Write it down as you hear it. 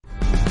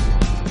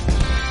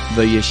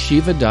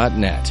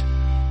theyeshiva.net.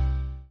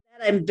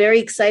 I'm very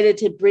excited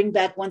to bring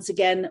back once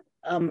again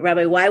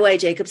Rabbi Y.Y.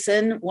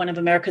 Jacobson, one of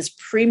America's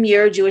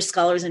premier Jewish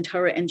scholars in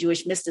Torah and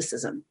Jewish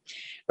mysticism.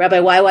 Rabbi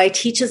Y.Y.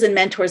 teaches and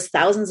mentors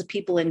thousands of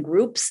people in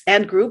groups,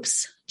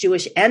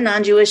 Jewish and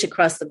non-Jewish,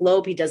 across the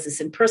globe. He does this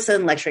in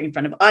person, lecturing in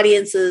front of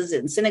audiences,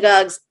 in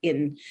synagogues. He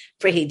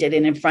did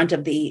it in front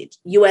of the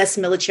U.S.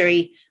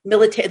 military in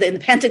the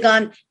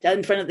Pentagon,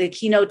 in front of the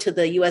keynote to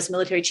the U.S.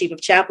 military chief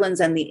of chaplains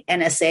and the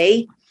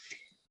NSA,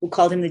 who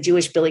called him the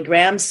Jewish Billy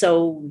Graham.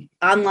 So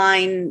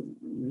online,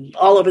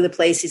 all over the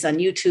place. He's on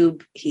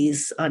YouTube.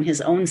 He's on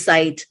his own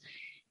site.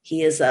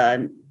 He is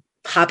a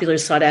popular,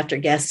 sought-after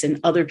guest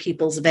in other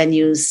people's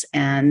venues.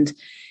 And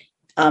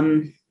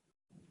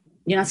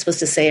you're not supposed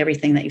to say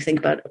everything that you think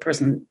about a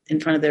person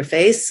in front of their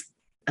face.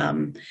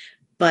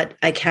 But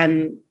I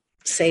can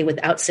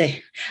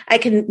I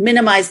can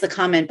minimize the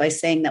comment by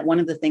saying that one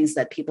of the things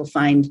that people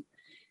find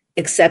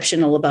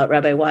exceptional about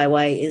Rabbi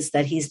Y.Y. is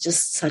that he's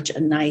just such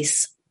a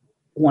nice,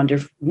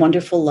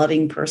 wonderful,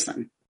 loving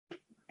person,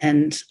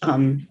 and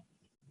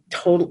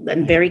total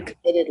and very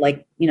committed,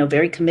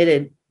 very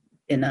committed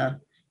in a,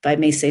 if I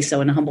may say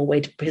so, in a humble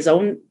way, to his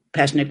own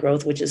passionate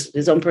growth, which is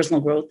his own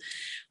personal growth,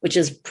 which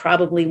is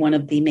probably one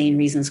of the main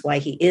reasons why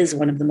he is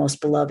one of the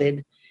most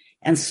beloved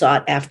and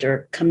sought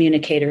after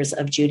communicators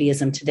of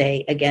Judaism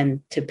today,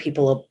 again, to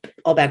people of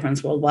all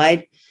backgrounds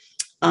worldwide.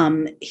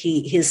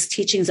 His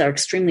teachings are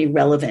extremely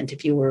relevant.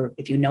 If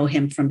you know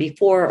him from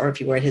before, or if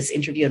you were at his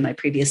interview in my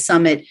previous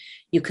summit,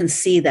 you can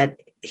see that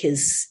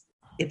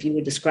if you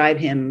would describe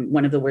him,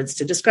 one of the words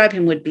to describe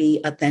him would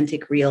be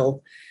authentic,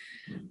 real,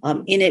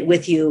 in it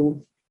with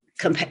you,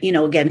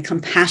 again,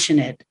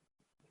 compassionate.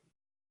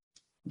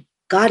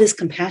 God is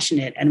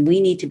compassionate, and we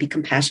need to be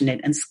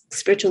compassionate, and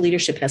spiritual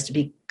leadership has to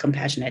be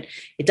compassionate.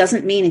 It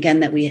doesn't mean,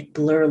 again, that we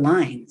blur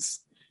lines,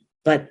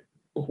 but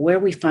where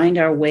we find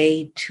our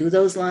way to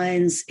those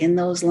lines, in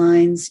those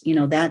lines,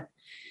 that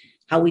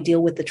how we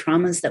deal with the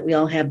traumas that we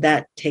all have,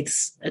 that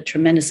takes a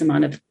tremendous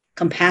amount of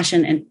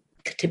compassion. And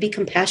to be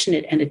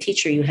compassionate and a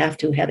teacher, you have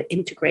to have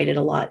integrated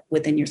a lot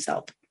within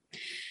yourself.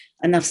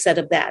 Enough said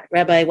of that.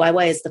 Rabbi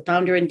Y.Y. is the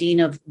founder and dean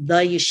of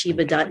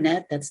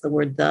theyeshiva.net. That's the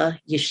word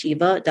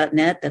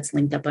theyeshiva.net. That's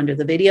linked up under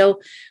the video,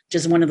 which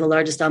is one of the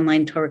largest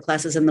online Torah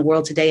classes in the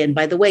world today. And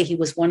by the way, he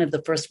was one of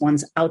the first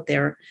ones out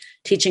there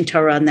teaching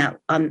Torah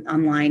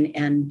online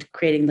and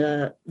generating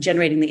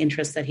the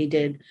interest that he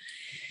did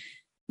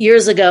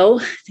years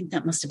ago. I think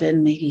that must have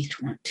been maybe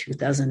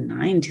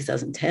 2009,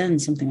 2010,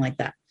 something like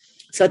that.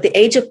 So at the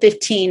age of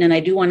 15, and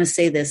I do want to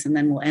say this, and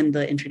then we'll end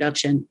the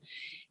introduction,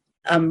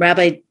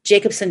 Rabbi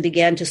Jacobson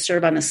began to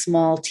serve on a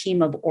small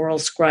team of oral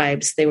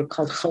scribes. They were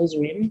called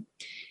chozrim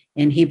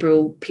in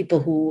Hebrew,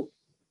 people who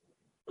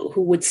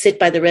would sit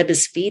by the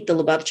Rebbe's feet, the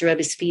Lubavitcher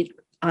Rebbe's feet,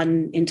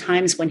 in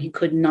times when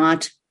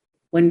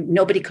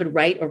nobody could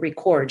write or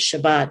record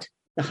Shabbat,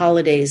 the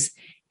holidays.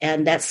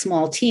 And that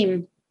small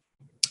team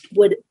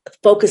would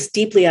focus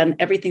deeply on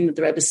everything that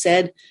the Rebbe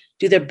said,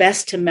 do their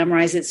best to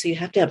memorize it. So you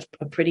have to have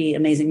a pretty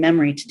amazing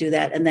memory to do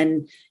that. And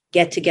then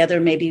get together,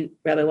 maybe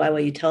Rabbi Y.Y.,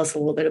 you tell us a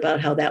little bit about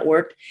how that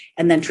worked,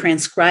 and then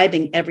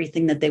transcribing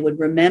everything that they would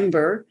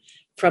remember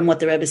from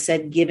what the Rebbe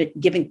said,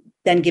 giving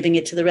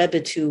it to the Rebbe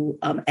to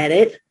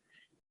edit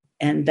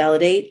and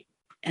validate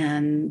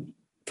and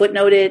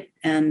footnote it.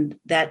 And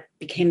that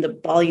became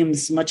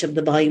much of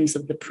the volumes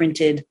of the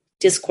printed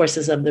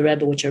discourses of the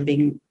Rebbe, which are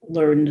being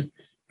learned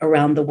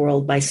around the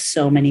world by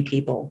so many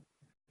people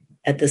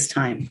at this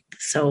time.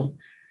 So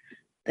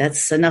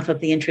that's enough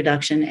of the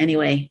introduction.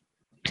 Anyway,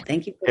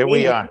 thank you. Here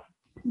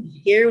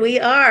we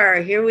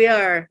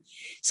are.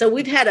 So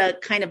we've had a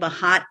kind of a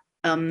hot,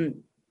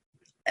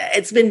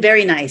 it's been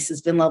very nice.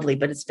 It's been lovely,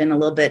 but it's been a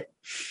little bit,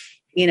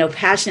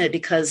 passionate,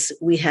 because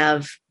we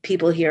have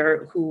people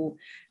here who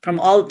from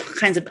all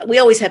kinds of, we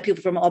always have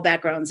people from all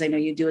backgrounds. I know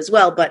you do as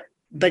well,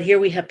 but here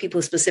we have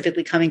people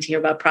specifically coming to hear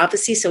about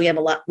prophecy. So we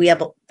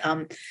have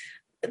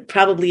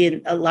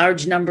probably a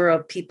large number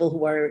of people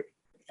who are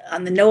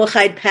on the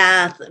Noahide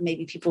path,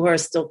 maybe people who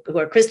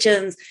are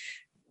Christians,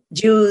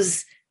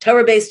 Jews,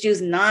 Torah-based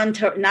Jews,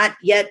 not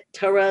yet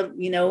Torah,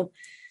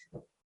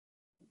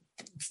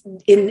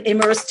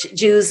 immersed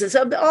Jews, and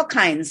so all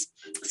kinds.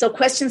 So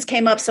questions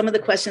came up. Some of the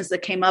questions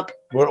that came up.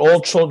 We're all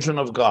children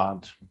of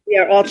God. We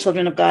are all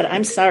children of God.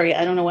 I'm sorry.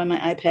 I don't know why my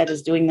iPad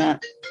is doing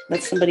that.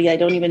 That's somebody I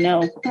don't even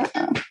know.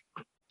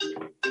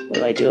 What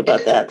do I do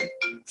about that?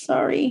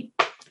 Sorry.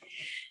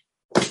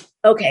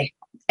 Okay.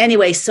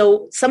 Anyway,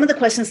 so some of the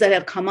questions that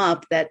have come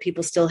up that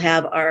people still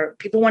have are,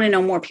 people want to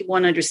know more, people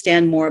want to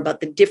understand more about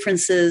the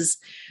differences.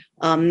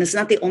 This is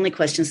not the only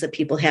questions that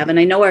people have. And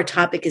I know our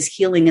topic is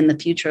healing in the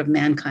future of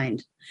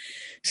mankind.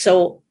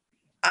 So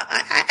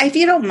if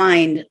you don't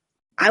mind,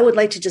 I would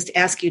like to just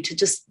ask you to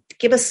just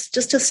give us,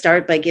 just to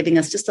start by giving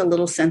us just a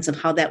little sense of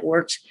how that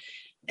worked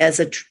as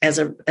a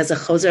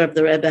chozer of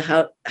the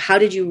Rebbe. How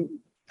did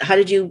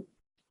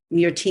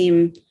your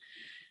team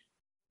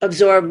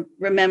absorb,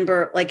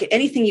 remember, like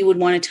anything you would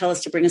want to tell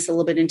us to bring us a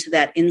little bit into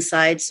that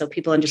inside so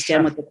people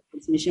understand what the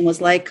transmission was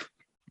like?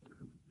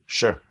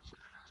 Sure.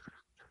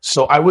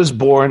 So I was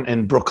born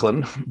in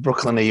Brooklyn,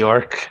 New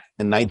York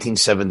in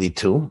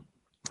 1972.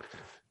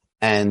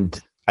 And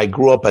I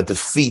grew up at the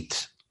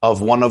feet of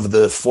one of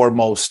the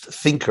foremost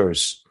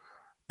thinkers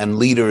and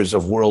leaders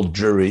of world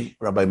Jewry,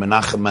 Rabbi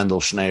Menachem Mendel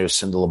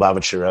Schneerson, the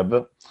Lubavitcher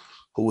Rebbe,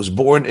 who was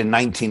born in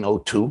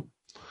 1902,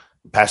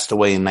 passed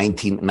away in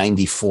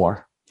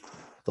 1994.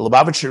 The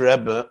Lubavitcher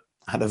Rebbe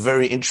had a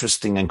very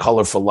interesting and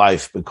colorful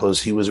life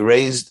because he was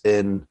raised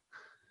in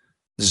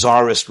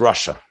Tsarist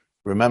Russia.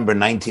 Remember,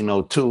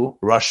 1902,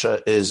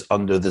 Russia is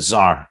under the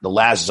Tsar, the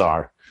last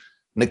Tsar,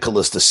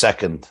 Nicholas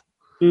II.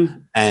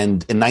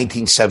 And in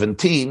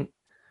 1917,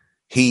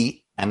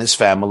 he and his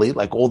family,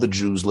 like all the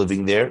Jews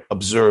living there,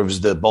 observes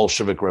the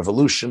Bolshevik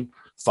Revolution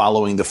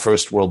following the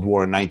First World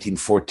War in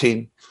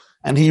 1914.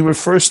 And he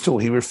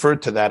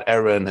referred to that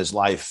era in his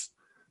life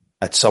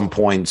at some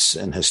points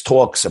in his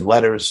talks and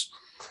letters.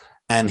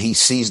 And he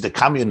sees the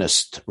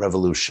communist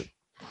revolution,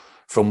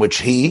 from which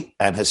he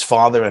and his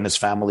father and his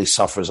family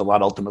suffers a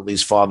lot. Ultimately,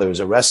 his father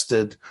is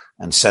arrested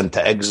and sent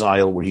to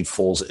exile, where he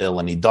falls ill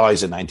and he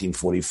dies in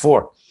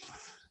 1944.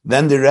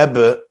 Then the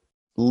Rebbe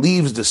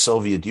leaves the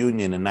Soviet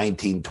Union in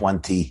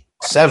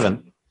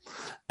 1927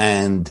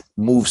 and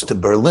moves to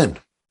Berlin,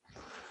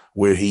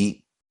 where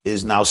he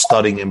is now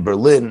studying in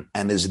Berlin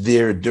and is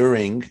there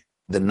during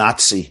the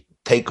Nazi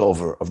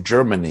takeover of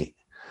Germany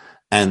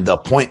and the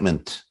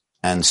appointment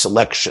and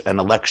selection and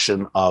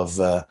election of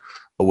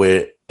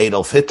where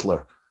Adolf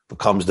Hitler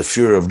becomes the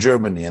Führer of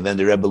Germany. And then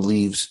the Rebbe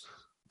leaves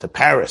to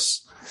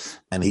Paris,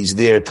 and he's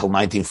there till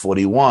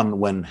 1941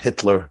 when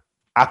Hitler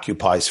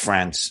occupies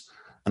France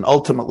and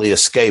ultimately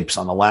escapes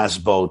on the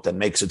last boat that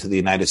makes it to the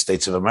United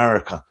States of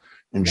America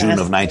in June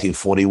of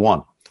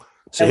 1941.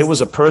 So he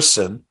was a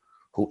person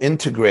who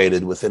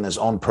integrated within his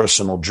own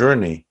personal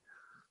journey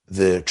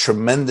the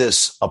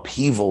tremendous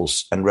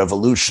upheavals and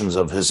revolutions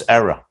of his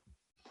era.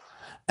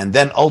 And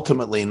then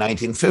ultimately in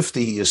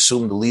 1950, he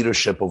assumed the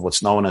leadership of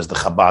what's known as the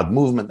Chabad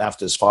movement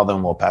after his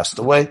father-in-law passed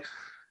away.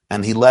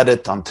 And he led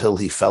it until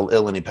he fell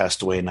ill and he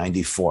passed away in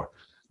 1994.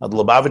 Now, the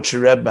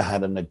Lubavitcher Rebbe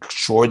had an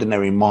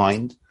extraordinary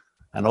mind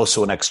and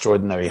also an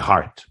extraordinary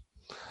heart.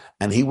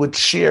 And he would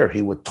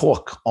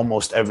talk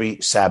almost every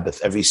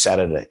Sabbath, every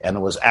Saturday, and it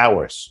was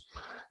hours.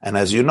 And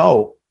as you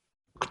know,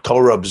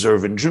 Torah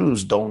observant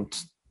Jews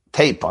don't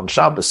tape on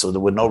Shabbos, so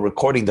there were no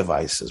recording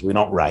devices. We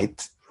don't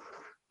write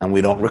and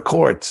we don't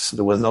record. So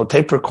there was no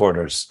tape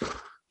recorders.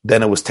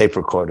 Then it was tape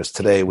recorders.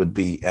 Today it would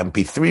be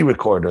MP3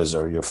 recorders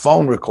or your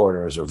phone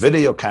recorders or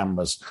video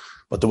cameras,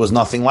 but there was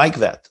nothing like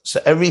that. So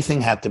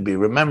everything had to be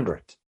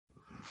remembered.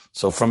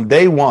 So from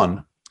day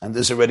one, and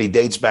this already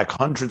dates back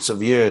hundreds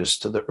of years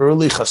to the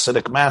early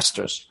Hasidic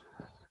masters,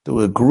 there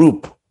were a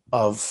group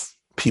of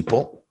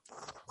people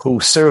who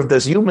served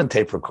as human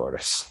tape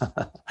recorders.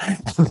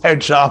 And their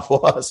job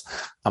was,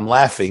 I'm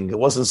laughing, it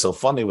wasn't so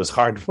funny, it was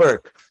hard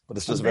work, but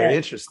it's just very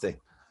interesting.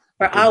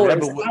 For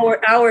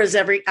hours,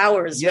 every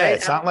hours. Yeah, right?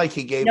 It's not like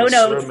he gave a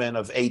sermon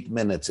of 8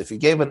 minutes. If he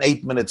gave an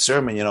 8-minute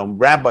sermon,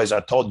 rabbis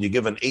are told you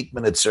give an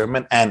 8-minute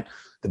sermon and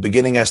the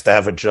beginning has to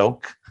have a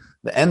joke,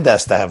 the end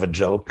has to have a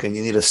joke, and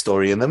you need a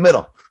story in the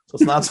middle. So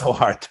it's not so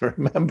hard to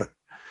remember.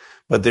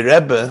 But the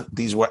Rebbe,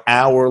 these were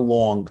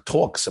hour-long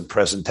talks and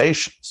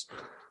presentations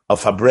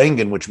of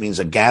Habrengen, which means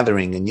a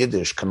gathering in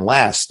Yiddish, can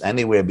last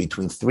anywhere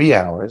between 3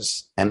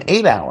 hours and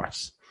 8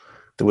 hours.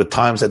 There were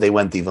times that they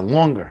went even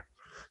longer.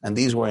 And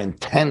these were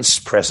intense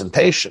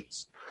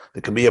presentations.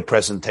 There could be a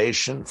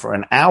presentation for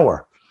an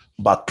hour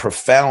about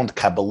profound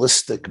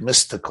Kabbalistic,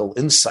 mystical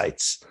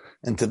insights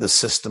into the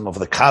system of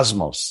the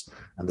cosmos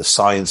and the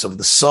science of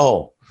the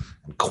soul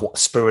and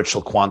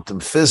spiritual quantum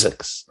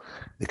physics.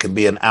 There could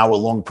be an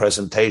hour-long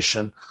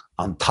presentation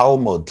on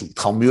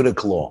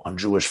Talmudic law, on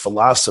Jewish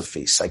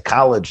philosophy,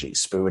 psychology,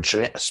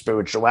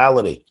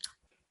 spirituality,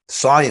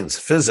 science,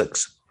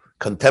 physics,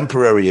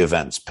 contemporary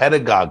events,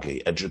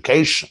 pedagogy,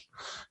 education,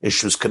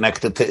 issues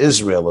connected to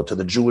Israel or to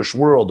the Jewish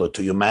world or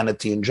to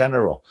humanity in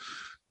general,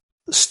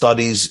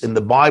 studies in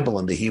the Bible,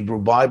 in the Hebrew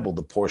Bible,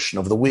 the portion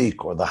of the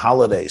week or the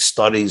holiday,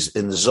 studies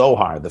in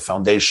Zohar, the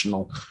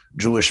foundational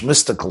Jewish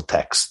mystical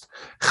text,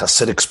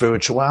 Hasidic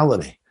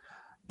spirituality,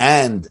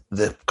 and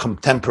the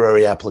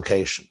contemporary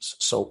applications.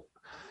 So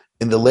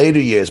in the later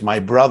years, my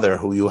brother,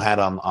 who you had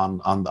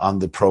on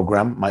the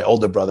program, my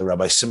older brother,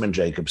 Rabbi Simon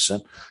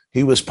Jacobson,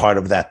 he was part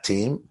of that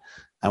team.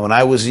 And when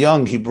I was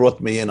young, he brought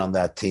me in on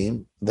that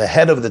team. The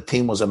head of the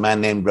team was a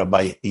man named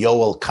Rabbi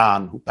Yoel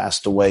Kahn, who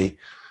passed away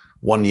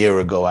 1 year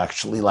ago,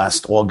 actually,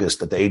 last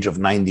August at the age of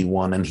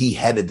 91. And he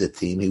headed the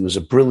team. He was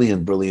a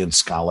brilliant, brilliant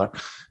scholar.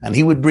 And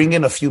he would bring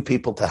in a few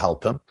people to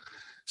help him.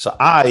 So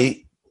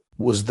I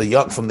was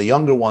from the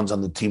younger ones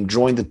on the team,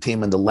 joined the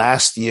team in the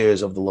last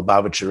years of the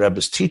Lubavitcher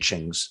Rebbe's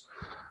teachings.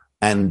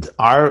 And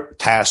our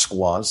task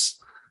was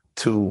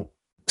to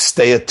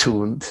stay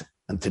attuned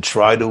and to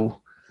try to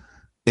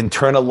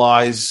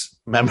internalize,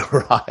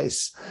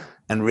 memorize,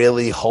 and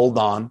really hold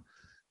on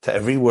to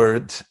every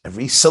word,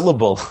 every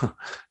syllable,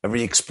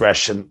 every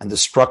expression, and the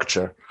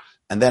structure.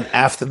 And then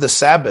after the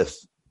Sabbath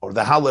or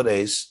the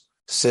holidays,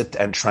 sit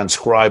and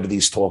transcribe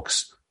these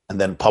talks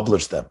and then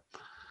publish them.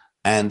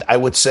 And I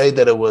would say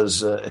that it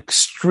was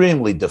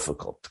extremely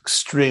difficult,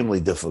 extremely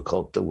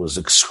difficult. It was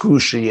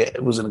excruciating.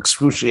 It was an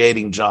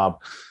excruciating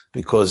job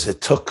because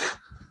it took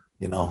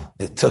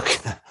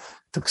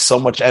took so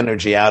much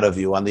energy out of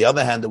you. On the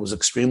other hand, it was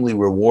extremely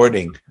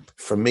rewarding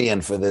for me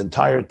and for the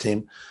entire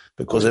team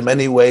because in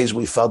many ways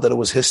we felt that it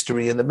was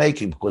history in the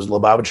making because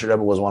Lubavitcher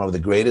Rebbe was one of the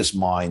greatest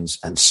minds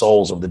and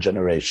souls of the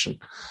generation.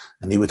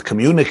 And he would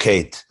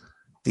communicate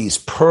these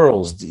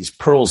pearls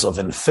of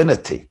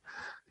infinity,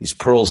 these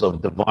pearls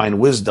of divine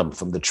wisdom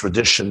from the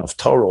tradition of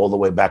Torah all the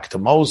way back to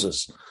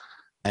Moses.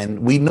 And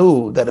we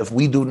knew that if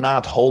we do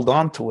not hold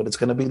on to it, it's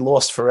going to be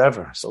lost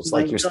forever. So it's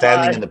like you're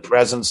standing in the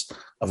presence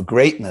of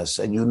greatness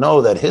and you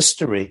know that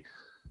history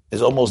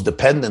is almost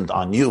dependent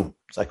on you.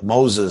 It's like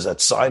Moses at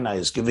Sinai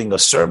is giving a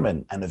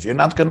sermon. And if you're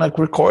not going to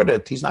record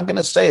it, he's not going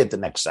to say it the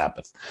next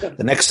Sabbath.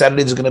 The next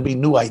Saturday is going to be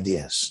new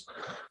ideas.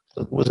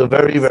 So it was a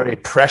very, very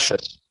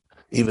precious,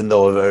 even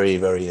though a very,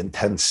 very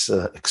intense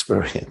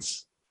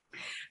experience.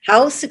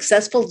 How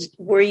successful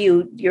were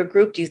your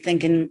group, do you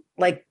think, in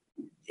like,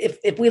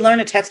 if we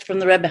learn a text from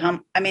the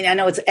Rebbe, I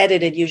know it's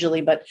edited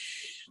usually, but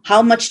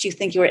how much do you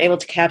think you were able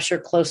to capture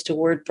close to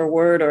word for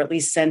word, or at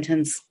least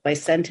sentence by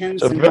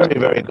sentence? It's a very,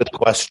 very good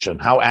question.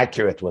 How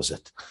accurate was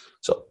it?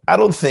 So I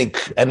don't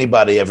think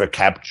anybody ever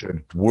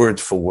captured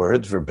word for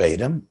word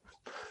verbatim.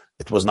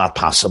 It was not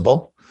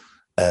possible.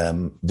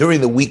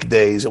 During the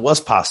weekdays, it was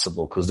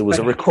possible because there was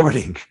a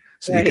recording.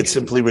 So you could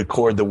simply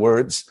record the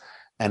words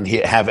and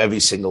have every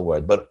single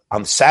word. But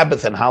on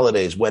Sabbath and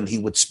holidays, when he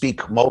would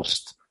speak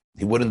most,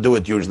 he wouldn't do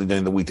it usually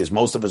during the weekdays.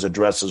 Most of his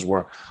addresses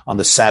were on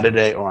the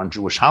Saturday or on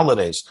Jewish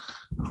holidays.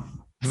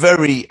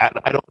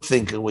 I don't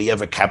think we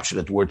ever captured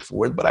it word for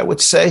word, but I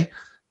would say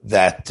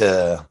that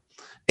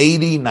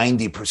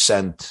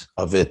 80-90%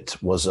 of it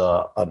was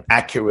an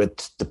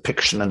accurate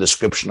depiction and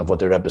description of what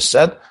the Rebbe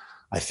said.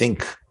 I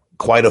think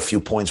quite a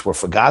few points were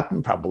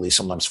forgotten, probably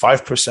sometimes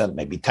 5%,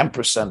 maybe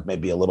 10%,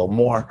 maybe a little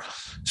more.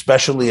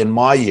 Especially in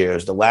my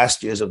years, the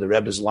last years of the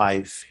Rebbe's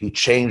life, he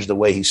changed the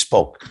way he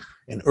spoke.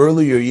 In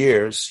earlier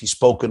years, he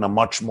spoke in a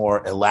much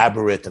more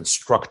elaborate and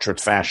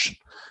structured fashion.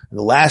 In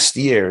the last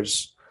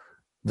years,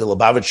 the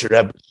Lubavitcher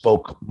Rebbe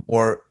spoke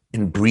more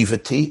in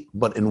brevity,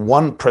 but in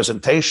one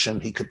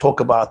presentation, he could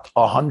talk about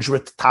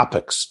 100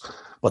 topics,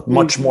 but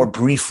much more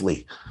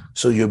briefly.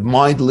 So your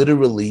mind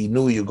literally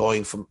knew you're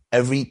going from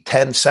every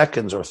 10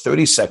 seconds or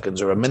 30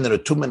 seconds or a minute or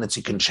 2 minutes,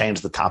 he can change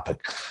the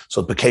topic.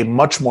 So it became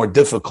much more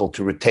difficult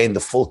to retain the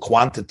full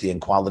quantity and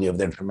quality of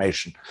the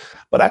information.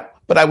 But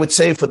I would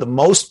say for the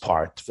most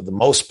part,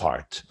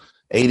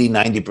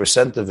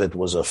 80-90% of it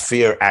was a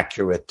fair,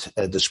 accurate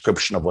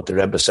description of what the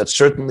Rebbe said.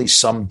 Certainly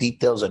some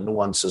details and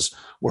nuances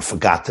were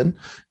forgotten.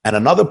 And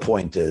another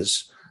point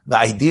is, the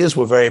ideas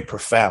were very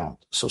profound.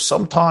 So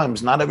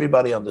sometimes not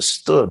everybody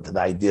understood the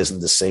ideas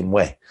in the same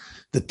way.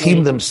 The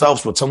team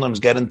themselves would sometimes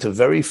get into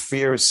very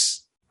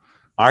fierce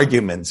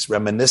arguments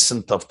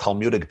reminiscent of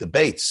Talmudic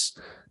debates.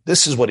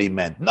 This is what he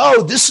meant.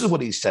 No, this is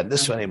what he said.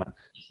 This is what he meant.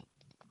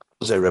 There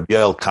was a Rabbi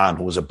Yoel Kahn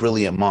who was a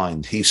brilliant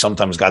mind. He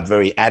sometimes got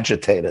very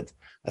agitated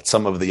at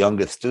some of the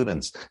younger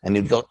students. And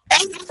he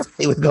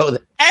would go,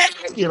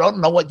 you don't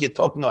know what you're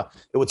talking about.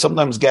 It would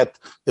sometimes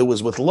it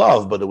was with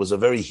love, but it was a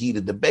very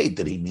heated debate.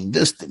 Did he mean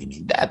this? Did he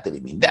mean that? Did he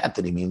mean that?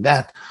 Did he mean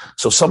that?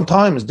 So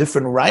sometimes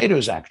different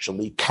writers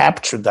actually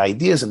captured the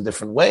ideas in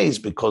different ways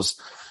because,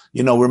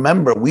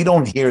 remember, we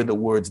don't hear the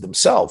words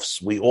themselves.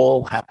 We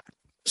all have,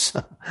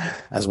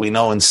 as we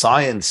know in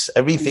science,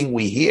 everything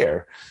we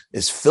hear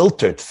is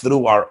filtered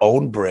through our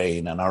own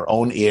brain and our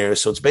own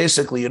ears. So it's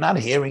basically, you're not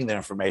hearing the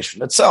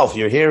information itself.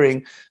 You're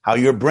hearing how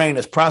your brain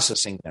is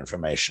processing the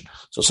information.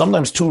 So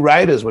sometimes two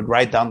writers would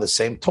write down the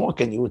same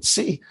talk and you would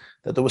see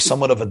that there was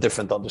somewhat of a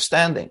different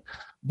understanding.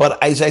 But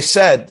as I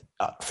said,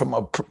 from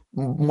a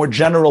more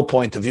general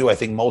point of view, I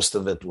think most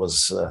of it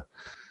was,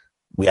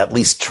 we at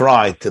least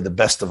tried to the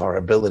best of our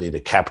ability to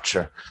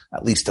capture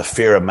at least a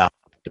fair amount.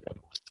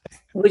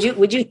 Would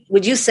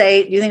you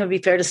say, do you think it would be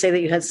fair to say that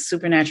you had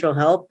supernatural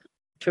help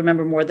to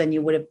remember more than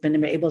you would have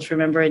been able to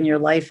remember in your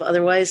life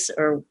otherwise?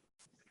 Or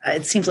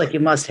it seems like you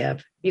must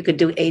have. You could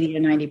do 80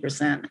 or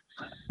 90%.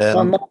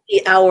 Well,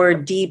 multi-hour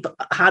deep,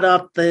 hot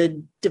off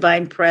the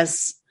divine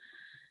press.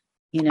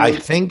 I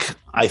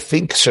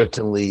think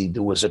certainly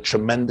there was a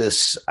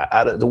tremendous,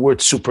 the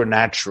word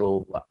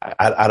supernatural,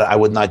 I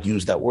would not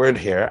use that word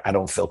here. I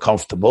don't feel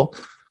comfortable,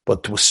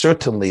 but was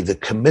certainly the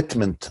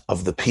commitment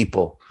of the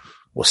people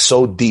was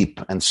so deep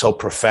and so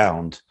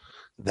profound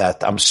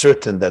that I'm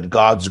certain that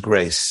God's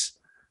grace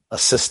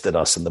assisted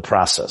us in the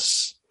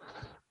process,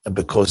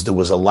 because there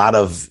was a lot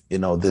of,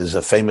 there's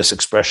a famous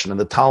expression in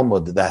the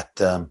Talmud that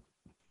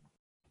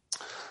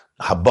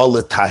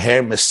Habala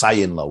Taher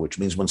Mesayin Lo, which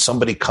means when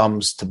somebody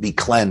comes to be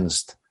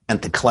cleansed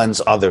and to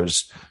cleanse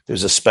others,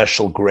 there's a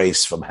special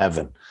grace from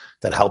heaven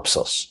that helps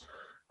us.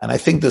 And I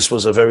think this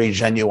was a very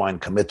genuine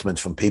commitment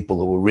from people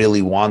who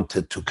really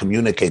wanted to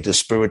communicate this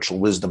spiritual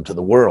wisdom to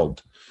the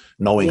world,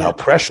 knowing how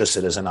precious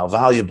it is and how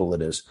valuable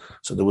it is.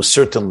 So there was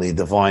certainly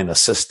divine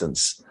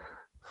assistance.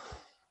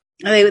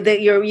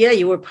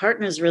 You were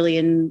partners really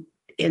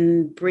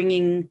in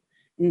bringing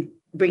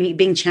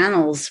being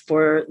channels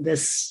for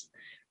this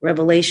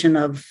revelation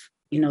of,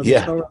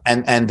 the Torah.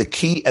 And the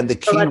key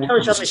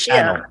word is a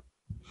channel.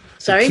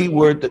 Sorry?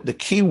 The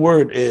key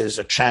word is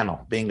a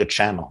channel, being a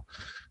channel,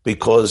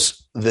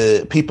 because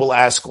the people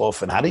ask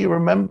often, how do you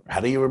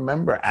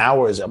remember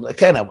hours? I'm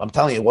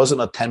telling you, it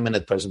wasn't a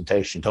 10-minute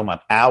presentation. You're talking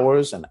about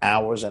hours and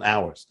hours and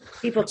hours.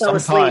 People fell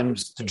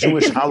sometimes asleep. The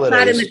Jewish holidays.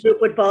 Not in the group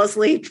would fall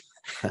asleep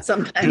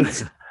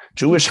sometimes.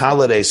 Jewish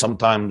holidays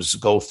sometimes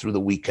go through the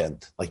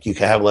weekend. Like you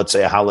can have, let's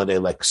say, a holiday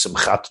like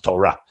Simchat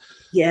Torah.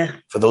 Yeah.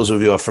 For those of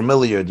you who are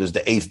familiar, there's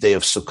the 8th day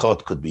of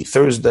Sukkot could be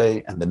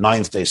Thursday, and the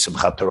 9th day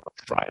Simchat Torah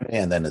Friday,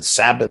 and then it's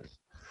Sabbath.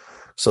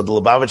 So the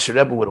Lubavitcher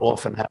Rebbe would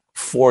often have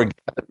 4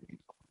 gatherings,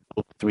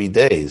 3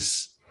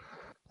 days.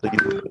 So you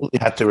really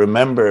had to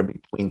remember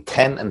between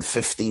 10 and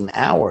 15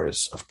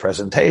 hours of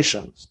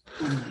presentations.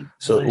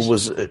 So it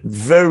was a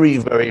very,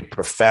 very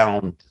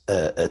profound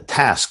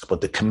task,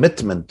 but the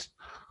commitment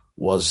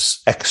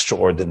was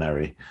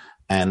extraordinary.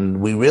 And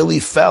we really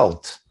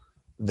felt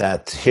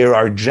that here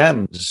are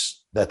gems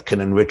that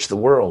can enrich the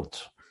world.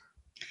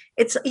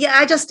 You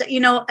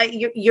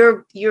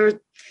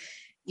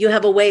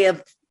have a way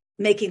of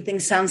making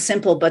things sound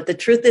simple, but the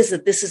truth is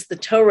that this is the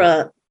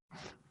Torah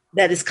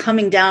that is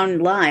coming down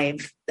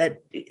live,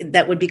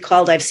 that would be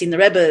called, I've seen the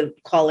Rebbe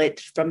call it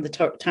from the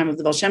time of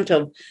the Baal Shem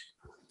Tov,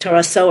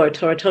 Torah Soar,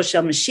 Torah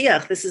Toshel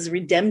Mashiach. This is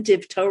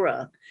redemptive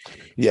Torah.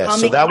 Yeah,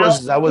 so that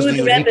was the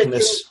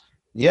uniqueness.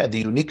 The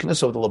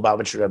uniqueness of the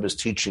Lubavitcher Rebbe's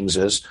teachings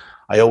is,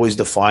 I always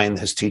define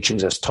his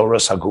teachings as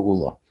Torah's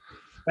HaGeula.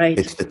 Right.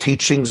 It's the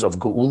teachings of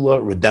Geula,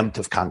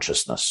 redemptive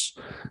consciousness.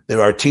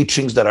 There are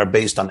teachings that are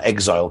based on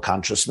exile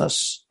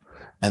consciousness,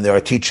 and there are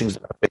teachings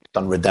that are based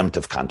on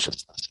redemptive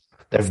consciousness.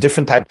 There are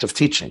different types of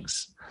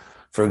teachings.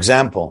 For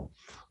example,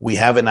 we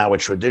have in our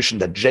tradition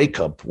that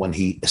Jacob, when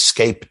he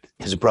escaped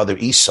his brother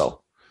Esau,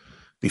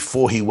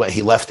 before he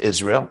left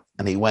Israel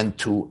and he went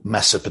to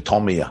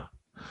Mesopotamia,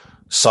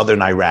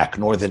 southern Iraq,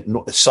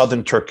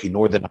 southern Turkey,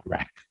 northern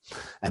Iraq.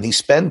 And he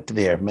spent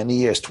there many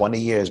years, 20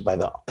 years, by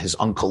his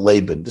uncle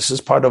Laban. This is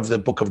part of the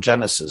book of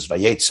Genesis,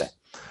 Vayetze.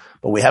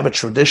 But we have a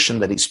tradition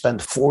that he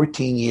spent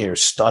 14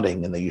 years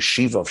studying in the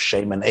yeshiva of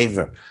Shem and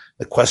Aver.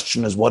 The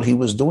question is what he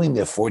was doing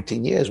there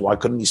 14 years. Why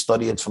couldn't he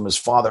study it from his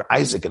father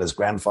Isaac and his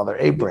grandfather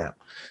Abraham?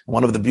 And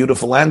one of the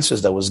beautiful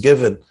answers that was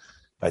given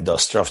by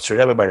Dostoevsky,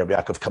 by Rabbi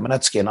Yaakov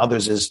Kamenetsky and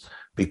others is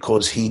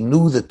because he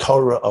knew the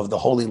Torah of the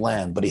Holy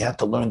Land, but he had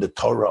to learn the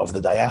Torah of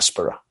the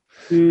diaspora.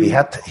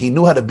 He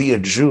knew how to be a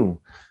Jew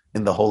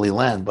in the Holy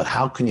Land, but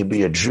how can you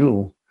be a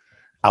Jew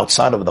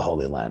outside of the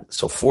Holy Land?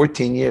 So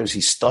 14 years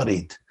he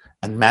studied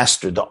and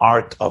mastered the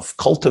art of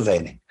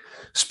cultivating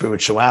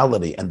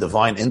spirituality and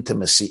divine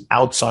intimacy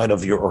outside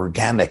of your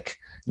organic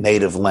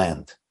native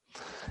land.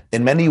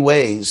 In many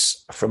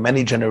ways, for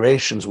many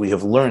generations, we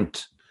have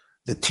learned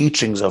the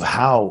teachings of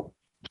how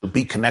to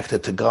be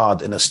connected to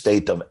God in a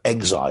state of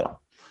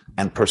exile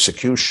and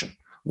persecution,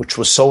 which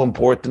was so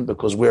important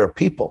because we're a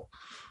people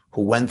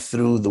who went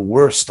through the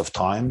worst of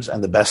times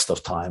and the best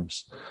of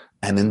times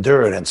and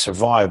endured and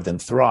survived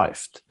and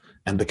thrived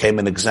and became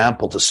an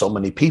example to so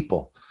many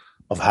people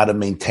of how to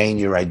maintain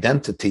your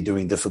identity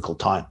during difficult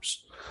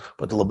times.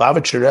 But the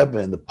Lubavitcher Rebbe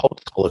in the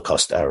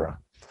post-Holocaust era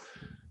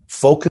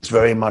focused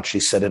very much, he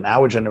said, in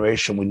our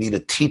generation, we need to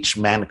teach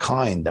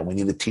mankind and we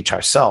need to teach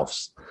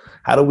ourselves.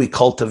 How do we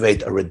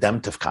cultivate a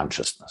redemptive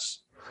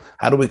consciousness?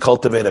 How do we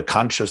cultivate a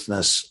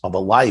consciousness of a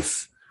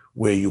life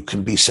where you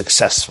can be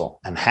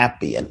successful and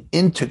happy and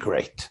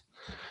integrate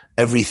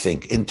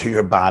everything into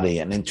your body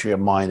and into your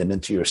mind and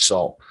into your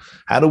soul?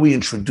 How do we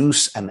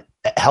introduce and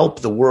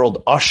help the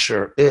world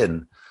usher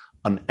in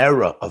an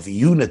era of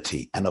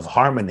unity and of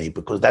harmony?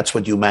 Because that's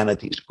what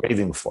humanity is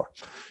craving for.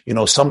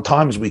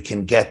 Sometimes we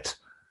can get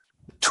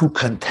too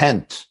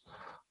content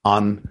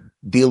on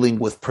dealing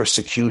with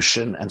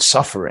persecution and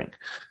suffering.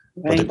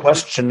 Right. But the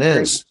question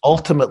is,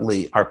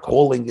 ultimately, our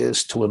calling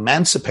is to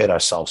emancipate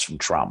ourselves from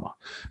trauma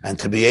and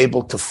to be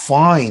able to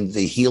find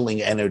the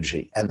healing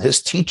energy. And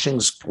his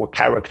teachings were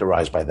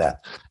characterized by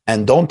that.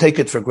 And don't take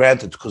it for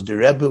granted, because the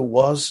Rebbe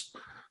was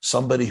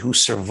somebody who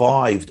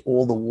survived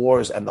all the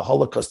wars and the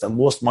Holocaust and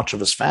lost much of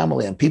his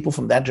family. And people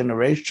from that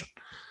generation,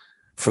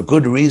 for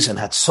good reason,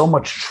 had so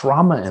much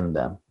trauma in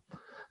them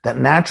that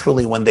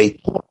naturally when they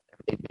taught,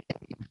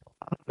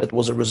 it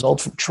was a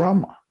result from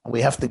trauma.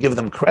 We have to give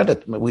them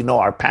credit. We know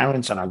our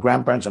parents and our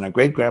grandparents and our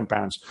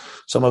great-grandparents,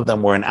 some of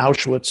them were in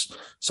Auschwitz,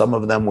 some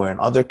of them were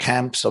in other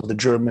camps of the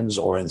Germans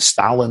or in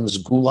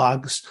Stalin's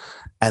gulags.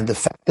 And the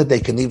fact that they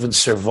can even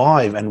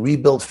survive and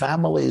rebuild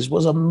families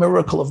was a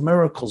miracle of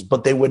miracles,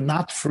 but they were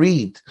not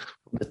freed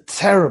from the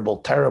terrible,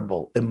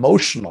 terrible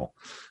emotional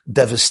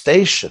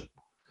devastation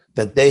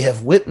that they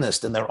have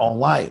witnessed in their own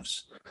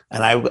lives.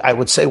 And I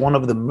would say one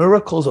of the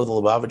miracles of the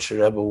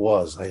Lubavitcher Rebbe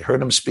was, I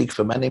heard him speak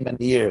for many,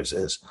 many years,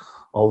 is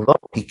although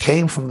he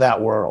came from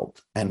that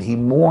world and he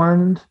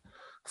mourned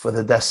for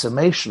the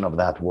decimation of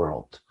that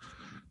world,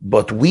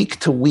 but week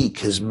to week,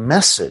 his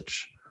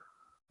message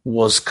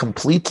was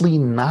completely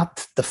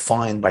not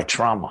defined by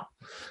trauma.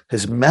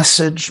 His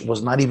message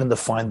was not even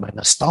defined by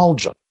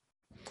nostalgia.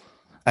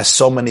 as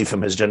so many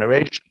from his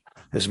generation.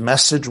 His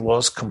message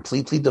was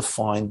completely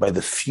defined by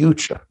the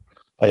future,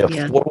 by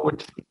a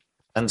forward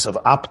sense of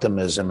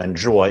optimism and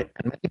joy,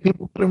 and many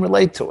people couldn't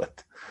relate to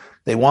it.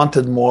 They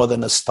wanted more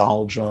than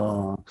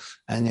nostalgia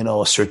and,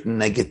 a certain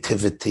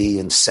negativity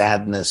and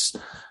sadness.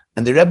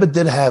 And the Rebbe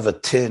did have a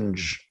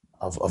tinge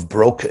of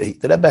broken.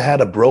 The Rebbe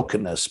had a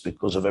brokenness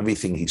because of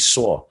everything he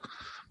saw.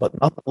 But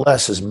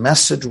nonetheless, his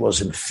message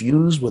was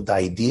infused with the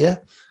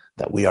idea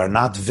that we are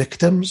not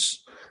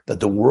victims, that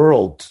the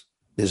world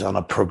is on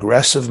a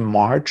progressive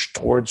march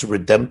towards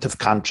redemptive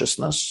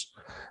consciousness,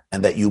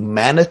 and that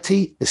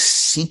humanity is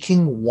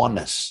seeking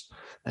oneness,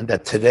 and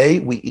that today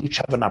we each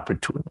have an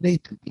opportunity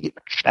to be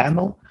a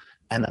channel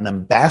and an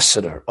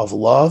ambassador of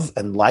love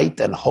and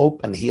light and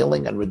hope and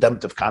healing and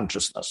redemptive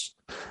consciousness.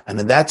 And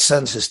in that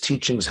sense, his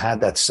teachings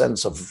had that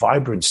sense of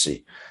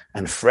vibrancy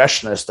and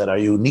freshness that are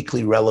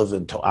uniquely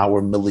relevant to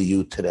our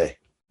milieu today.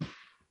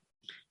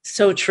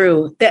 So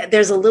true.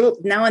 There's a little,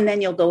 now and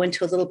then you'll go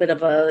into a little bit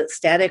of a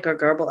static or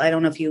garble. I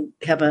don't know if you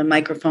have a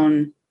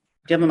microphone. Do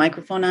you have a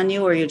microphone on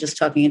you, or you're just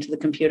talking into the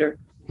computer?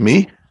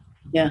 Me?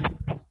 Yeah.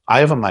 I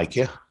have a mic,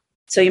 yeah.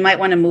 So you might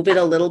want to move it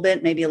a little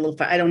bit, maybe a little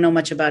far. I don't know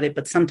much about it,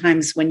 but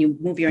sometimes when you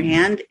move your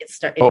hand, it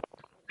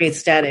creates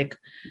static.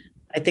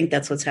 I think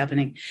that's what's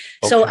happening.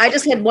 Okay. So I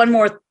just had one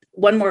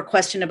more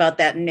question about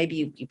that, and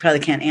maybe you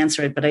probably can't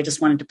answer it, but I just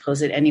wanted to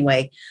pose it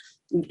anyway.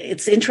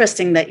 It's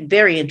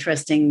very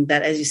interesting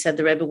that, as you said,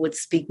 the Rebbe would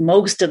speak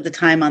most of the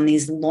time on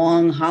these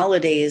long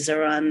holidays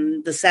or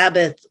on the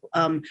Sabbath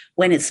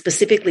when it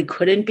specifically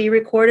couldn't be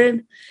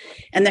recorded.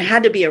 And there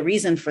had to be a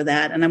reason for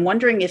that. And I'm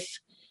wondering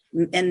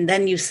and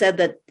then you said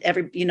that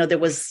there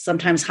was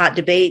sometimes hot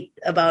debate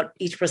about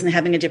each person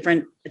having a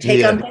different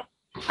take on it.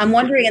 I'm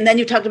wondering, and then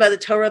you talked about the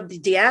Torah of the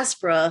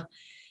diaspora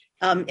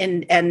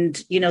and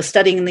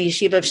studying in the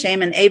Yeshiva of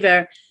Shem and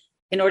Aver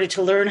in order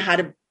to learn how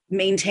to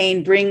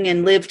maintain, bring,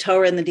 and live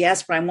Torah in the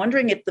diaspora. I'm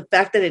wondering if the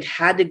fact that it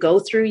had to go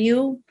through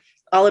you,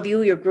 all of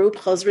you, your group,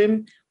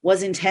 Chosrim,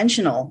 was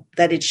intentional,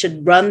 that it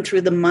should run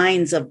through the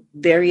minds of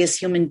various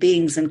human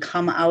beings and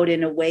come out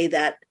in a way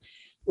that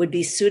would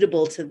be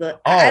suitable to the...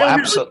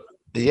 absolutely.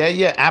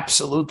 Yeah,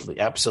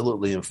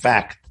 absolutely. In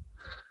fact,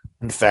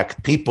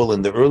 people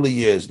in the early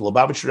years,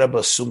 Lubavitch Rebbe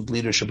assumed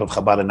leadership of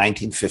Chabad in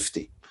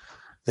 1950.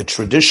 The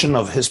tradition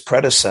of his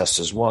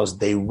predecessors was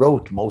they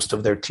wrote most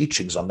of their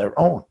teachings on their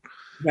own.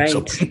 Right.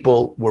 So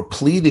people were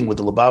pleading with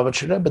the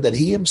Lubavitcher Rebbe that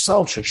he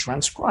himself should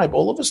transcribe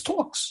all of his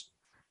talks.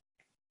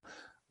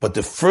 But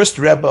the first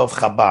Rebbe of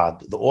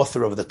Chabad, the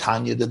author of the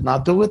Tanya, did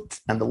not do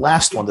it. And the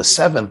last one, the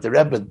seventh, the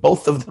Rebbe,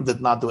 both of them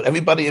did not do it.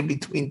 Everybody in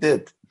between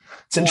did.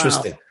 It's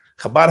interesting. Wow.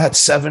 Chabad had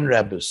 7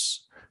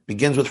 Rebbes.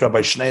 Begins with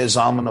Rabbi Shnei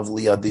Zalman of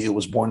Liadi, who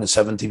was born in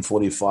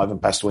 1745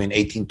 and passed away in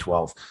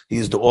 1812. He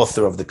is the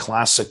author of the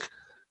classic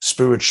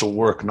spiritual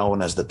work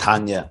known as the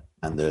Tanya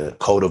and the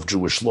Code of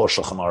Jewish Law,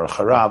 Shulchan Aruch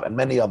Harav, and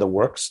many other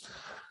works.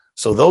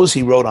 So those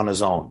he wrote on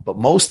his own, but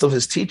most of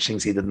his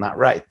teachings he did not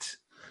write.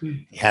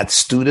 He had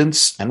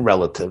students and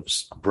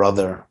relatives, a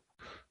brother,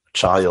 a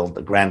child,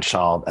 a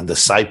grandchild, and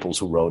disciples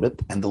who wrote it.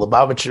 And the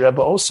Lubavitcher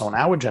Rebbe also, in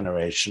our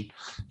generation,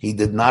 he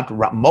did not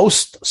write,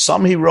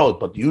 some he wrote,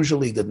 but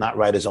usually he did not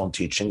write his own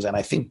teachings. And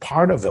I think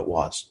part of it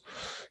was,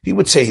 he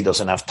would say he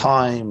doesn't have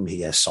time,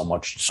 he has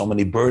so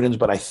many burdens,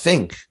 but I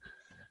think,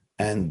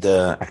 and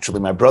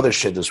actually my brother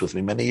shared this with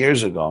me many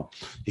years ago,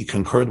 he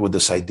concurred with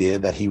this idea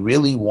that he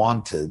really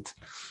wanted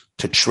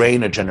to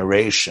train a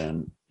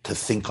generation to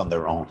think on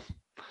their own.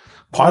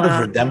 Part of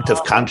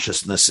redemptive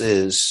consciousness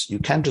is you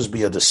can't just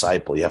be a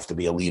disciple, you have to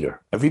be a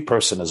leader. Every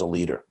person is a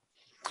leader.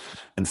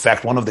 In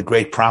fact, one of the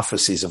great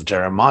prophecies of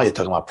Jeremiah,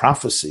 talking about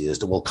prophecy, is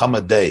there will come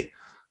a day.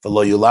 The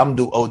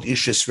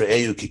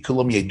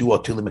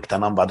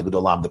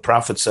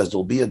prophet says there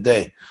will be a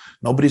day.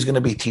 Nobody's going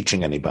to be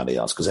teaching anybody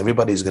else because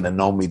everybody's going to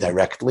know me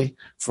directly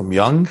from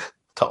young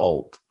to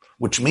old,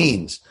 which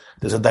means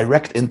there's a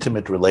direct,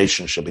 intimate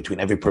relationship between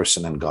every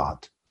person and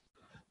God.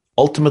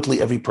 Ultimately,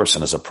 every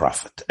person is a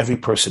prophet. Every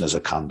person is a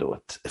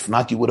conduit. If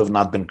not, you would have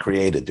not been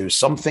created. There's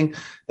something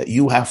that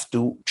you have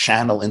to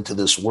channel into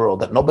this world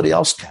that nobody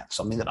else can,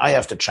 something that I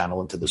have to channel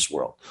into this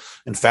world.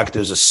 In fact,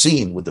 there's a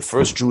scene with the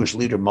first Jewish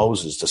leader,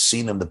 Moses, the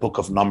scene in the book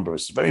of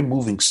Numbers, a very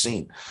moving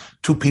scene.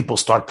 2 people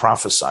start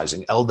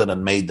prophesying, Eldad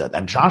and Medad,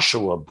 and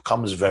Joshua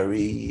becomes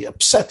very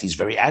upset. He's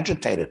very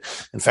agitated.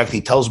 In fact,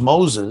 he tells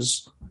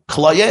Moses,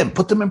 Klayem,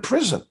 put them in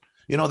prison.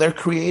 They're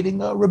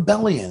creating a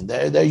rebellion.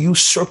 They're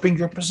usurping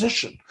your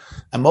position.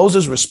 And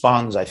Moses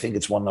responds, I think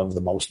it's one of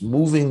the most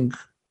moving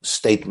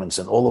statements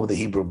in all of the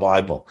Hebrew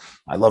Bible.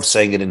 I love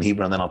saying it in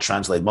Hebrew, and then I'll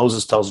translate.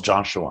 Moses tells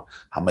Joshua,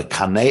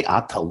 Hamekane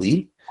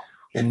atali,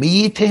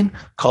 umiyitin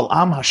kol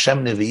am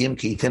Hashem neviim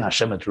ki yitin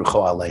Hashem et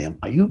rucho aleim.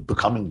 Are you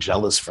becoming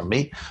jealous for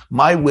me?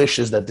 My wish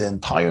is that the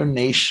entire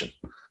nation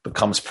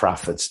becomes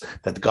prophets,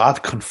 that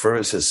God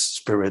confers his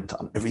spirit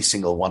on every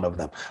single one of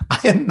them. I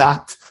am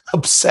not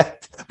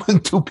upset when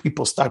two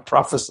people start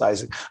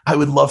prophesizing, I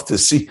would love to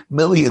see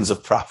millions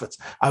of prophets.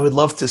 I would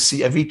love to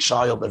see every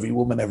child, every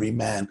woman, every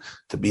man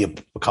to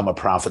become a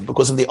prophet,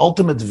 because in the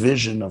ultimate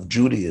vision of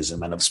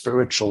Judaism and of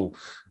spiritual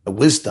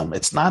wisdom,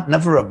 it's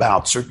never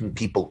about certain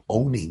people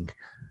owning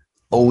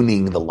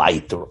the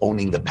light or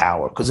owning the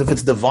power. Because if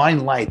it's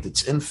divine light,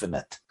 it's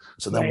infinite.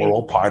 So then we're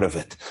all part of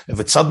it.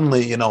 If it's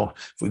suddenly,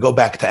 if we go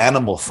back to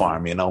Animal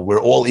Farm, we're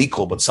all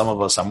equal, but some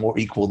of us are more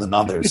equal than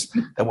others.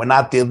 And we're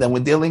not dealing. Then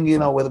we're dealing,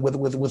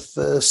 with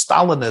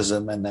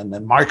Stalinism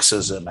and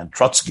Marxism and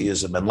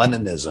Trotskyism and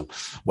Leninism.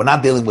 We're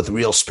not dealing with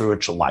real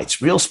spiritual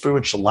lights. Real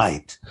spiritual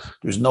light.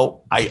 There's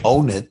no I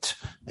own it,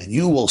 and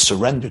you will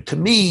surrender to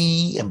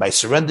me. And by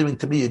surrendering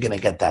to me, you're going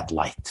to get that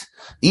light.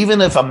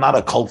 Even if I'm not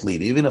a cult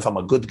leader, even if I'm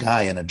a good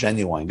guy and a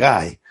genuine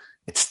guy,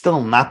 it's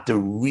still not the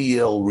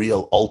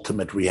real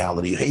ultimate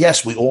reality.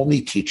 Yes, we all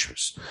need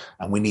teachers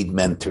and we need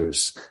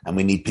mentors and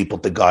we need people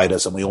to guide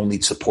us and we all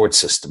need support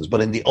systems.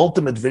 But in the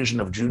ultimate vision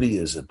of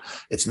Judaism,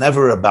 it's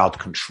never about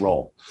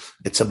control.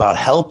 It's about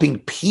helping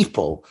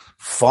people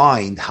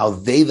find how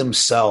they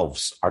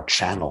themselves are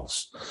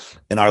channels.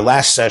 In our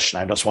last session,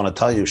 I just want to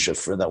tell you,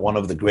 Shifra, that one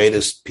of the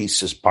greatest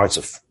pieces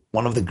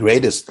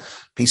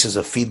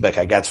of feedback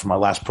I got from our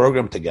last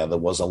program together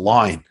was a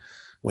line.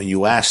 When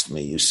you asked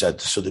me, you said,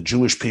 so the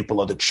Jewish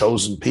people are the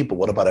chosen people.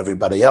 What about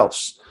everybody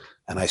else?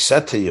 And I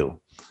said to you,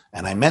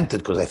 and I meant it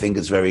because I think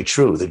it's very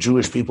true, the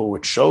Jewish people were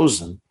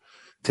chosen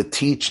to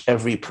teach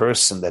every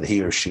person that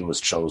he or she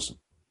was chosen.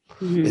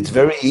 Mm-hmm. It's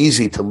very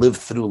easy to live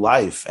through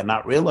life and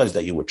not realize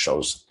that you were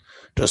chosen.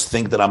 Just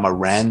think that I'm a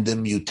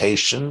random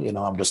mutation,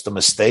 I'm just a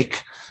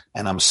mistake,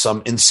 and I'm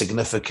some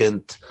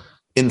insignificant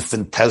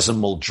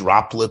infinitesimal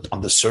droplet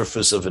on the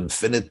surface of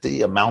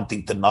infinity,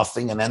 amounting to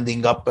nothing and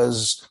ending up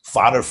as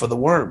fodder for the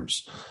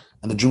worms.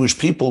 And the Jewish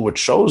people were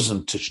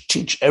chosen to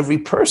teach every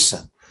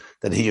person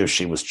that he or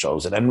she was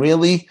chosen, and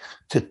really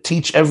to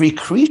teach every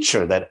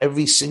creature that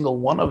every single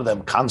one of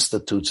them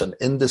constitutes an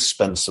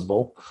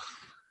indispensable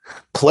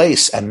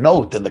place and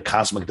note in the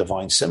cosmic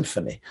divine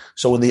symphony.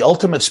 So in the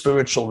ultimate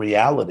spiritual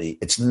reality,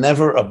 it's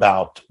never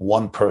about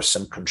one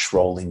person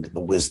controlling the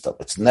wisdom.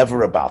 It's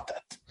never about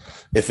that.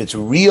 If it's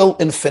real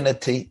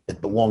infinity,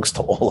 it belongs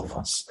to all of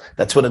us.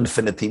 That's what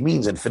infinity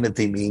means.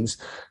 Infinity means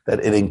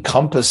that it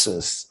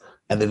encompasses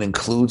and it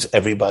includes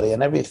everybody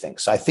and everything.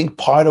 So I think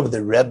part of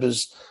the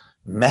Rebbe's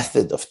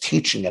method of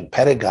teaching and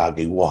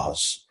pedagogy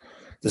was,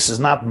 this is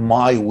not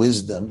my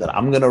wisdom that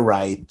I'm going to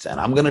write and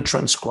I'm going to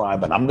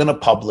transcribe and I'm going to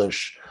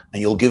publish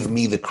and you'll give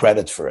me the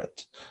credit for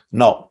it.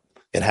 No,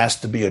 it has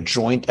to be a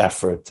joint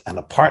effort and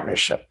a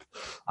partnership.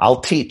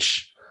 I'll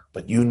teach,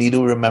 but you need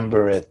to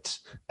remember it.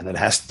 And it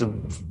has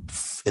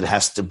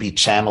to be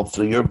channeled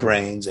through your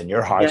brains and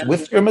your hearts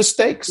with your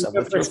mistakes and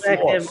with your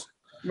flaws.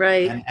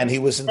 Right. And he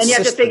was insisting. And you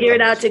have to figure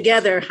it out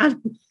together. How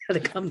to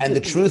come and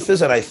the truth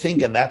is that I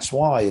think, and that's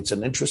why it's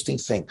an interesting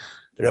thing.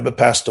 The Rebbe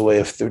passed away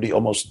of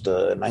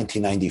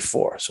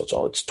 1994.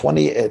 So it's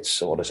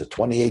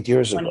 28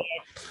 years ago.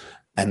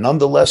 And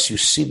nonetheless, you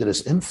see that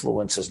his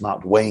influence has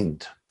not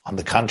waned. On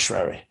the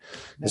contrary,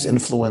 his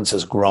influence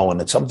has grown.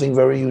 It's something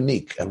very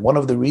unique. And one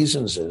of the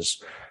reasons is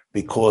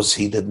because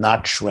he did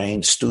not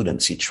train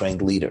students, he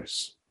trained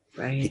leaders.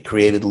 Right. He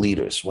created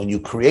leaders. When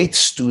you create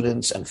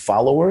students and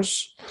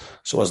followers,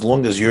 so as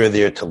long as you're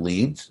there to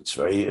lead, it's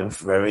you're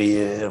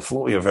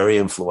very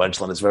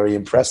influential and it's very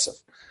impressive.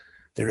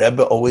 The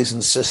Rebbe always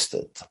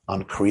insisted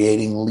on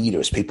creating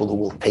leaders, people who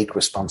will take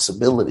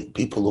responsibility,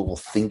 people who will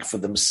think for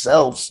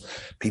themselves,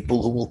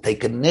 people who will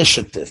take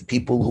initiative,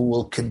 people who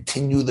will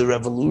continue the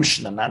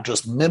revolution and not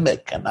just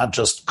mimic and not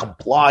just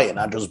comply and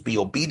not just be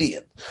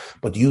obedient,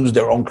 but use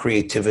their own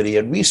creativity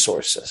and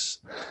resources.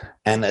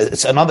 And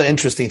it's another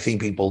interesting thing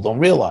people don't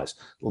realize.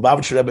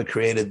 Lubavitcher Rebbe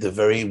created the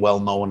very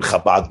well-known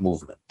Chabad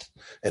movement.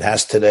 It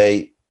has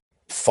today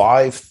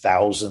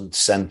 5,000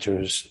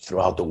 centers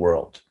throughout the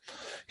world.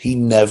 He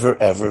never,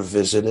 ever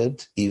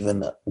visited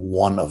even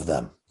one of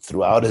them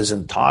throughout his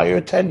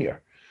entire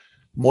tenure,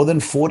 more than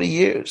 40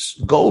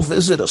 years. Go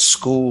visit a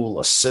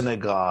school, a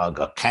synagogue,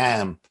 a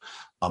camp,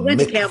 a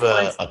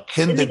mikveh, a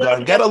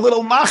kindergarten. Get a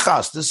little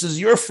nachas. This is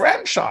your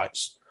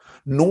franchise.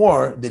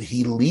 Nor did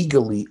he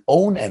legally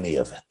own any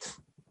of it.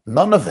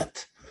 None of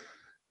it.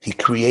 He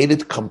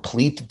created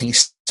complete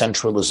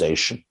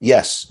decentralization.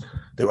 Yes,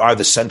 there are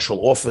the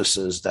central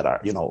offices that are,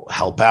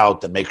 help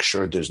out and make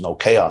sure there's no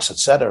chaos,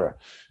 etc.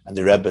 And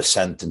the Rebbe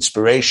sent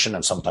inspiration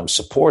and sometimes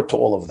support to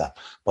all of them.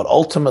 But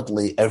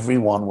ultimately,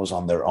 everyone was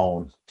on their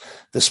own.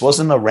 This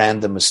wasn't a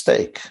random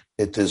mistake.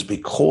 It is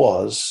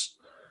because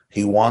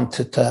he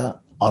wanted to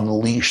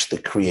unleash the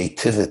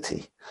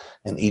creativity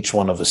in each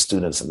one of his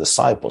students and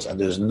disciples. And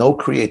there's no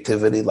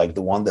creativity like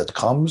the one that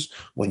comes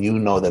when you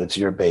know that it's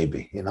your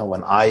baby.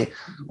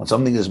 When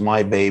something is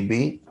my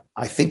baby,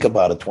 I think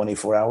about it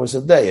 24 hours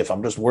a day. If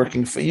I'm just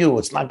working for you,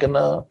 it's not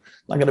gonna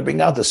bring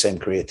out the same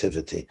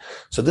creativity.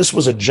 So this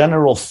was a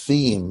general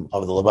theme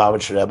of the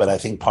Lubavitcher Rebbe, and I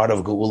think part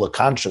of Geula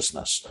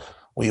consciousness.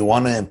 We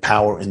want to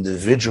empower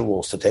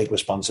individuals to take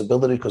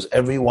responsibility because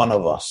every one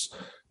of us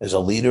is a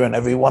leader and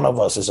every one of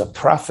us is a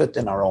prophet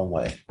in our own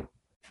way.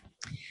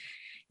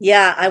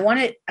 Yeah, I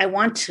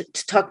want to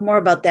talk more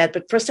about that,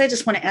 but first I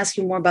just want to ask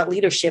you more about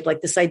leadership.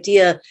 Like this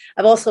idea,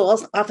 I've also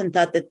often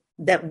thought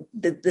that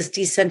this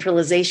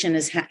decentralization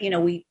is,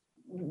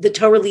 the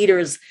Torah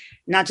leaders,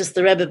 not just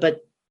the Rebbe,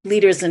 but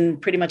leaders in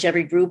pretty much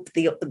every group.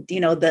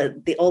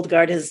 The old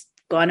guard has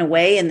gone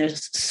away, and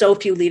there's so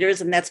few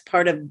leaders, and that's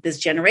part of this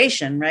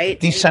generation, right?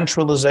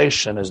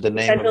 Decentralization is the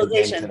name of the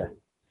game today.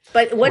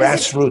 But what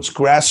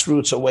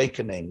grassroots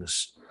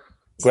awakenings.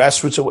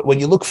 When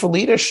you look for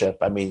leadership,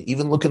 I mean,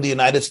 even look in the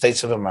United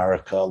States of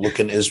America,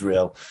 look in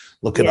Israel,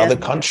 look in other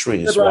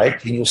countries,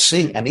 right? And you'll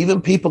see, and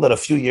even people that a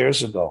few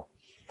years ago,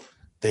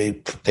 they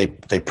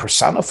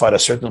personified a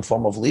certain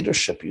form of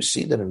leadership. You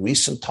see that in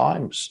recent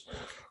times,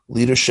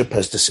 leadership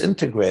has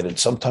disintegrated,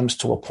 sometimes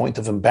to a point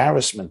of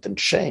embarrassment and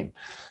shame.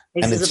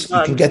 And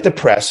you can get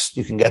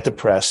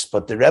depressed,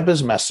 but the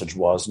Rebbe's message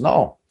was,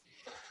 no,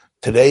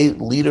 today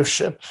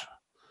leadership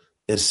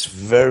is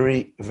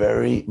very,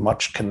 very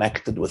much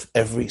connected with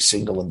every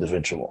single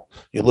individual.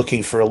 You're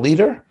looking for a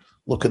leader,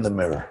 look in the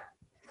mirror.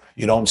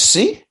 You don't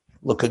see,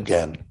 look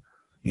again.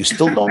 You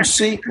still don't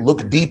see,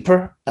 look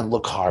deeper and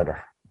look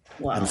harder.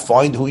 Wow. And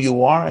find who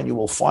you are, and you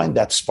will find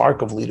that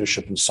spark of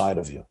leadership inside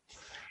of you.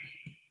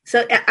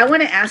 So I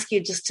want to ask you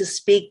just to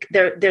speak,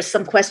 there's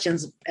some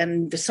questions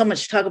and there's so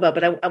much to talk about,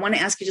 but I want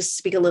to ask you just to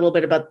speak a little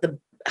bit about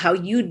how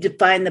you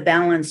define the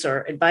balance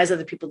or advise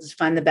other people to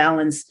define the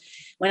balance.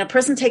 When a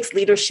person takes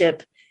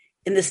leadership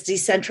in this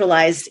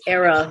decentralized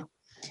era,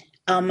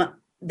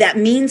 that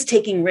means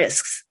taking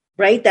risks,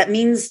 right? That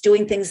means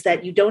doing things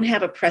that you don't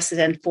have a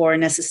precedent for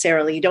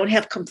necessarily. You don't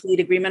have complete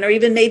agreement or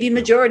even maybe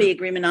majority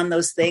agreement on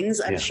those things.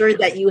 I'm sure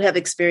that you have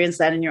experienced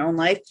that in your own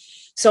life.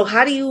 So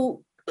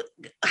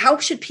how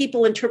should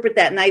people interpret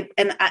that?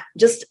 And I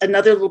just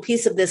another little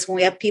piece of this, when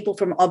we have people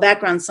from all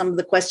backgrounds, some of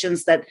the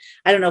questions that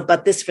I don't know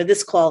about this for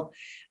this call,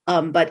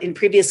 but in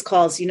previous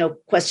calls,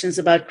 questions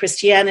about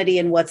Christianity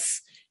and what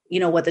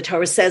the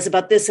Torah says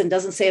about this and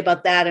doesn't say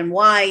about that and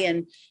why,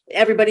 and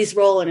everybody's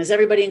role, and is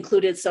everybody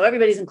included? So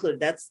everybody's included.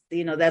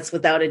 That's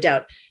without a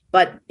doubt.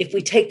 But if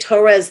we take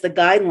Torah as the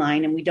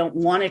guideline and we don't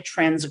want to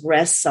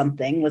transgress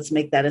something, let's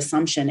make that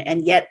assumption.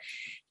 And yet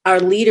our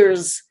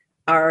leaders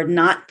are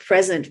not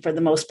present for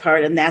the most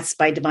part. And that's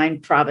by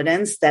divine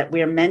providence that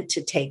we are meant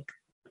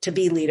to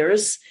be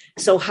leaders.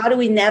 So how do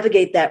we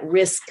navigate that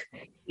risk,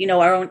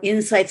 our own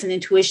insights and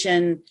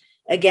intuition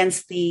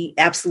against the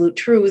absolute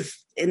truth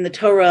in the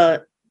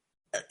Torah?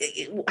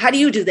 How do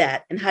you do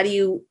that? And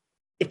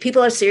if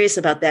people are serious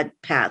about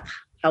that path,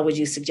 how would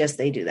you suggest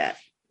they do that?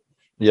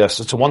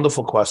 Yes, it's a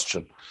wonderful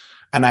question.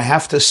 And I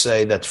have to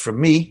say that for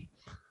me,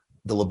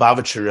 the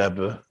Lubavitcher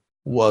Rebbe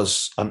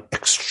was an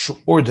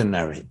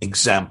extraordinary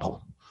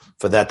example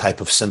for that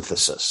type of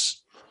synthesis.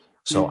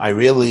 So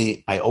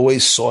I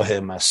always saw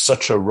him as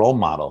such a role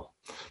model,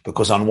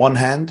 because on one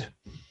hand,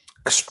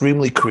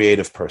 extremely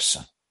creative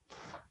person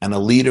and a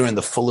leader in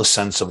the fullest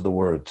sense of the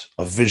word,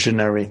 a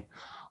visionary,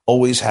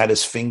 always had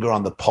his finger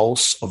on the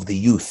pulse of the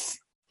youth.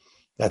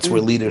 That's where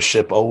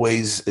leadership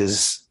always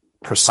is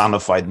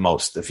personified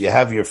most. If you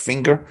have your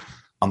finger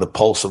on the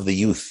pulse of the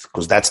youth,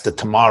 because that's the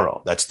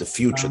tomorrow, that's the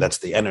future, that's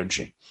the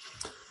energy.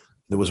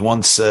 There was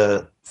once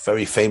a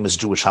very famous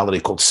Jewish holiday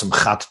called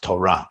Simchat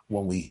Torah,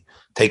 when we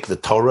take the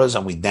Torahs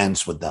and we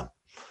dance with them.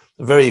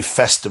 A very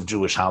festive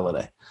Jewish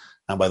holiday.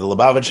 And by the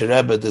Lubavitcher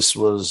Rebbe, this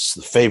was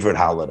the favorite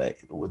holiday.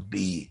 It would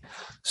be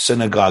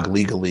synagogue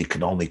legally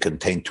could only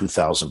contain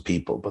 2,000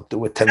 people, but there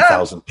were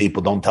 10,000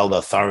 people. Don't tell the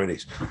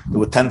authorities. There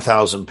were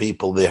 10,000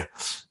 people there.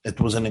 It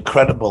was an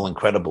incredible,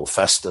 incredible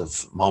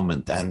festive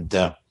moment. And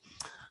there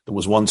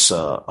was once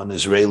an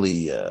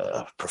Israeli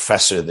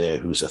professor there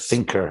who's a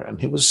thinker,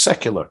 and he was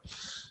secular.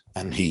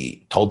 And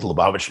he told the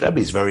Lubavitcher Rebbe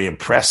he's very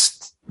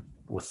impressed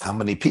with how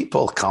many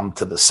people come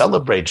to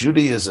celebrate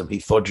Judaism. He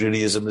thought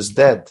Judaism is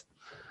dead.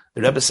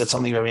 The Rebbe said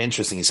something very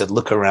interesting. He said,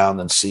 look around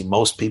and see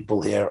most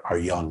people here are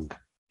young.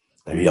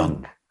 They're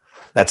young.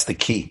 That's the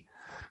key.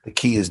 The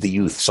key is the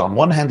youth. So on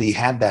one hand, he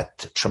had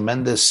that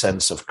tremendous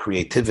sense of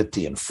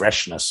creativity and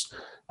freshness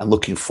and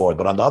looking forward.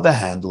 But on the other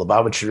hand,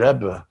 Lubavitcher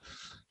Rebbe,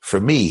 for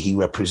me, he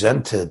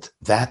represented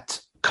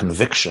that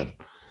conviction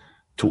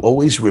to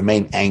always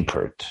remain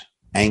anchored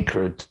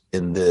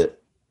in the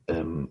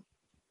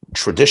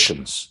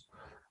traditions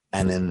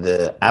and in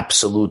the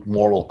absolute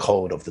moral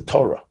code of the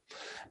Torah.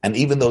 And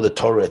even though the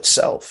Torah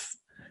itself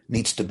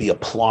needs to be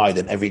applied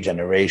in every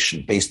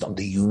generation based on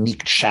the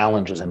unique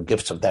challenges and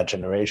gifts of that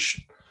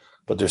generation,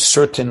 but there's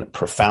certain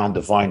profound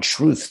divine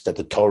truths that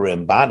the Torah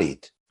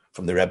embodied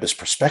from the Rebbe's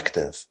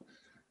perspective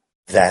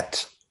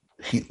that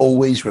he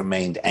always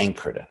remained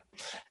anchored in.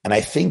 And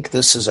I think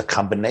this is a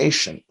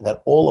combination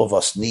that all of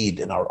us need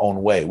in our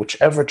own way,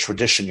 whichever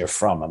tradition you're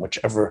from and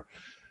whichever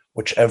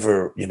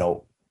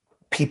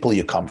people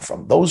you come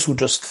from. Those who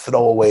just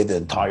throw away the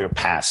entire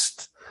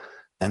past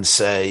and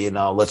say,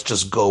 let's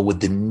just go with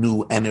the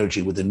new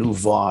energy, with the new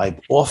vibe,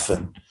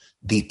 often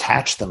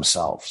detach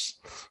themselves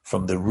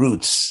from the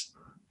roots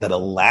that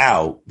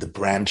allow the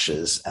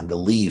branches and the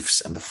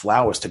leaves and the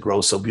flowers to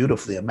grow so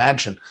beautifully.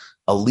 Imagine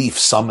a leaf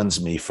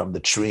summons me from the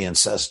tree and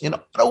says, I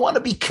don't want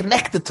to be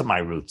connected to my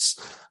roots.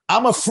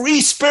 I'm a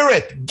free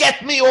spirit.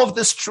 Get me off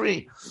this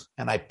tree.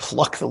 And I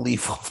pluck the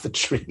leaf off the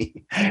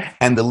tree.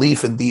 And the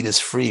leaf indeed is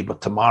free,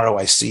 but tomorrow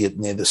I see it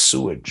near the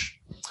sewage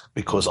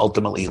because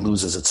ultimately it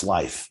loses its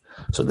life.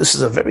 So this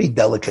is a very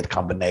delicate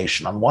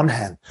combination. On one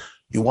hand,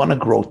 you want to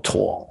grow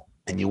tall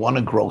and you want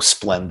to grow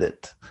splendid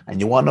and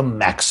you want to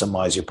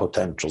maximize your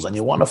potentials and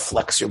you want to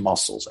flex your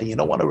muscles and you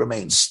don't want to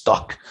remain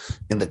stuck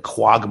in the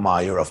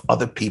quagmire of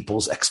other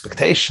people's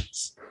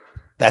expectations.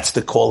 That's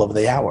the call of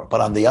the hour. But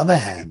on the other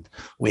hand,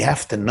 we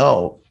have to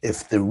know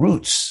if the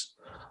roots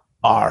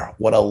are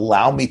what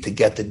allow me to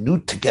get the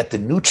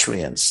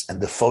nutrients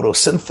and the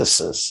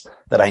photosynthesis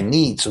that I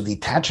need. So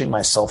detaching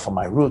myself from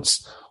my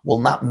roots will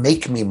not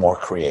make me more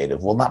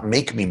creative, will not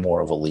make me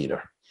more of a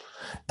leader.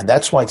 And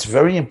that's why it's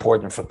very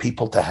important for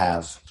people to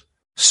have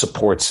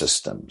support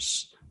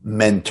systems,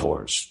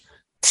 mentors,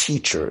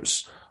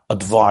 teachers,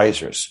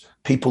 advisors,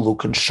 people who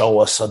can show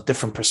us a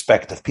different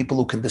perspective, people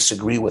who can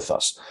disagree with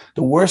us.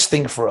 The worst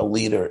thing for a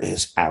leader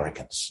is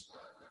arrogance.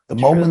 The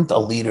moment a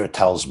leader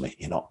tells me,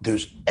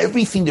 there's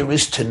everything there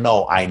is to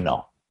know, I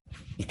know.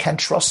 You can't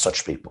trust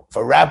such people. If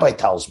a rabbi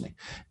tells me,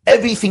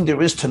 everything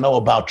there is to know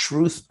about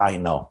truth, I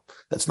know.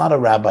 That's not a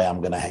rabbi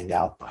I'm going to hang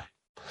out by.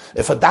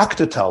 If a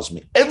doctor tells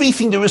me,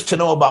 everything there is to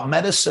know about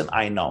medicine,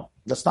 I know.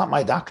 That's not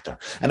my doctor.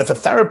 And if a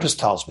therapist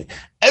tells me,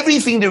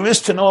 everything there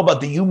is to know about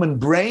the human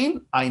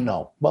brain, I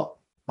know. Well,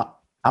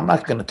 I'm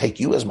not going to take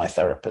you as my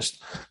therapist.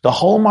 The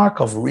hallmark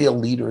of real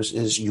leaders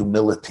is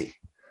humility,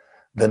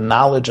 the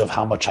knowledge of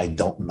how much I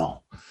don't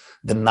know,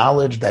 the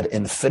knowledge that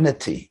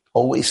infinity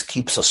always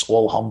keeps us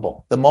all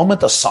humble. The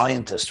moment a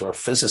scientist or a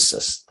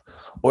physicist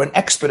or an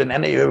expert in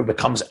any area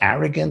becomes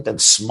arrogant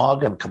and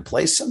smug and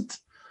complacent,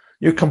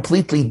 you're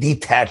completely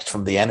detached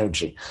from the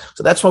energy.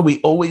 So that's why we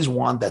always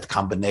want that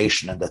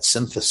combination and that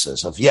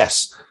synthesis of,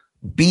 yes,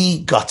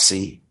 be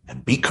gutsy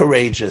and be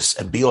courageous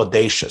and be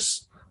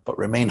audacious, but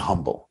remain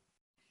humble.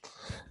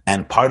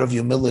 And part of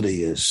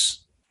humility is,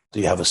 do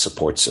you have a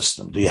support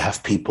system? Do you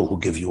have people who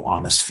give you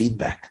honest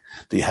feedback?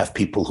 Do you have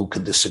people who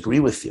can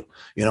disagree with you?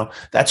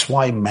 That's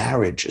why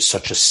marriage is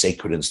such a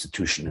sacred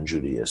institution in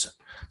Judaism.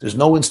 There's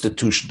no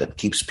institution that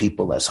keeps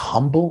people as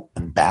humble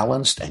and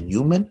balanced and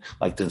human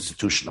like the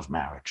institution of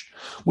marriage.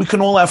 We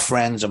can all have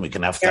friends and we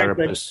can have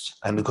therapists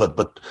and good,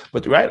 but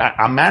right,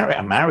 I'm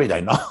married.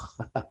 I know,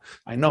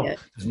 I know. Yeah.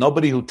 There's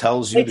nobody who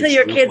tells you wait till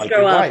your kids like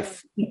grow your up.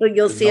 Wife.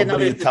 You'll see another.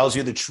 Nobody who tells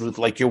you the truth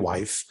like your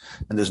wife,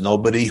 and there's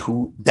nobody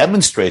who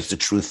demonstrates the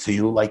truth to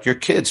you like your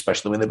kids,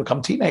 especially when they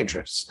become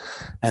teenagers.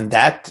 And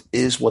that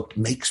is what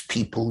makes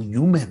people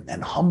human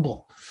and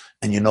humble.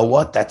 And you know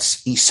what?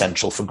 That's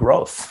essential for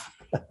growth.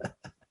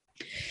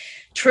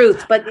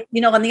 Truth. But,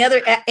 on the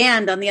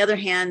other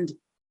hand,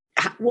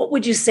 what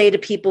would you say to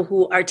people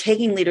who are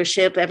taking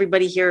leadership?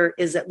 Everybody here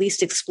is at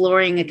least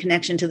exploring a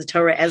connection to the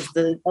Torah as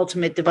the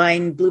ultimate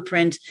divine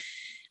blueprint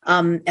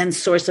and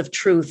source of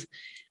truth.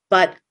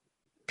 But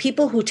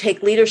people who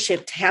take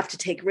leadership have to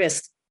take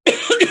risks.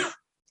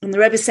 And the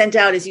Rebbe sent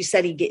out, as you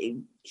said,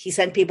 he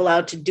sent people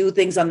out to do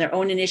things on their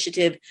own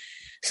initiative.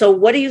 So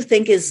what do you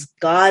think is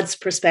God's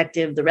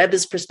perspective, the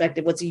Rebbe's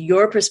perspective? What's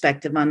your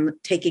perspective on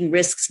taking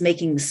risks,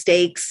 making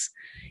mistakes?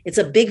 It's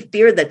a big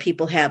fear that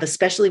people have,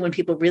 especially when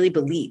people really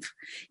believe,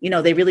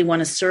 they really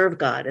want to serve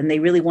God and they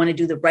really want to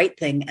do the right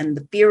thing. And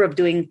the fear of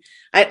doing,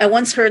 I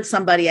once heard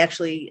somebody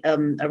actually,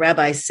 a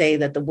rabbi say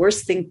that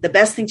the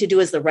best thing to do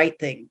is the right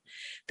thing.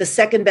 The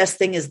second best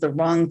thing is the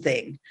wrong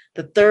thing.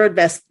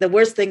 The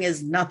worst thing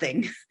is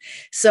nothing.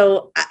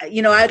 So,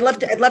 I'd love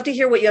to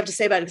hear what you have to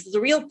say about it, because it's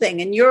a real thing.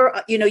 And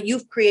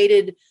you've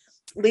created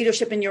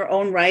leadership in your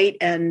own right,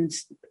 and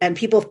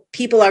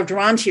people are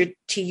drawn to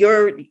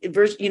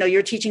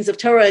your teachings of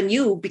Torah and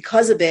you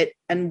because of it.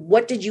 And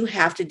what did you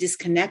have to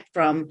disconnect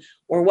from,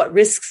 or what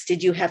risks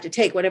did you have to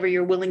take? Whatever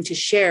you're willing to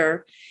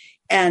share,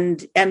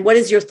 and what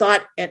is your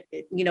thought?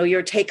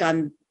 Your take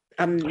on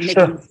making.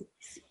 Sure.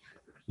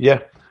 Yeah.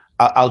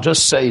 I'll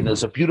just say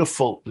there's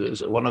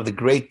one of the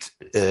great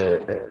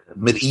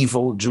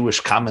medieval Jewish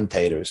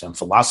commentators and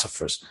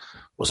philosophers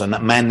was a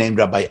man named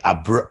Rabbi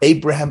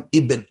Abraham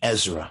ibn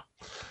Ezra.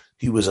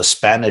 He was a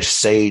Spanish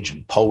sage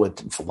and poet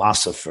and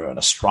philosopher and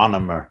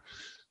astronomer,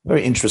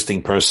 very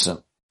interesting person.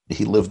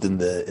 He lived in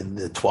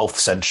the 12th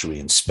century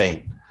in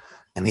Spain.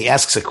 And he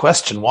asks a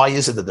question, why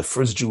is it that the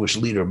first Jewish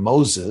leader,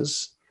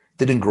 Moses,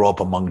 didn't grow up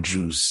among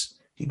Jews?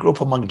 He grew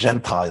up among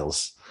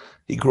Gentiles.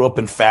 He grew up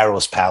in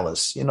Pharaoh's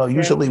palace.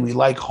 Usually we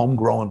like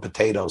homegrown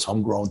potatoes,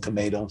 homegrown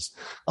tomatoes.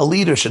 A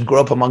leader should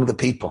grow up among the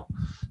people.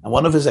 And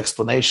one of his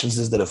explanations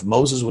is that if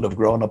Moses would have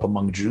grown up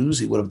among Jews,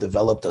 he would have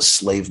developed a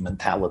slave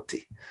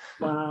mentality.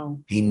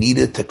 Wow. He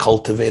needed to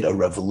cultivate a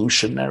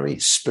revolutionary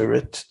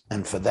spirit.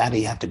 And for that,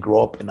 he had to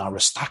grow up in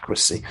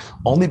aristocracy.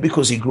 Only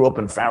because he grew up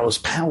in Pharaoh's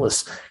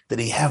palace did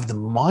he have the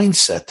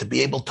mindset to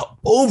be able to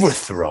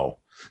overthrow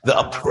the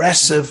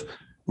oppressive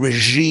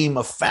regime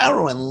of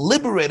Pharaoh and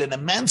liberate and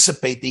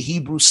emancipate the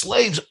Hebrew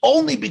slaves,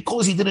 only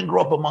because he didn't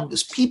grow up among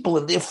his people,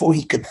 and therefore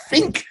he could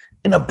think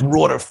in a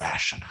broader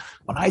fashion.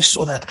 When I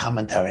saw that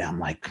commentary, I'm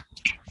like,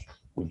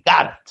 we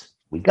got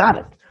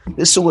it.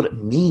 This is what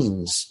it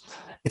means.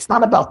 It's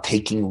not about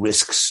taking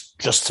risks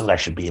just so that I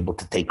should be able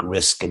to take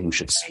risks and you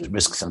should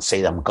risks and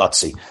say I'm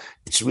gutsy.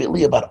 It's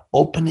really about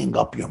opening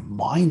up your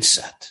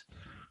mindset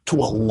to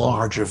a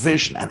larger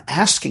vision and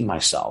asking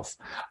myself,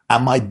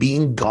 am I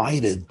being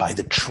guided by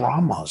the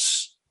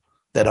traumas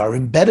that are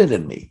embedded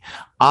in me?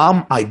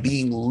 Am I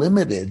being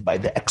limited by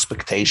the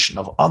expectation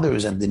of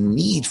others and the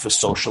need for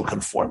social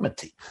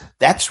conformity?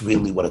 That's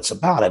really what it's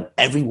about. And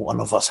every one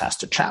of us has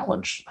to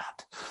challenge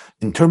that.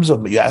 In terms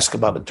of, you ask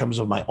about in terms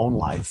of my own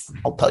life,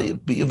 I'll tell you,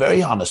 be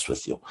very honest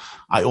with you.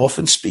 I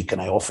often speak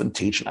and I often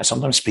teach and I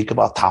sometimes speak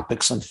about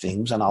topics and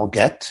themes and I'll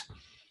get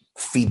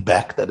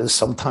feedback that is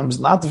sometimes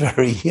not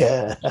very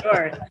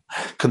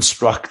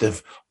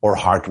constructive or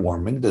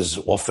heartwarming. There's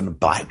often a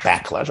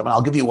backlash. I mean,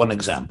 I'll give you one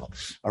example.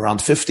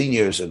 Around 15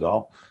 years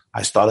ago,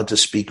 I started to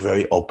speak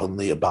very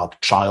openly about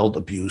child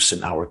abuse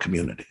in our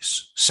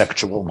communities,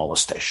 sexual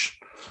molestation.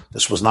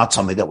 This was not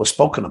something that was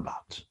spoken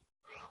about.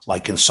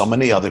 Like in so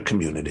many other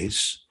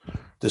communities,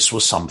 this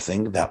was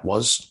something that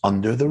was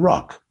under the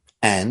rug.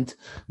 And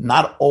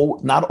not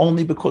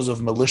only because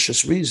of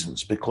malicious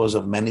reasons, because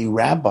of many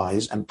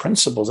rabbis and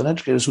principals and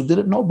educators who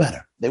didn't know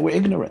better. They were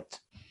ignorant.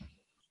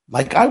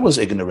 Like I was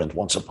ignorant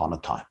once upon a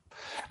time.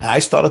 And I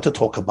started to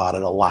talk about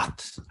it a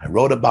lot. I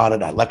wrote about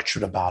it. I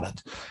lectured about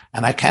it.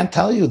 And I can't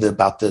tell you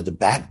about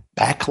the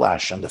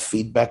backlash, and the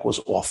feedback was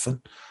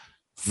often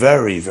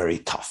very, very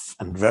tough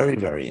and very,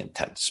 very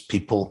intense.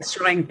 People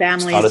destroying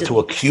families, started to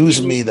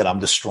accuse me that I'm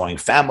destroying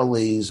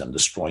families, I'm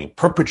destroying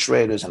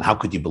perpetrators, and how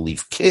could you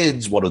believe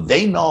kids? What do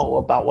they know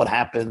about what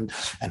happened?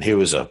 And here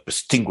is a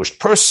distinguished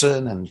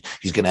person, and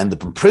he's going to end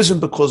up in prison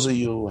because of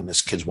you, and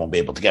his kids won't be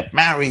able to get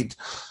married.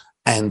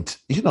 And,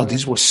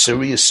 these were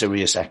serious,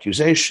 serious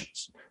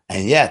accusations.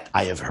 And yet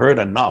I have heard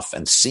enough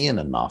and seen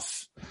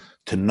enough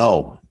to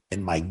know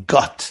in my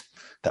gut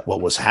that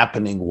what was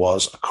happening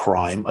was a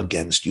crime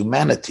against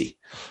humanity.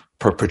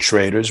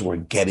 Perpetrators were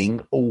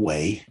getting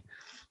away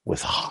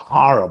with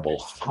horrible,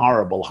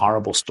 horrible,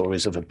 horrible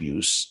stories of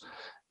abuse,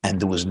 and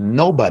there was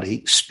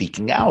nobody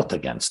speaking out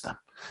against them.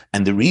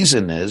 And the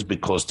reason is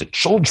because the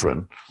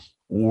children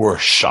were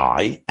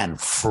shy and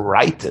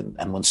frightened.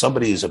 And when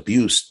somebody is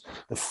abused,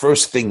 the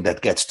first thing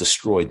that gets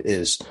destroyed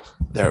is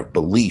their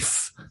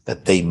belief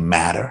that they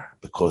matter,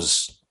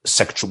 because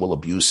sexual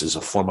abuse is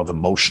a form of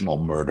emotional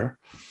murder.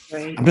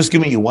 Right. I'm just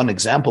giving you one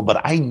example,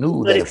 but I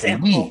knew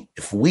that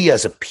if we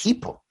as a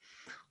people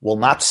will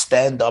not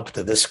stand up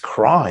to this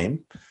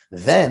crime,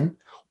 then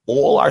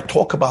all our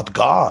talk about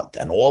God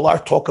and all our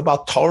talk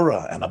about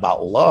Torah and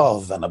about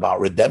love and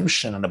about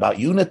redemption and about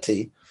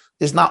unity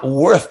is not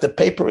worth the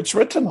paper it's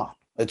written on.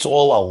 It's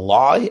all a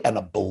lie and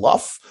a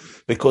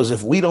bluff, because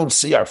if we don't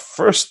see our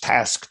first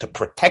task to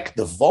protect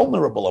the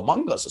vulnerable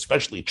among us,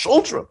 especially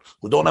children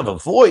who don't have a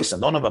voice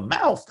and don't have a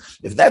mouth,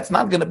 if that's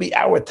not going to be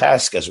our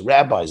task as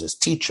rabbis, as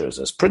teachers,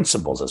 as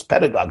principals, as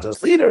pedagogues,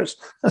 as leaders,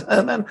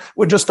 and then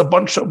we're just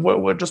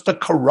a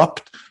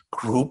corrupt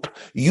group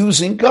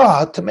using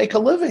God to make a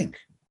living.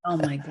 Oh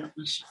my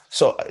gosh.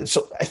 So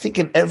I think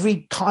in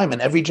every time,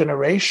 in every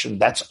generation,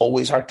 that's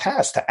always our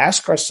task, to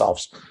ask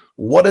ourselves,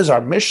 what is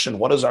our mission?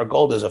 What is our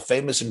goal? There's a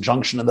famous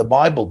injunction in the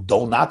Bible: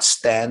 do not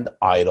stand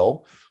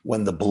idle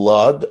when the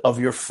blood of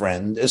your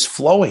friend is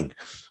flowing.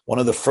 One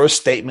of the first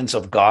statements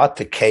of God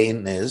to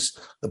Cain is,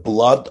 the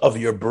blood of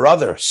your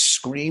brother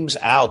screams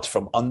out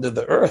from under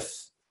the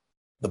earth.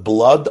 The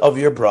blood of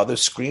your brother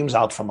screams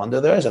out from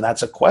under the earth. And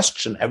that's a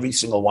question every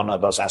single one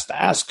of us has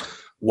to ask.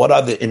 What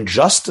are the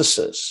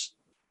injustices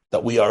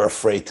that we are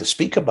afraid to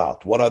speak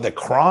about? What are the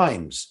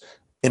crimes,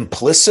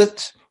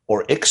 implicit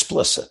or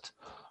explicit?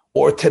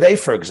 Or today,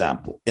 for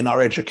example, in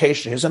our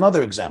education, here's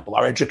another example,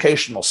 our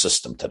educational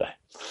system today.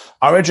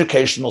 Our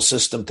educational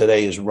system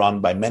today is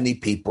run by many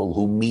people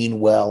who mean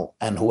well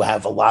and who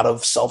have a lot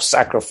of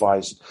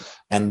self-sacrifice,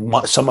 and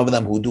some of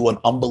them who do an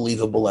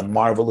unbelievable and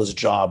marvelous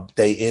job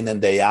day in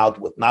and day out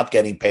with not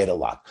getting paid a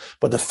lot.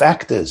 But the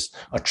fact is,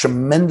 a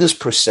tremendous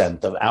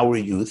percent of our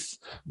youth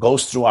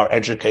goes through our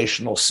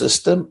educational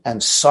system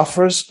and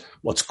suffers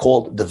what's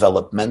called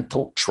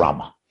developmental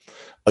trauma.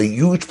 A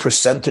huge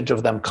percentage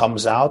of them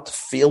comes out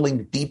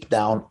feeling deep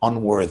down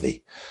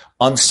unworthy,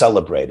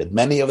 uncelebrated.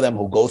 Many of them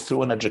who go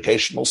through an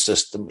educational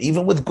system,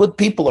 even with good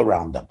people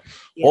around them,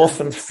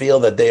 often feel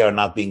that they are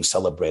not being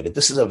celebrated.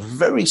 This is a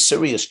very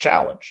serious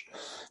challenge.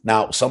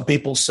 Now, some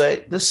people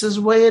say, this is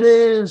the way it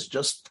is,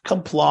 just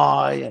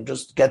comply and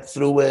just get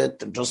through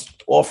it and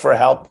just offer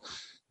help.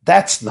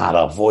 That's not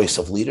a voice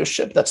of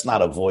leadership. That's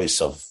not a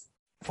voice of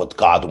what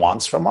God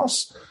wants from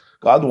us.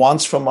 God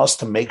wants from us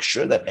to make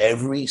sure that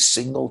every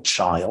single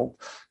child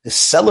is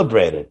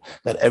celebrated,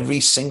 that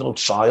every single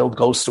child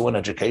goes through an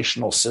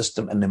educational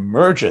system and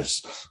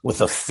emerges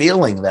with a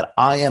feeling that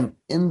I am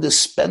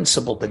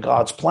indispensable to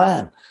God's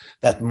plan,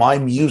 that my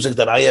music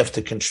that I have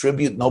to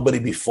contribute, nobody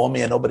before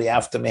me and nobody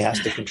after me has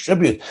to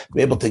contribute,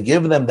 be able to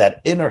give them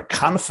that inner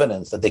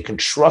confidence that they can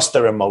trust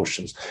their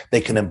emotions,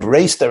 they can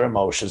embrace their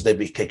emotions,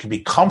 they can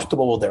be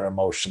comfortable with their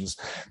emotions,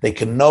 they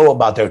can know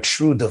about their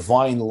true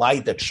divine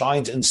light that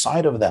shines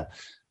inside of them.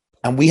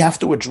 And we have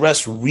to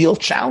address real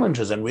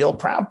challenges and real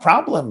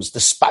problems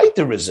despite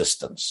the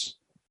resistance.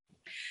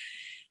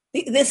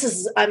 This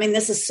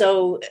is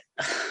so...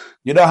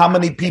 You know how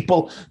many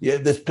people,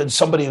 there's been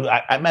somebody,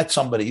 I met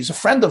somebody, he's a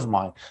friend of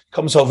mine,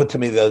 comes over to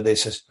me the other day,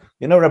 says,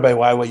 you know, Rabbi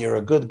Weiwa, you're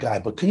a good guy,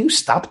 but can you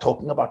stop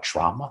talking about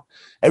trauma?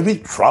 Every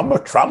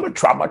trauma,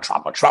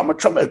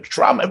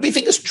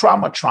 everything is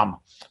trauma,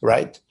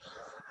 right?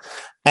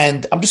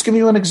 And I'm just giving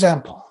you an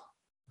example.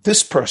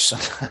 This person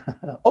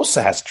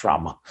also has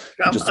trauma.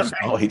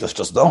 He just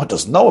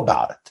doesn't know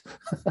about it.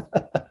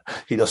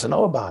 He doesn't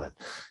know about it.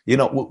 You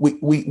know,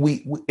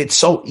 we it's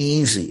so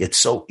easy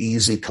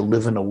to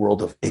live in a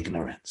world of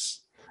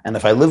ignorance. And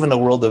if I live in a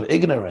world of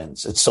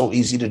ignorance, it's so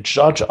easy to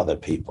judge other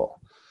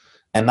people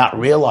and not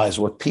realize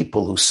what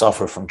people who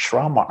suffer from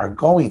trauma are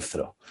going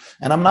through.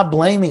 And I'm not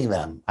blaming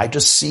them. I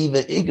just see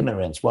the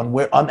ignorance. When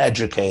we're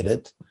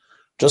uneducated,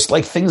 just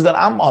like things that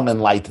I'm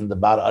unenlightened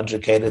about,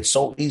 educated, it's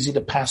so easy to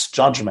pass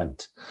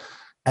judgment.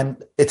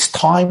 And it's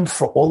time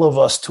for all of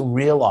us to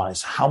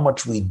realize how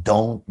much we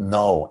don't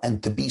know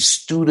and to be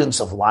students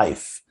of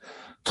life,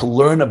 to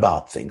learn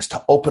about things,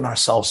 to open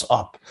ourselves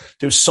up.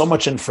 There's so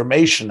much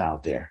information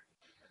out there.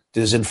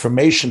 There's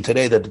information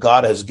today that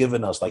God has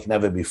given us like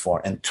never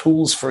before, and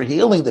tools for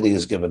healing that he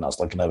has given us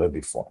like never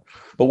before.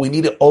 But we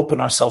need to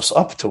open ourselves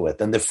up to it.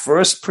 And the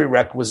first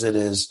prerequisite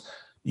is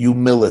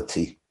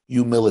humility.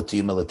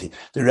 Humility.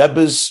 The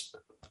Rebbe's,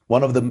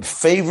 one of the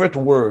favorite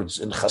words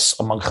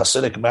among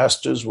Hasidic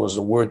masters was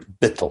the word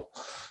bittul.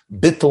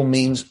 Bittul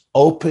means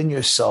open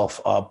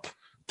yourself up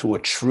to a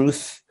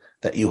truth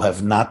that you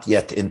have not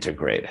yet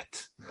integrated.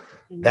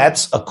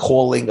 That's a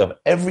calling of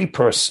every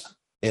person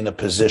in a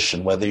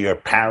position, whether you're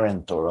a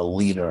parent or a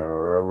leader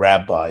or a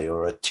rabbi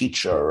or a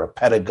teacher or a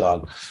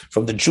pedagogue,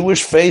 from the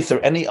Jewish faith or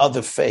any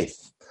other faith.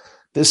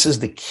 This is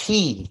the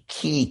key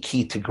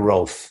to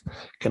growth.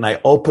 Can I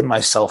open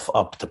myself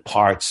up to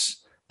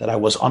parts that I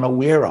was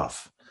unaware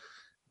of?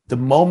 The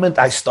moment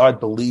I start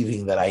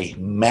believing that I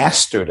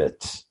mastered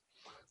it,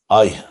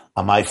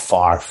 am I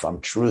far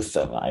from truth,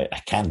 and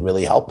I can't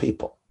really help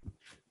people.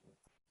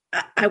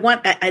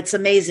 It's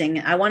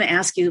amazing. I want to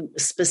ask you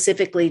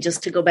specifically,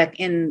 just to go back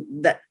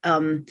in that.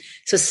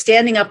 So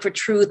standing up for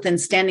truth and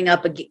standing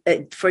up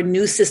for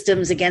new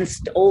systems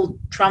against old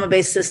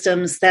trauma-based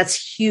systems, that's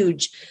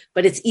huge.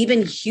 But it's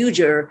even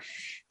huger,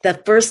 the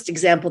first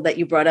example that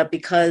you brought up,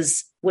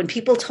 because when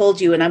people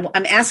told you, and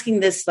I'm asking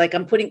this, like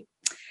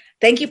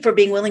thank you for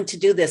being willing to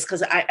do this,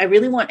 because I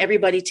really want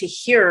everybody to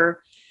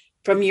hear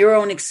from your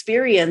own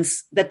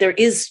experience that there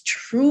is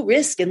true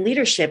risk in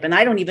leadership. And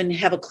I don't even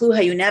have a clue how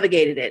you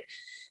navigated it.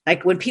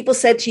 Like when people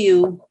said to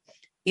you,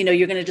 you know,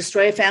 you're going to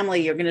destroy a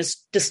family, you're going to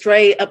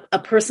destroy a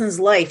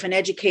person's life, an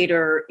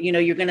educator, you know,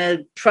 you're going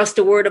to trust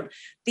a word of,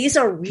 these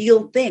are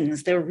real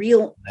things. They're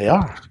real. They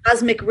are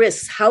cosmic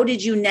risks. How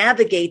did you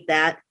navigate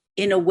that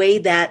in a way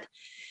that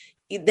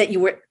you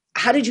were,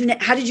 how did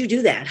you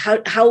do that?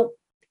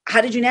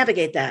 How did you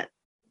navigate that?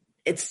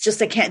 It's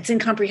just, it's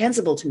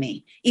incomprehensible to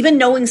me. Even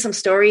knowing some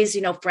stories,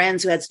 you know,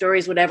 friends who had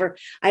stories, whatever,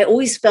 I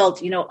always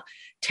felt, you know,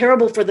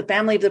 terrible for the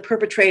family of the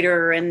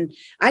perpetrator. And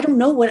I don't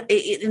know what,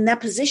 in that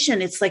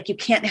position, it's like you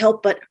can't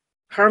help but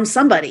harm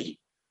somebody.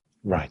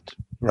 Right.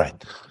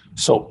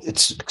 So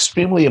it's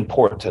extremely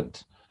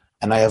important.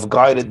 And I have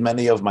guided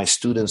many of my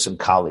students and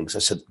colleagues. I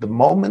said, the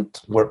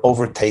moment we're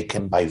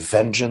overtaken by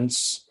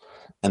vengeance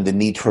and the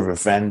need for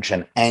revenge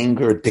and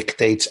anger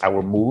dictates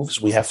our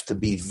moves, we have to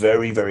be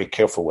very, very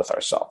careful with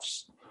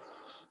ourselves.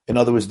 In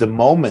other words, the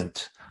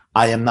moment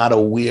I am not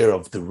aware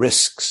of the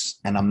risks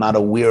and I'm not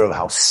aware of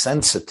how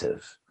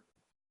sensitive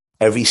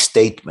every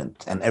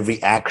statement and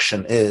every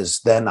action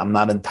is, then I'm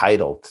not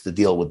entitled to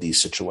deal with these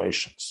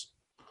situations.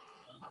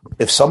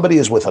 If somebody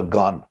is with a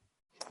gun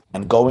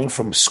and going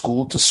from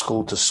school to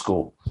school to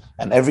school,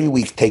 and every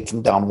week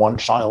taking down one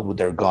child with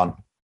their gun,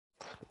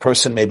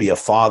 person may be a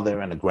father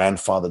and a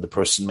grandfather. The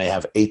person may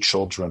have 8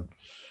 children.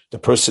 The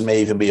person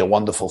may even be a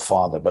wonderful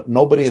father, but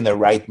nobody in their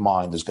right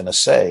mind is going to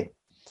say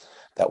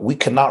that we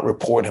cannot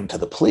report him to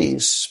the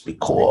police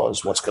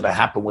because what's going to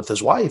happen with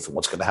his wife and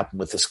what's going to happen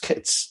with his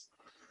kids.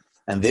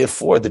 And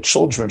therefore, the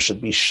children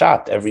should be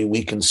shot every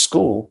week in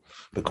school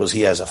because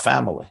he has a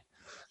family.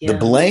 Yeah. The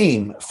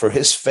blame for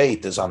his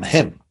fate is on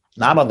him,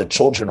 not on the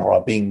children who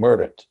are being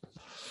murdered.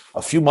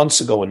 A few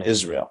months ago in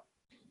Israel,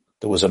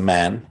 there was a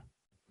man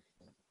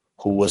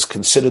who was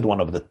considered one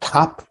of the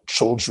top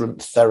children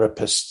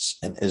therapists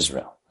in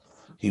Israel.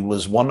 He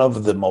was one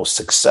of the most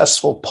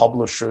successful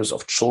publishers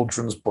of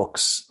children's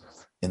books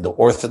in the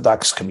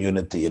Orthodox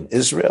community in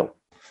Israel,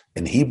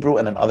 in Hebrew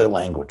and in other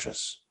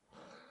languages.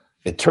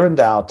 It turned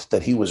out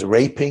that he was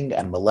raping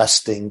and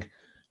molesting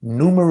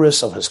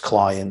numerous of his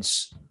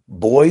clients,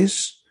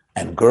 boys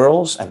and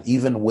girls and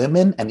even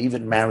women and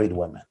even married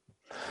women.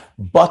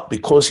 But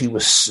because he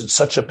was in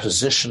such a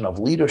position of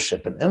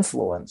leadership and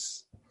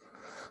influence,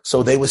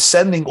 so they were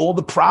sending all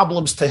the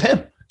problems to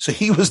him. So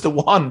he was the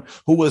one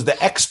who was the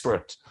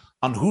expert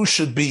on who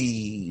should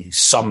be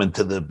summoned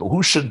to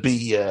who should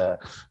be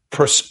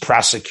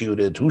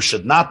prosecuted, who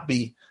should not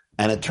be.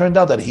 And it turned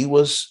out that he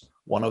was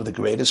one of the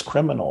greatest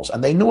criminals.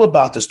 And they knew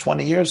about this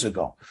 20 years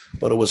ago,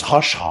 but it was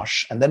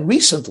hush-hush. And then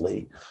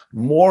recently,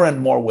 more and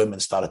more women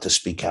started to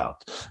speak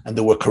out. And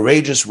there were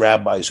courageous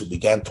rabbis who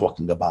began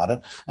talking about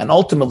it. And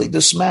ultimately,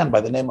 this man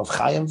by the name of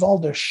Chaim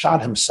Walder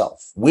shot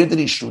himself. Where did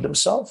he shoot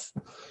himself?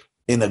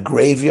 In a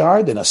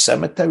graveyard, in a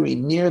cemetery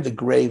near the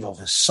grave of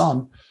his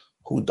son,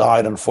 who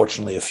died,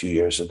 unfortunately, a few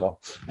years ago.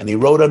 And he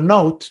wrote a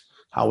note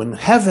how in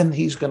heaven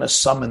he's going to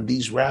summon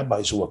these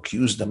rabbis who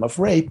accused him of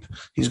rape.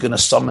 He's going to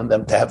summon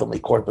them to heavenly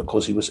court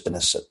because he was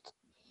innocent.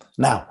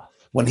 Now,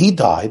 when he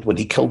died, when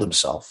he killed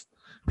himself,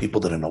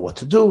 people didn't know what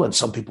to do. And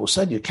some people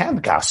said, you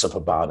can't gossip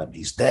about him.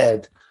 He's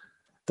dead.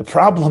 The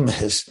problem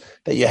is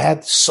that you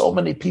had so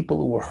many people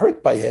who were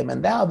hurt by him,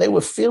 and now they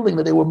were feeling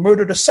that they were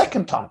murdered a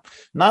second time.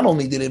 Not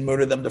only did he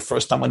murder them the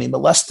first time when he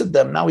molested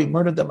them, now he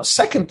murdered them a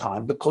second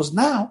time because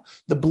now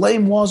the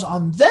blame was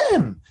on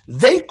them.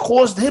 They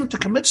caused him to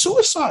commit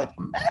suicide.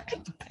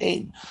 Imagine the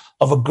pain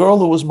of a girl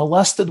who was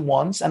molested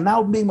once and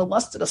now being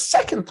molested a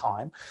second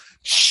time.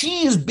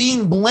 She is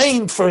being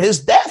blamed for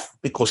his death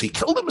because he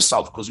killed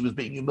himself, because he was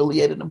being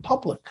humiliated in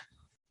public.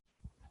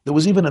 There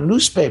was even a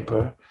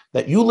newspaper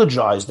that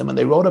eulogized him, and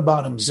they wrote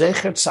about him,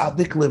 Zecher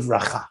Tzadik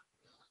Livracha.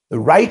 The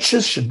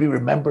righteous should be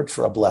remembered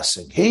for a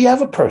blessing. Here you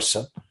have a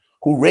person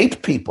who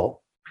raped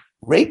people,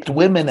 raped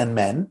women and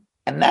men,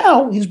 and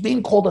now he's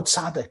being called a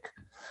tzaddik.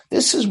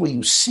 This is where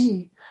you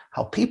see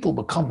how people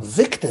become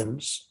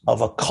victims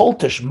of a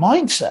cultish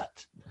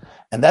mindset.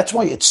 And that's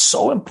why it's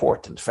so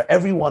important for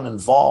everyone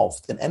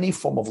involved in any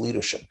form of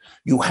leadership.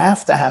 You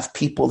have to have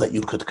people that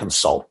you could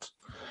consult.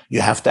 You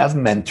have to have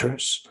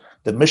mentors.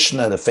 The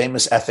Mishnah, the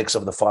famous ethics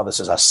of the father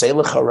says, Aseh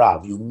lecha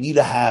rav, you need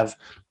to have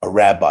a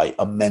rabbi,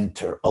 a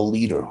mentor, a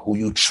leader who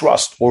you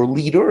trust, or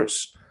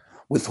leaders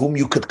with whom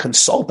you could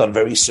consult on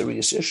very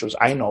serious issues.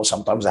 I know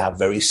sometimes I have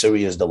very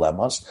serious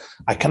dilemmas.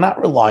 I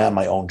cannot rely on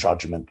my own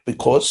judgment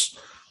because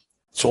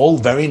it's all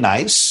very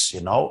nice.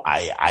 You know,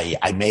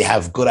 I may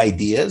have good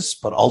ideas,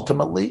 but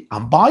ultimately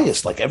I'm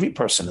biased, like every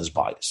person is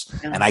biased.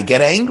 Yeah. And I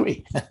get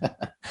angry.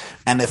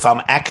 And if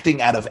I'm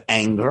acting out of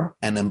anger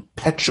and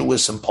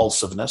impetuous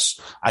impulsiveness,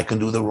 I can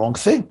do the wrong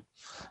thing.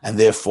 And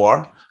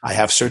therefore, I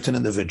have certain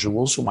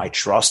individuals whom I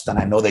trust and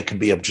I know they can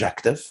be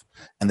objective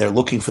and they're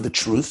looking for the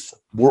truth.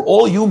 We're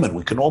all human.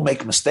 We can all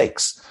make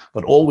mistakes,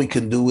 but all we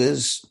can do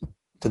is,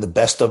 to the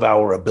best of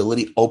our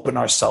ability, open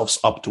ourselves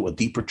up to a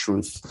deeper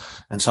truth.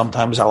 And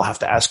sometimes I'll have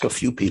to ask a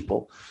few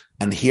people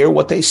and hear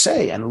what they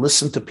say and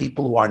listen to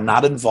people who are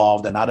not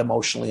involved and not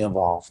emotionally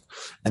involved,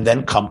 and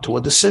then come to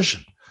a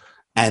decision.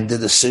 And the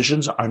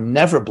decisions are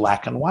never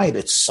black and white.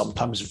 It's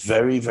sometimes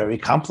very, very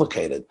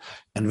complicated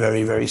and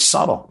very, very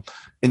subtle.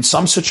 In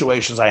some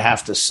situations, I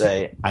have to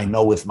say, I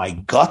know in my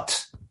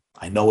gut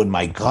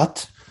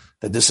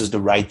that this is the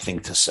right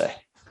thing to say.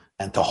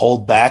 And to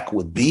hold back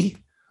would be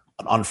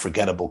an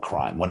unforgettable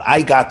crime. When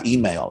I got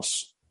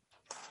emails,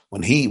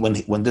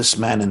 when this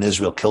man in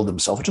Israel killed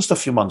himself just a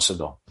few months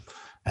ago,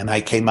 and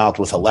I came out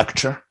with a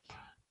lecture,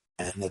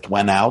 and it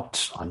went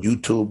out on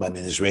YouTube and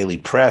in Israeli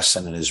press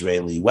and in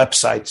Israeli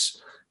websites,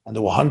 and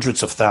there were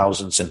hundreds of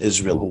thousands in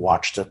Israel who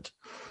watched it.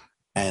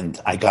 And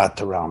I got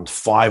around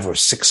 500 or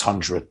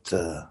 600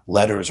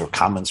 letters or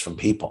comments from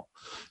people,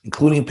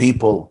 including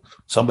people.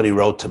 Somebody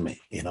wrote to me,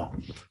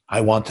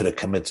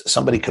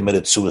 somebody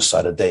committed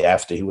suicide a day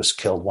after he was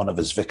killed, one of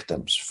his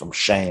victims, from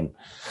shame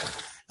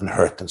and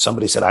hurt. And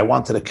somebody said, I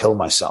wanted to kill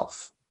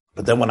myself.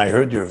 But then when I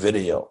heard your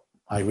video,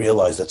 I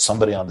realized that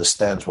somebody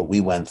understands what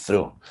we went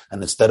through.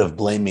 And instead of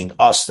blaming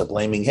us, to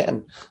blaming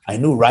him, I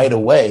knew right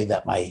away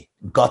that my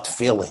gut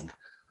feeling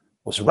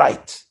was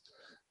right.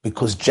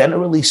 Because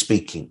generally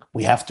speaking,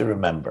 we have to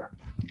remember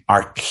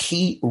our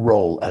key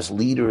role as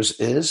leaders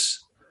is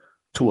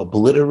to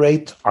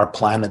obliterate our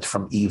planet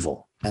from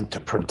evil and to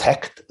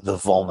protect the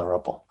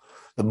vulnerable.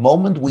 The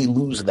moment we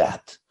lose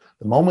that,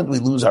 the moment we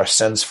lose our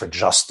sense for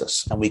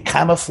justice and we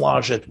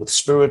camouflage it with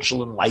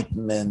spiritual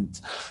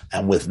enlightenment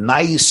and with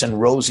nice and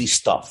rosy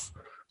stuff,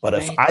 but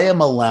if I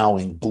am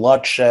allowing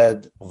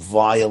bloodshed,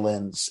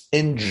 violence,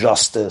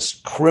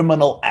 injustice,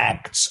 criminal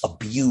acts,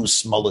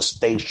 abuse,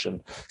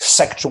 molestation,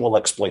 sexual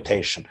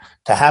exploitation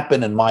to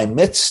happen in my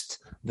midst,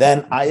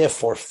 then I have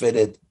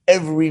forfeited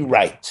every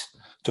right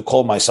to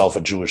call myself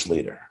a Jewish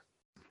leader.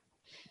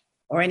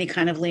 Or any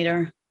kind of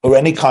leader. Or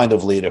any kind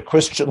of leader,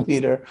 Christian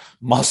leader,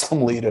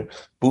 Muslim leader,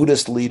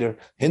 Buddhist leader,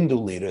 Hindu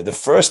leader. The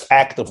first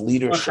act of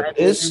leadership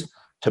is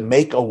to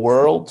make a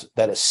world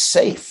that is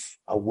safe,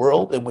 a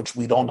world in which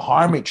we don't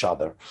harm each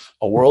other,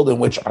 a world in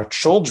which our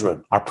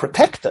children are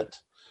protected,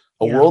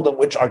 a world in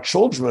which our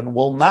children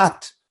will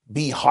not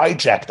be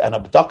hijacked and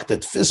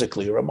abducted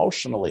physically or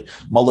emotionally.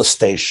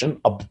 Molestation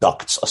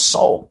abducts a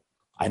soul.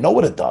 I know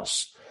what it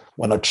does.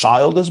 When a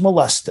child is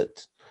molested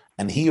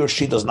and he or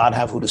she does not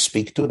have who to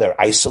speak to, they're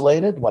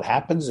isolated. What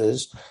happens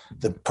is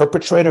the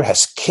perpetrator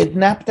has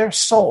kidnapped their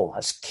soul,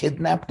 has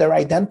kidnapped their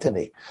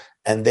identity,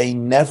 and they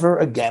never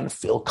again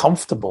feel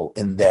comfortable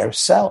in their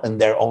cell, in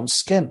their own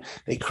skin.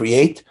 They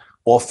create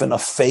often a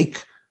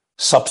fake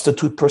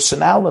substitute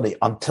personality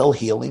until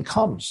healing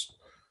comes.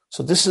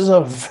 So this is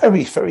a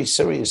very, very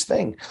serious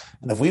thing.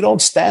 And if we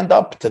don't stand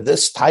up to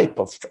this type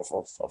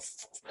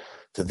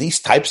to these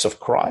types of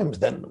crimes,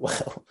 then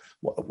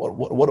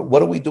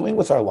what are we doing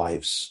with our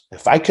lives?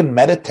 If I can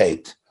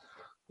meditate,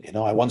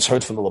 I once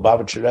heard from the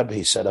Lubavitcher Rebbe,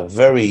 he said a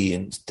very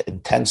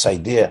intense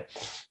idea.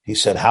 He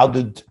said, how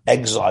did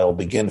exile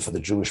begin for the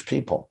Jewish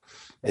people?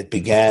 It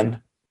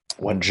began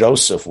when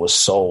Joseph was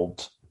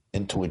sold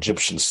into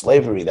Egyptian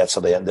slavery. That's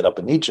how they ended up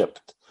in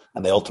Egypt.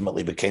 And they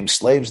ultimately became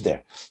slaves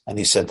there. And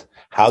he said,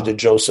 how did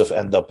Joseph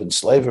end up in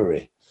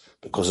slavery?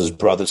 Because his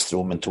brothers threw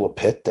him into a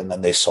pit and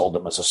then they sold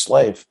him as a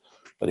slave.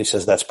 But he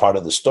says that's part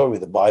of the story.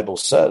 The Bible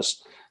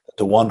says that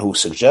the one who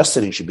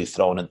suggested he should be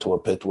thrown into a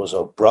pit was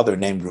a brother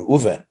named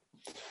Reuven.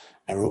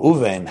 And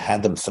Reuven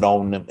had him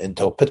thrown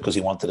into a pit because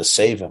he wanted to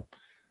save him.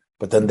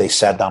 But then they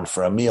sat down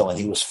for a meal and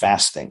he was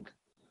fasting.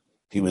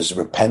 He was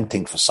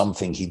repenting for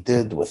something he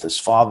did with his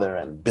father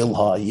and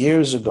Bilhah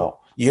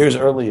years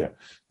earlier.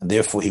 And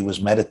therefore he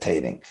was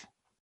meditating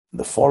in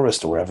the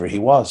forest or wherever he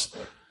was.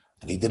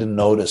 And he didn't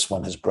notice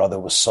when his brother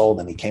was sold,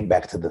 and he came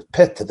back to the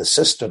pit, to the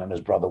cistern, and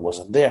his brother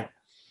wasn't there.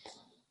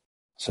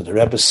 So the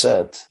Rebbe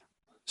said,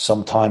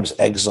 sometimes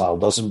exile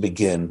doesn't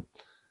begin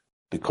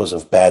because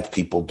of bad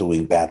people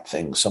doing bad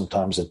things.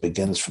 Sometimes it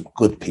begins from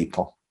good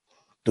people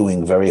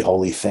doing very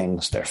holy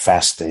things. They're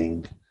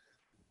fasting,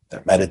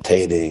 they're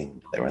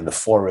meditating, they're in the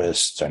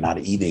forest, they're not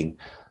eating.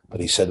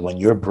 But he said, when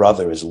your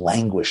brother is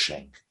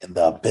languishing in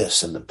the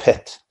abyss, in the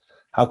pit,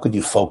 how could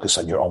you focus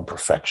on your own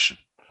perfection?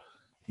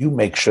 You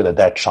make sure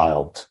that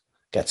child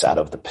gets out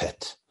of the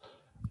pit.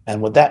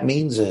 And what that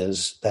means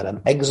is that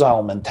an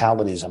exile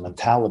mentality is a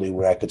mentality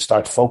where I could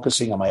start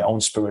focusing on my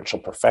own spiritual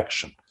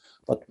perfection.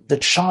 But the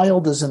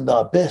child is in the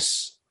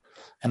abyss.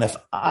 And if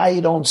I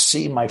don't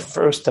see my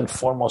first and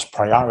foremost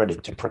priority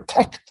to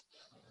protect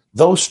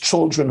those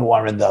children who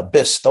are in the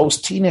abyss,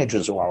 those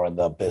teenagers who are in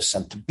the abyss,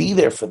 and to be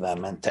there for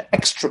them and to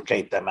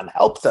extricate them and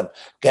help them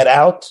get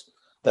out,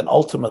 then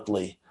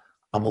ultimately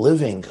I'm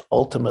living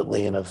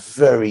in a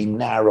very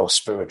narrow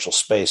spiritual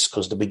space,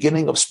 because the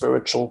beginning of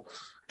spiritual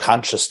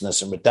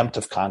consciousness and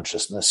redemptive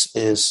consciousness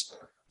is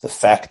the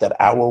fact that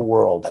our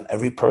world and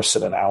every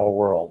person in our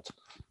world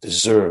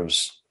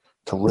deserves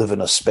to live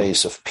in a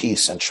space of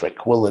peace and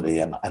tranquility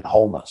and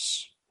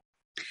wholeness.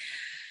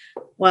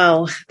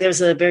 Wow,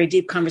 there's a very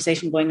deep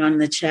conversation going on in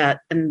the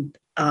chat, and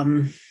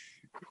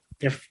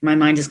my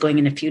mind is going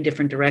in a few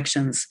different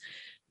directions.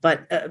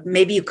 But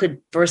maybe you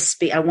could first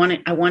speak. I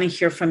want to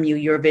hear from you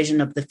your vision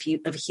of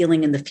of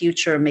healing in the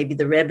future, maybe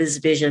the Rebbe's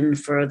vision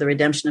for the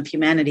redemption of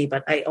humanity.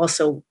 But I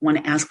also want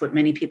to ask what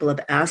many people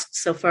have asked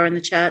so far in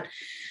the chat,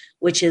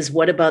 which is,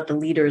 what about the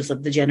leaders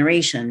of the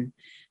generation?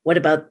 What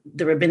about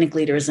the rabbinic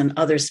leaders and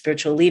other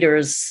spiritual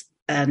leaders?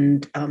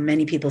 And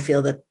many people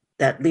feel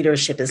that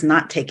leadership is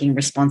not taking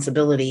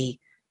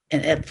responsibility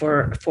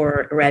for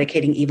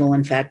eradicating evil.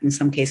 In fact, in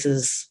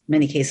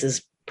many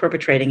cases,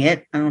 perpetrating it.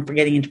 I don't know if we're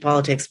getting into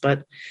politics,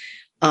 but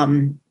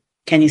can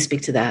you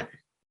speak to that?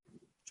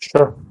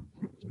 Sure.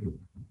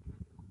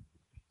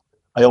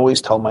 I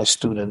always tell my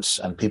students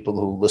and people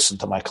who listen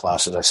to my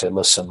classes, I say,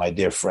 listen, my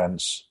dear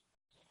friends,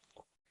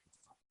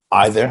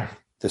 either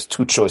there's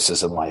two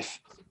choices in life.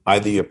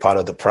 Either you're part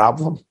of the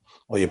problem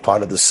or you're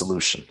part of the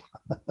solution.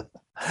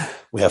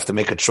 We have to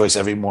make a choice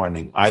every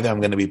morning. Either I'm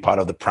going to be part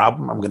of the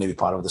problem, I'm going to be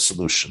part of the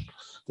solution.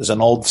 There's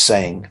an old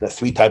saying, there are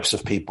three types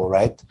of people,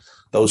 right?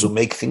 Those who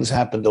make things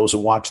happen, those who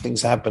watch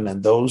things happen,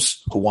 and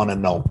those who want to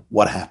know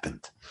what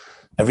happened.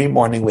 Every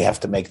morning we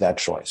have to make that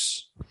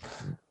choice.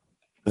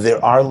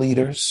 There are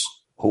leaders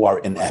who are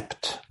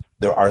inept.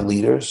 There are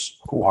leaders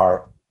who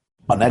are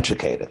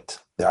uneducated.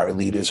 There are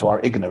leaders who are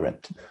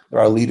ignorant. There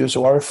are leaders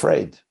who are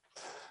afraid.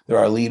 There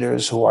are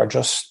leaders who are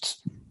just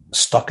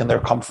stuck in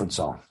their comfort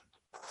zone.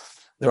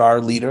 There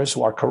are leaders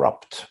who are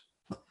corrupt.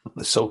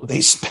 So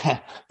they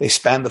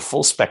span the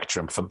full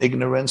spectrum, from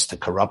ignorance to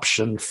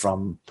corruption,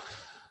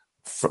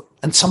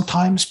 and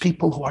sometimes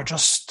people who are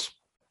just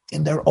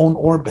in their own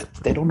orbit.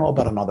 They don't know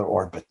about another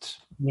orbit.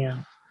 Yeah.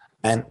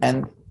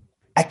 And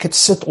I could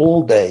sit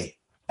all day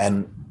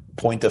and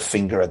point a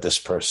finger at this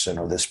person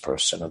or this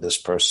person or this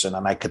person,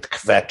 and I could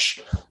kvetch.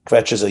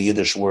 Kvetch is a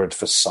Yiddish word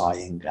for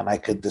sighing, and I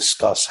could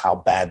discuss how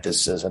bad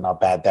this is and how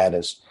bad that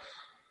is.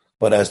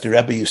 But as the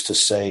Rebbe used to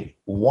say,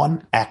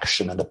 one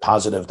action in the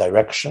positive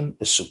direction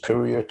is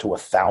superior to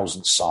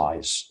 1,000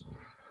 sighs.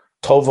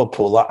 Tova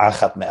pula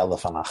achat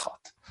me'elef anachat.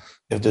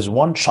 If there's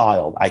one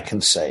child I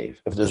can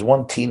save, if there's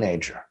one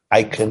teenager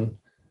I can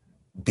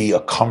be a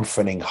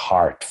comforting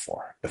heart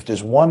for, if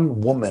there's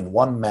one woman,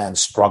 one man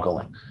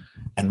struggling,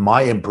 and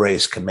my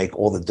embrace can make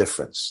all the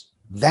difference,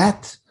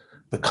 that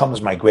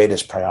becomes my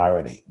greatest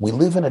priority. We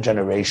live in a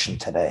generation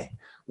today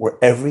where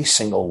every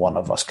single one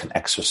of us can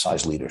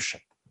exercise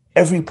leadership.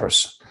 Every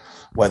person,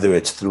 whether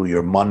it's through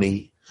your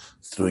money,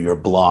 through your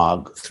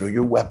blog, through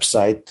your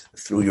website,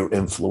 through your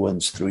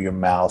influence, through your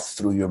mouth,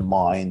 through your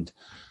mind,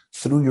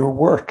 through your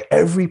work.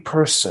 Every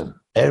person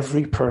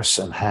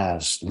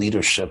has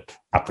leadership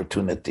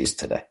opportunities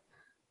today.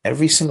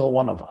 Every single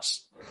one of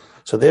us.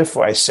 So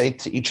therefore, I say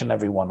to each and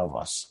every one of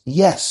us,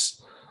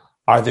 yes,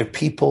 Are there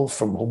people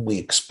from whom we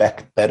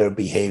expect better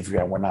behavior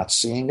and we're not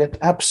seeing it?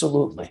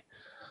 Absolutely.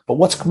 But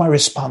what's my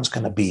response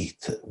going to be?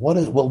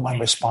 Will my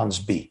response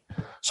be?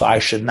 So I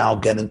should now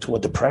get into a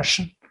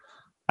depression?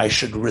 I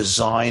should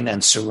resign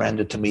and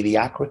surrender to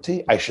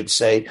mediocrity? I should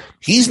say,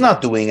 he's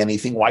not doing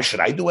anything. Why should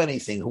I do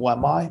anything? Who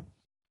am I?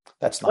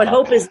 That's not what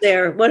hope path. Is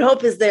there? What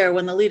hope is there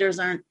when the leaders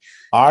aren't?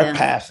 Our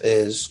path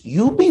is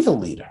you be the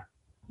leader.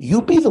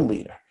 You be the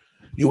leader.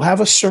 You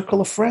have a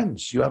circle of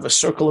friends. You have a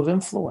circle of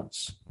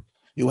influence.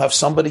 You have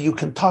somebody you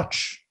can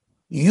touch.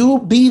 You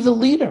be the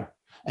leader.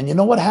 And you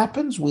know what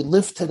happens? We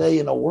live today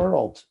in a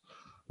world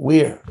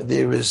where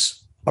there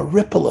is a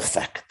ripple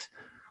effect.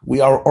 We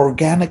are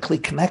organically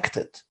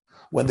connected.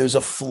 When there's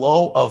a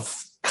flow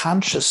of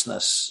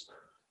consciousness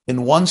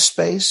in one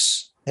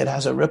space, it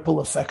has a ripple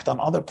effect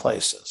on other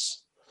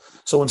places.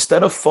 So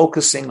instead of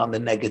focusing on the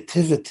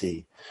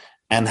negativity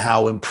and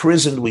how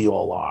imprisoned we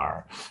all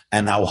are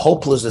and how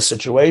hopeless the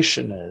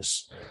situation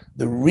is,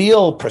 the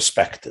real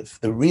perspective,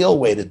 the real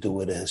way to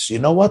do it is, you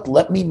know what?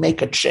 Let me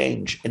make a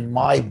change in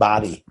my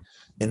body,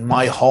 in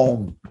my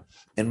home,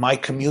 in my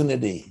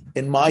community,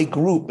 in my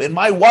group, in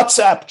my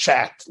WhatsApp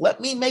chat. Let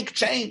me make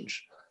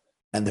change.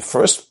 And the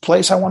first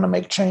place I want to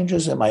make change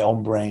is in my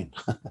own brain.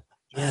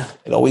 Yeah,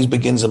 it always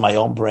begins in my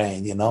own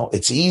brain.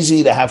 It's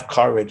easy to have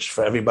courage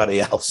for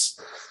everybody else.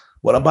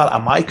 What about,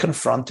 am I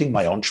confronting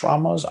my own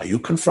traumas? Are you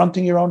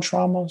confronting your own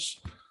traumas?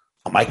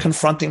 Am I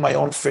confronting my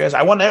own fears?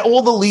 I want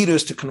all the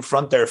leaders to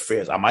confront their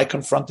fears. Am I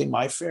confronting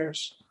my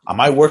fears? Am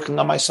I working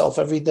on myself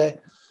every day?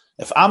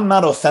 If I'm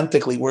not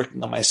authentically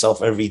working on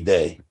myself every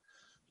day,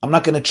 I'm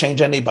not going to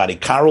change anybody.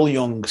 Carl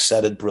Jung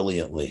said it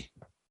brilliantly.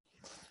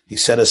 He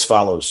said as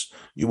follows: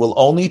 you will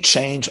only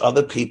change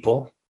other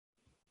people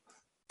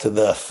to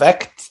the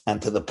effect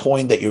and to the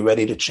point that you're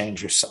ready to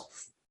change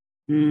yourself.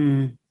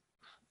 Mm.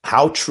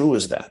 How true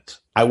is that?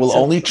 I will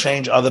only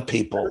change other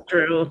people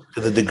to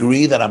the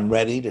degree that I'm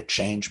ready to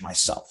change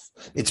myself.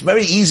 It's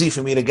very easy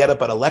for me to get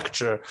up at a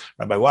lecture,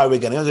 Rabbi, why are we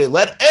going to say,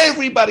 let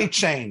everybody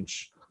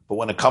change? But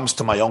when it comes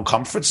to my own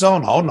comfort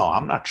zone, oh no,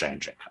 I'm not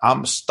changing.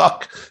 I'm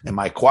stuck in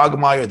my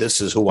quagmire.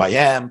 This is who I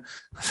am.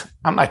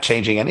 I'm not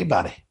changing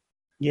anybody.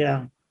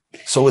 Yeah.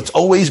 So it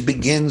always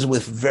begins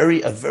with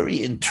a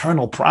very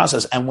internal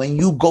process. And when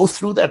you go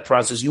through that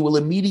process, you will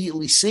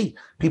immediately see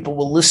people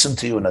will listen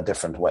to you in a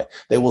different way.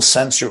 They will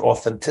sense your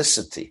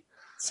authenticity.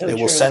 They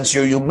will sense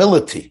your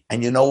humility.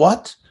 And you know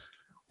what?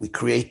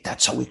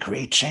 That's how we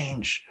create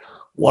change.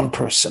 One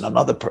person,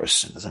 another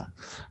person,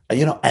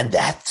 and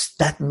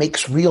that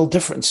makes real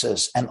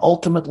differences. And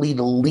ultimately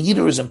the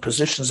leaders in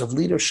positions of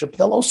leadership,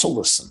 they'll also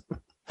listen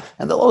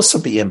and they'll also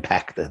be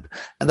impacted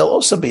and they'll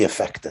also be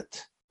affected.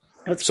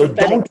 So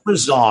don't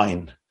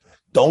resign,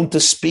 don't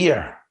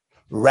despair,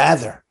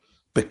 rather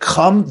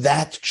become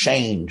that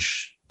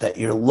change that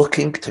you're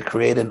looking to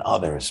create in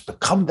others.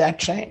 Become that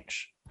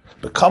change,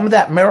 become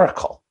that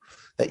miracle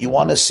that you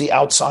want to see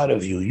outside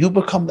of you. You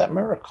become that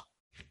miracle.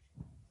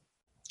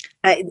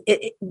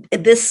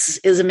 This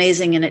is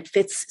amazing, and it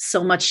fits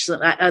so much.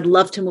 I'd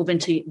love to move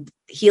into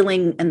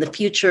healing and the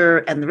future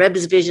and the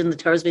Rebbe's vision, the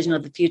Torah's vision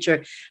of the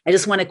future. I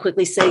just want to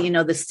quickly say,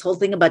 this whole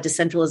thing about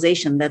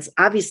decentralization, that's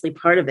obviously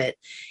part of it.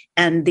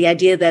 And the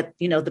idea that,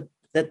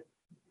 that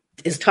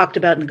is talked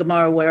about in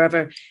Gemara,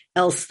 wherever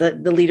else the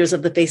leaders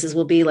of the faces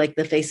will be like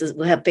the faces,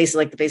 will have faces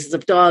like the faces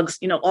of dogs.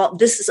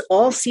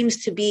 All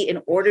seems to be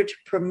in order to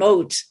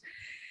promote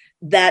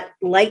that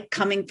light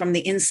coming from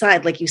the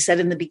inside, like you said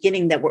in the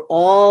beginning, that we're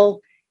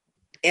all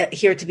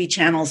here to be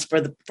channels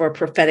for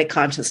prophetic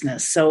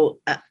consciousness. So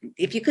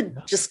if you could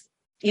just,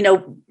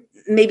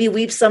 maybe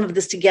weave some of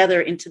this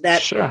together into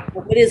that. Sure.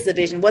 What is the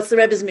vision? What's the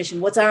Rebbe's mission?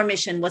 What's our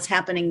mission? What's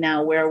happening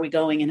now? Where are we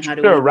going? And how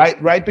do we?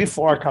 Right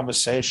before our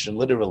conversation,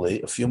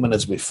 literally a few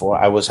minutes before,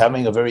 I was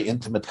having a very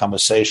intimate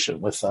conversation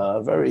with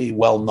a very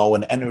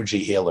well-known energy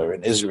healer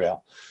in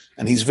Israel.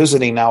 And he's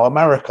visiting now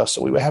America.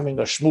 So we were having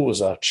a schmooze,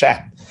 a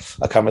chat,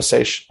 a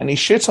conversation. And he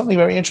shared something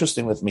very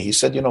interesting with me. He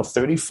said,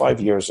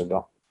 35 years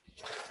ago,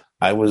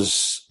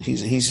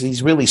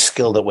 he's really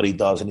skilled at what he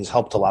does. And he's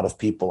helped a lot of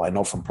people. I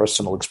know from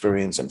personal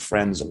experience and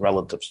friends and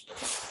relatives.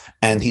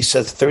 And he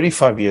said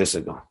 35 years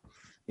ago,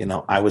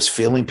 I was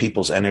feeling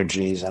people's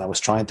energies and I was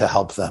trying to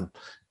help them.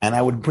 And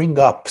I would bring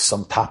up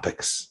some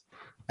topics.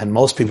 And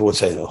most people would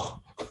say,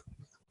 oh,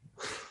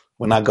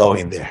 we're not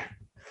going there.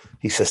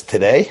 He says,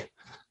 today,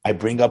 I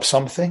bring up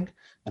something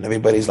and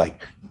everybody's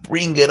like,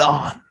 bring it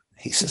on.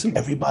 He says,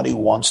 everybody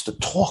wants to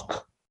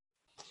talk.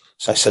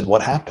 So I said,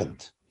 what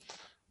happened?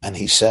 And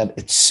he said,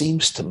 it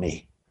seems to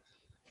me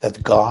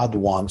that God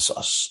wants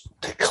us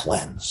to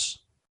cleanse.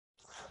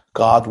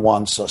 God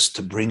wants us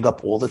to bring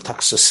up all the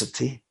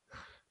toxicity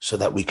so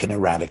that we can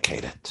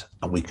eradicate it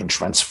and we can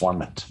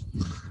transform it.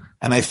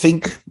 And I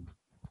think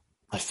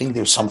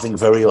there's something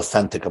very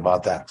authentic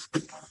about that.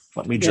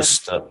 Let me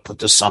just put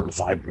this on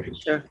vibrate.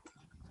 Sure.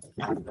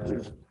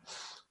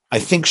 I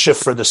think,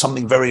 Shifra, there's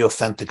something very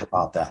authentic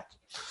about that.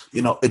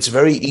 It's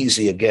very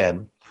easy,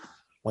 again,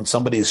 when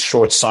somebody is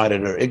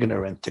short-sighted or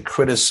ignorant, to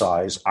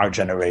criticize our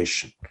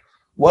generation.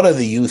 What are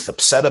the youth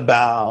upset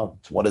about?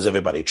 What is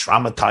everybody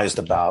traumatized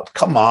about?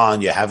 Come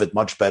on, you have it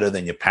much better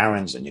than your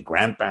parents and your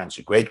grandparents,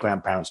 your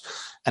great-grandparents.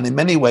 And in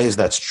many ways,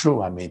 that's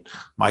true. I mean,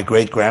 my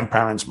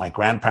great-grandparents, my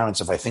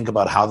grandparents, if I think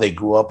about how they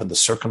grew up and the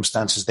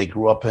circumstances they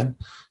grew up in,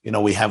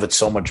 we have it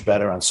so much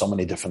better on so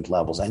many different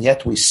levels. And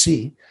yet we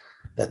see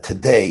that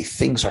today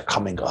things are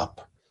coming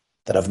up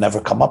that have never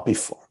come up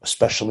before,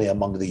 especially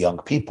among the young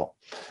people.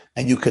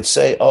 And you could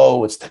say,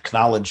 oh, it's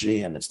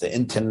technology and it's the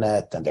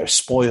internet and they're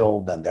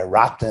spoiled and they're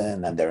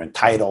rotten and they're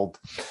entitled.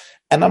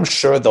 And I'm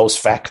sure those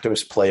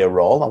factors play a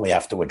role and we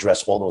have to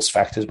address all those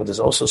factors, but there's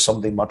also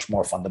something much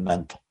more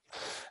fundamental.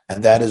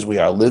 And that is we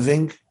are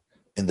living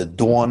in the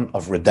dawn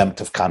of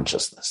redemptive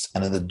consciousness.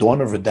 And in the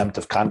dawn of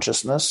redemptive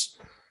consciousness,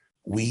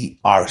 we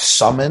are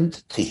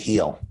summoned to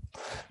heal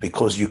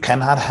because you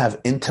cannot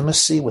have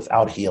intimacy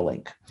without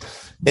healing.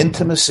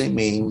 Intimacy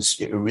means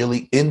you're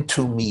really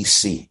into me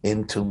see.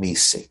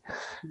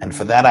 And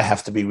for that, I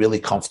have to be really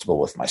comfortable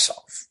with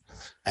myself.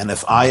 And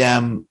if I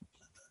am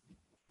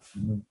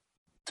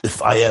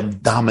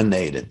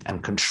dominated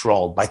and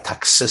controlled by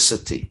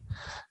toxicity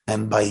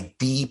and by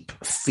deep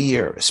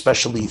fear,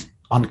 especially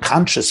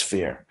unconscious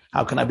fear,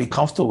 how can I be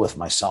comfortable with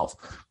myself?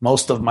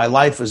 Most of my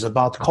life is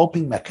about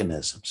coping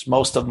mechanisms.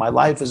 Most of my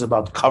life is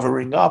about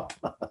covering up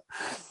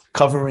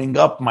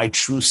my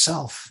true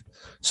self.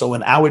 So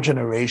in our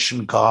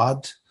generation,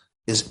 God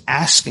is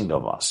asking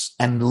of us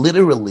and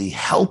literally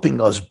helping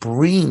us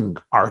bring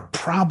our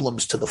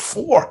problems to the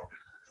fore.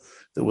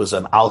 There was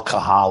an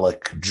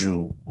alcoholic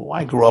Jew who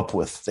I grew up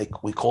with.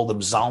 We called him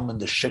Zalman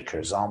the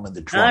Shikker, Zalman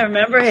the Drunk. I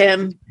remember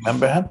him.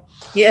 Remember him?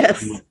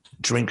 Yes. He would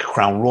drink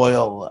Crown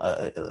Royal.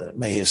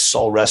 May his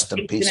soul rest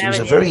in peace. He was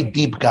a very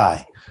deep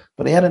guy,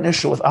 but he had an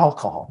issue with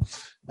alcohol.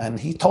 And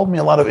he told me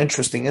a lot of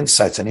interesting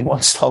insights. And he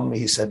once told me,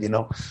 he said,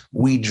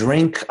 we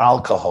drink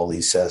alcohol,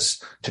 he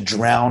says, to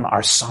drown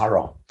our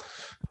sorrow.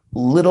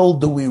 Little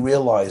do we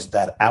realize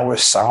that our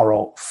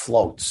sorrow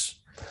floats.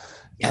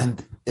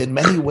 And in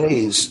many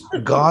ways,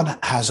 God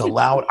has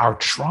allowed our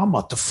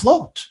trauma to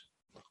float.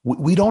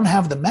 We don't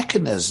have the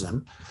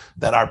mechanism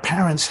that our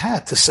parents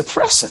had to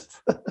suppress it.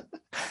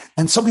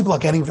 And some people are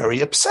getting very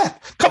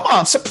upset. Come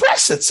on,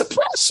 suppress it,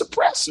 suppress.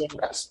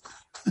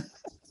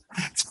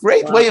 It's a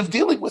great way of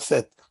dealing with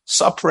it.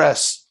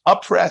 Suppress,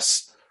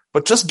 oppress,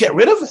 but just get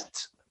rid of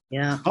it.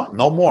 Yeah. Oh,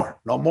 no more.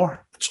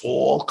 It's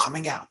all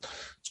coming out.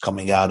 It's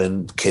coming out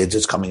in kids.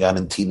 It's coming out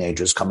in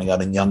teenagers. It's coming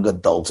out in young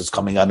adults. It's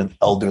coming out in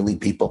elderly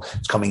people.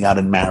 It's coming out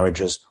in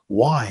marriages.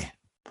 Why?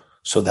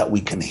 So that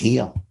we can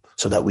heal,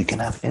 so that we can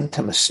have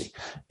intimacy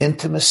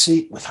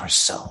with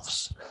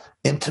ourselves,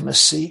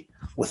 intimacy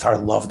with our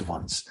loved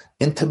ones,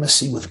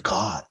 intimacy with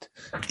God,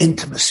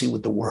 intimacy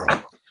with the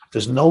world.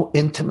 There's no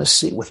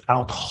intimacy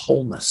without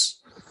wholeness.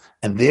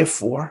 And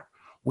therefore,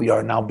 we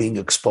are now being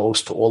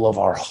exposed to all of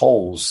our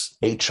holes,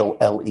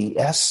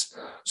 HOLES,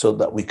 so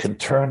that we can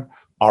turn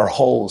our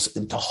holes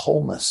into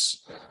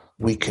wholeness.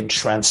 We can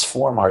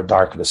transform our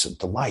darkness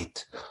into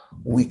light.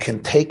 We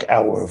can take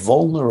our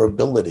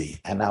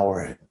vulnerability and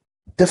our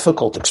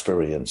difficult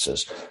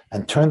experiences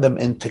and turn them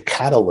into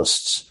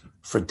catalysts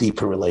for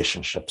deeper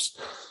relationships.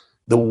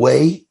 The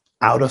way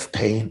out of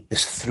pain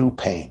is through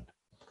pain.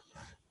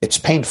 It's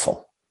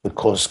painful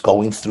because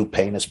going through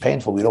pain is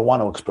painful. We don't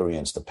want to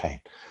experience the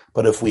pain.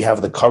 But if we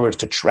have the courage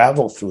to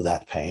travel through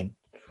that pain,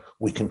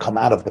 we can come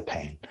out of the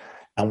pain.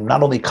 And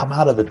not only come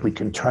out of it, we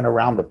can turn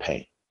around the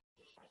pain.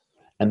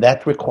 And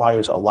that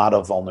requires a lot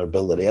of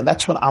vulnerability. And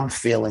that's what I'm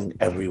feeling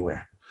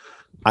everywhere.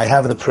 I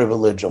have the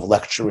privilege of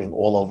lecturing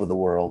all over the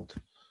world,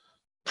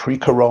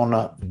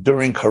 pre-corona,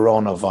 during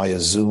corona via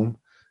Zoom,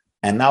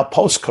 and now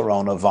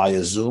post-corona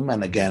via Zoom.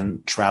 And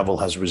again, travel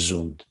has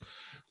resumed.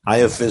 I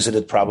have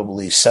visited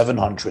probably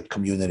 700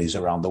 communities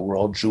around the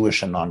world,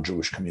 Jewish and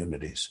non-Jewish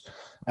communities.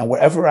 And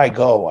wherever I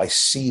go, I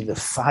see the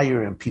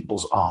fire in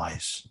people's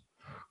eyes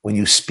when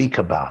you speak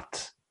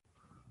about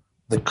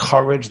the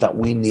courage that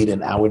we need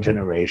in our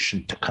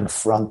generation to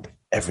confront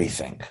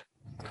everything,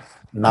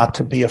 not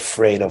to be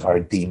afraid of our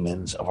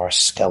demons, of our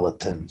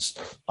skeletons,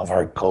 of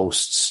our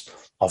ghosts,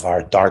 of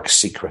our dark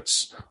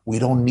secrets. We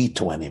don't need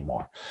to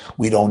anymore.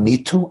 We don't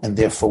need to, and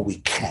therefore we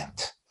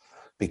can't.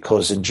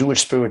 Because in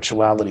Jewish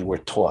spirituality, we're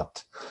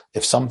taught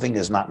if something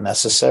is not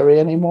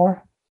necessary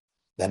anymore,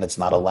 then it's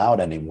not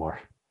allowed anymore.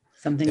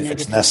 If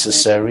it's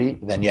necessary,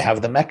 then you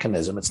have the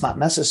mechanism. It's not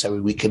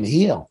necessary. We can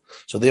heal.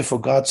 So therefore,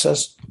 God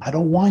says, I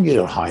don't want you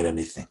to hide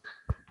anything.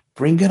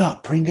 Bring it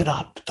up.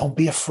 Don't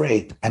be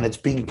afraid. And it's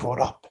being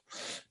brought up,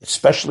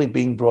 especially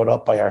being brought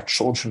up by our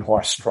children who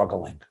are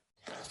struggling.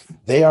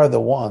 They are the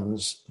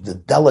ones, the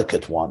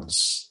delicate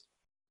ones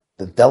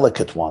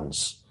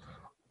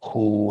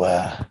who,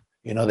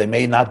 they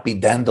may not be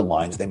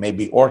dandelions, they may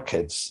be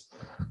orchids,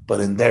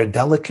 but in their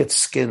delicate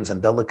skins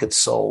and delicate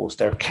souls,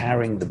 they're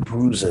carrying the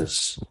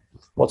bruises.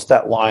 What's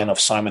that line of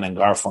Simon and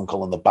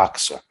Garfunkel in The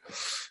Boxer?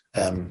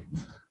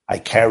 I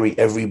carry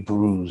every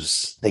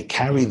bruise. They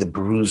carry the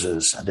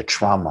bruises and the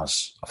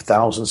traumas of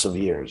thousands of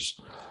years.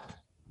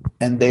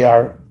 And they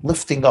are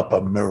lifting up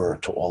a mirror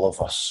to all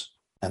of us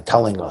and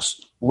telling us,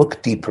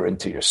 look deeper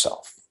into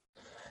yourself.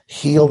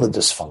 Heal the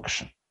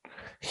dysfunction.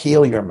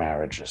 Heal your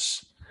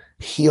marriages.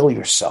 Heal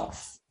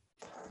yourself.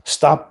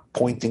 Stop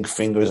pointing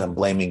fingers and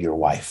blaming your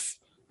wife,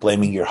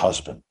 blaming your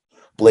husband,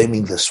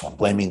 blaming this one,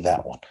 blaming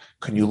that one.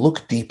 Can you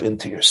look deep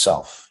into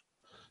yourself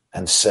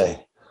and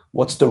say,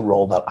 what's the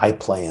role that I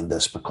play in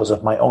this because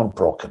of my own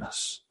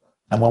brokenness?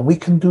 And when we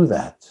can do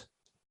that,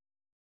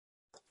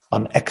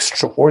 an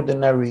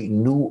extraordinary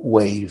new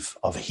wave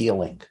of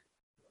healing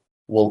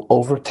will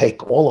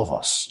overtake all of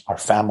us, our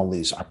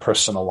families, our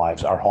personal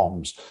lives, our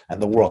homes,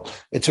 and the world.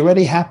 It's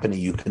already happening.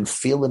 You can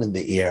feel it in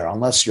the air,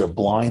 unless you're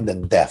blind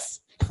and deaf.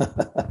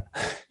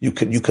 You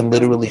can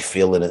literally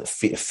feel it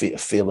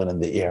in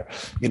the air.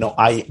 You know,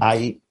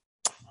 I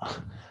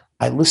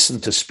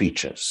listen to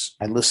speeches.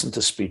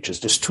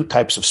 There's two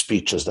types of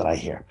speeches that I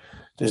hear.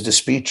 There's the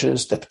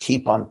speeches that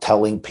keep on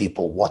telling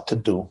people what to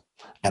do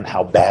and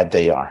how bad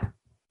they are.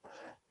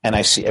 And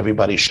I see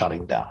everybody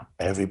shutting down.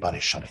 And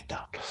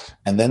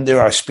then there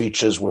are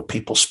speeches where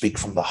people speak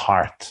from the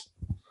heart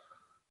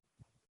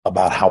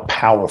about how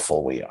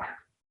powerful we are.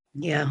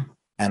 Yeah.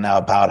 And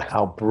about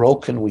how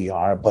broken we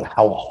are, but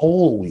how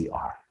whole we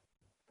are.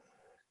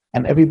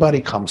 And everybody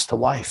comes to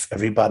life.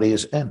 Everybody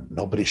is in.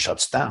 Nobody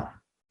shuts down.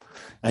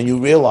 And you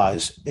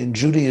realize in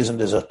Judaism,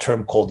 there's a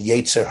term called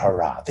Yetzer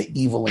Hara, the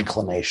evil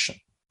inclination.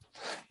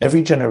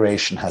 Every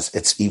generation has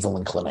its evil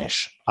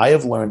inclination. I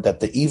have learned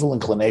that the evil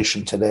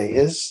inclination today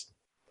is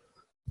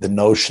the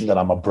notion that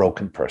I'm a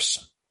broken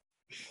person.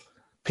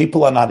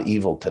 People are not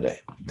evil today.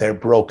 They're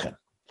broken.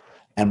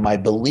 And my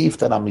belief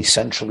that I'm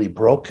essentially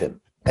broken,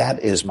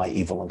 that is my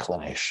evil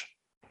inclination.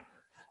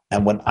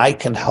 And when I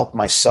can help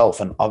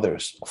myself and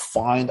others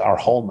find our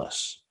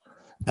wholeness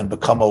and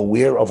become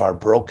aware of our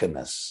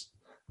brokenness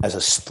as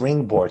a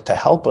springboard to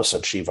help us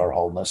achieve our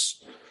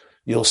wholeness,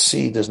 you'll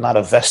see there's not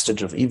a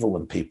vestige of evil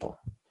in people.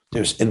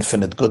 There's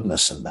infinite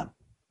goodness in them.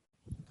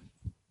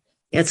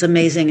 It's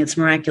amazing. It's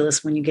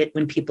miraculous when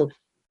people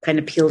kind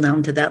of peel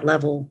down to that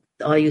level.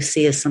 All you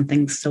see is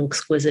something so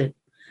exquisite.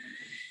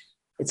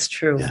 It's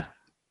true. Yeah.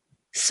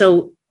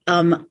 So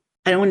I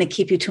don't want to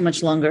keep you too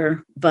much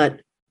longer,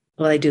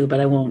 I do,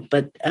 but I won't.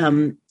 But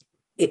I'm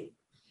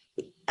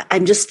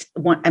just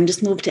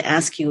moved to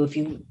ask you, if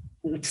you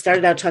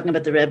started out talking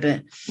about the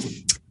Rebbe.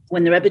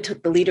 When the Rebbe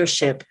took the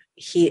leadership,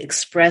 he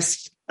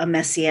expressed a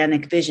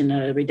messianic vision,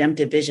 a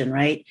redemptive vision,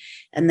 right?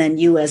 And then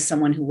you, as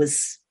someone who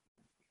was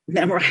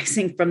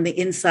memorizing from the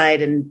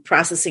inside and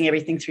processing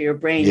everything through your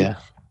brain,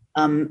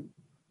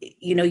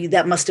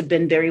 that must have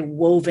been very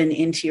woven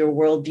into your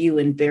worldview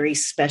in very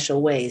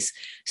special ways.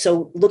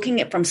 So looking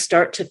at from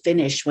start to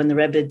finish, when the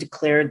Rebbe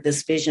declared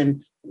this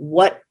vision,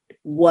 what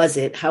was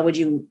it? How would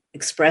you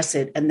express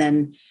it? And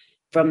then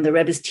from the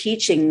Rebbe's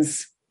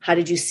teachings, how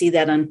did you see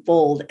that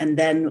unfold? And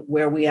then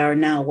where we are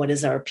now, what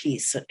is our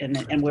piece?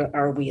 And where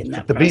are we in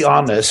that To process? be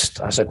honest,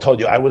 as I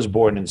told you, I was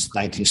born in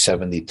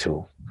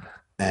 1972.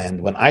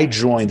 And when I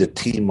joined the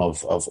team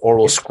of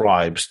oral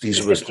scribes,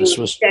 this was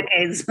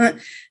decades.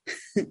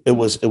 it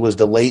was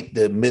the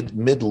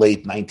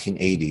mid-late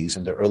 1980s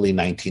and the early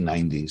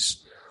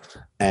 1990s.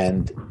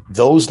 And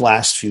those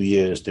last few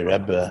years, the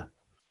Rebbe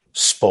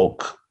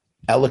spoke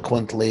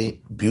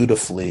eloquently,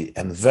 beautifully,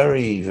 and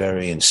very,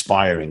 very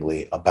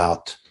inspiringly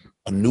about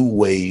a new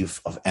wave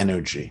of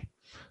energy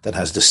that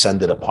has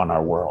descended upon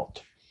our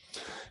world.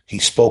 He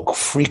spoke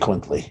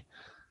frequently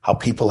how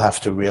people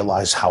have to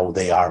realize how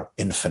they are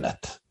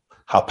infinite,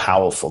 how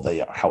powerful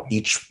they are, how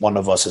each one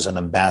of us is an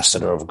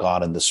ambassador of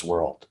God in this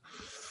world.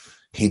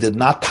 He did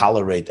not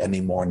tolerate any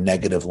more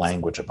negative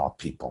language about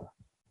people.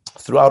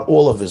 Throughout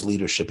all of his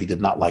leadership, he did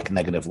not like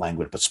negative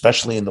language, but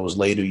especially in those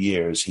later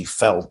years, he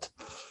felt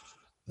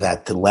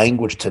that the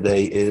language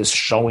today is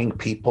showing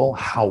people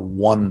how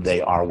one they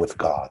are with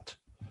God,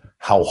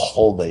 how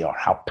whole they are,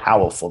 how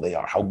powerful they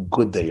are, how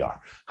good they are,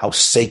 how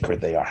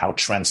sacred they are, how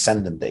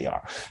transcendent they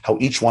are, how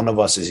each one of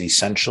us is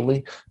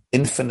essentially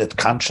infinite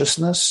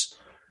consciousness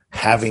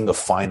having a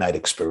finite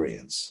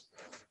experience.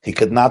 He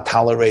could not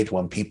tolerate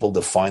when people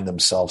define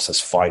themselves as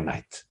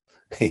finite.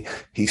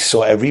 He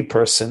saw every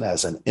person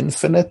as an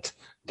infinite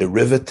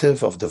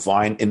derivative of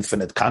divine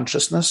infinite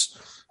consciousness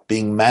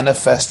being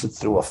manifested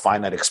through a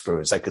finite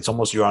experience. Like it's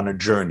almost you're on a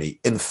journey.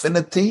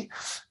 Infinity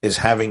is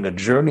having a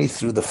journey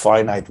through the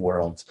finite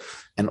world.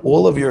 And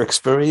all of your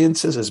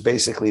experiences is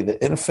basically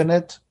the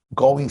infinite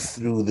going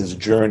through this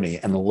journey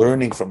and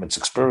learning from its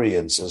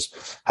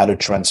experiences how to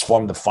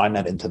transform the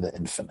finite into the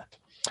infinite.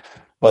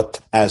 But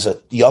as a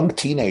young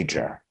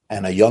teenager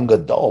and a young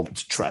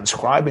adult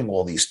transcribing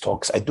all these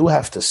talks, I do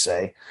have to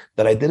say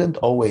that I didn't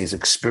always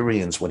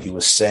experience what he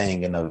was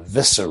saying in a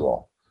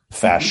visceral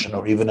fashion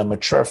or even a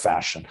mature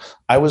fashion.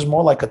 I was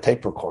more like a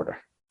tape recorder.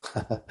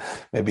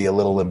 Maybe a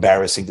little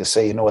embarrassing to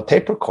say, a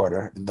tape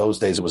recorder. In those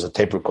days, it was a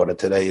tape recorder.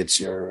 Today,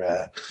 it's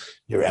your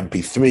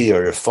MP3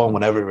 or your phone,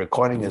 whatever your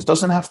recording is.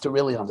 Doesn't have to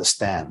really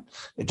understand.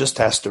 It just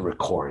has to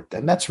record.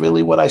 And that's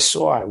really what I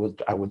saw.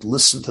 I would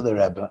listen to the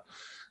Rebbe.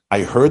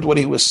 I heard what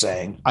he was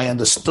saying. I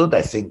understood,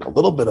 I think, a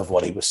little bit of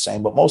what he was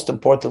saying. But most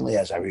importantly,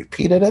 as I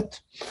repeated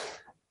it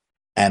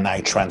and I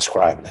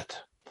transcribed it.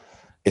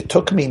 It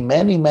took me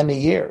many, many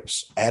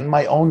years and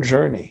my own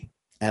journey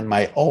and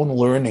my own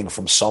learning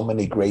from so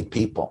many great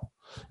people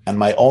and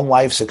my own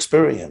life's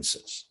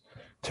experiences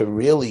to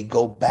really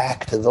go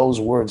back to those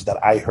words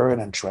that I heard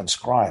and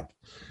transcribed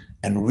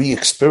and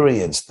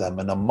re-experience them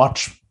in a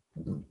much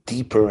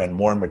deeper and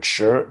more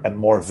mature and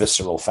more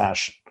visceral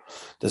fashion.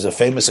 There's a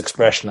famous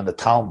expression in the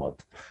Talmud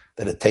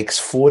that it takes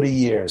 40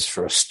 years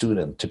for a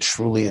student to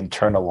truly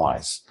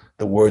internalize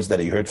the words that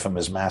he heard from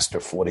his master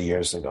 40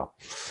 years ago.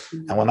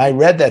 And when I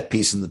read that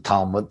piece in the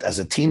Talmud as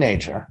a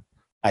teenager,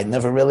 I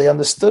never really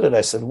understood it.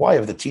 I said, why?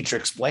 If the teacher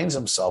explains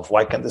himself,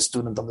 why can't the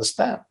student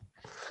understand?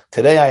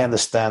 Today, I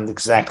understand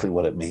exactly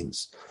what it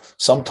means.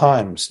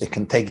 Sometimes it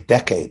can take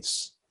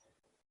decades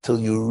till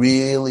you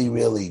really,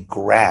 really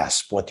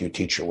grasp what your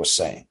teacher was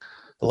saying.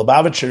 The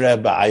Lubavitcher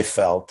Rebbe, I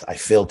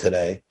feel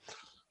today,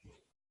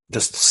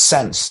 just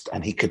sensed,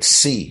 and he could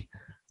see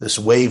this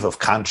wave of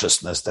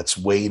consciousness that's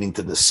waiting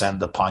to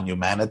descend upon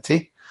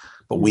humanity,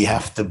 but we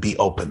have to be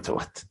open to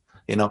it.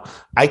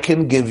 I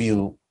can give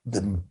you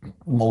the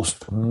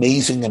most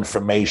amazing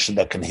information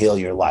that can heal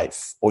your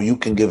life, or you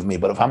can give me,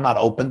 but if I'm not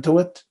open to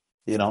it,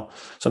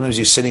 sometimes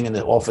you're sitting in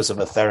the office of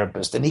a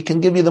therapist and he can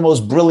give you the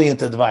most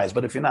brilliant advice,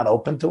 but if you're not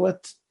open to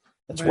it,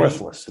 it's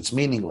worthless. It's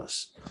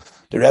meaningless.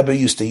 The Rebbe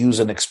used to use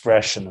an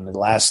expression in the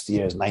last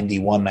years,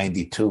 91,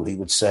 92. He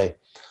would say,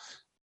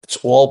 it's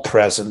all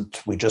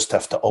present. We just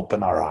have to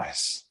open our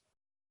eyes.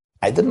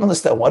 I didn't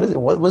understand. What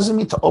does it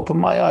mean to open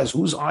my eyes?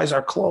 Whose eyes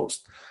are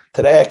closed?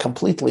 Today, I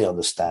completely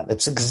understand.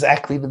 It's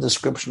exactly the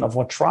description of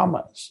what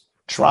trauma is.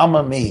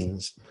 Trauma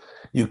means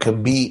you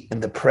can be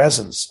in the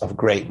presence of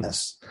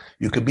greatness.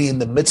 You could be in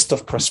the midst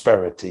of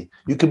prosperity.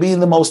 You could be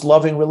in the most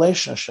loving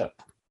relationship.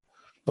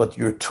 But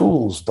your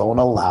tools don't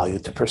allow you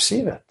to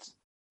perceive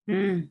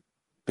it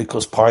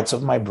because parts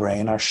of my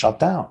brain are shut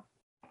down.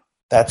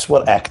 That's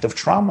what active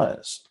trauma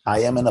is. I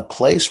am in a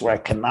place where I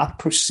cannot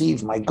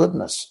perceive my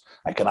goodness.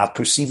 I cannot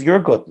perceive your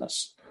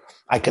goodness.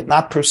 I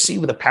cannot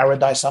perceive the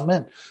paradise I'm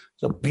in.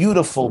 It's a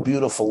beautiful,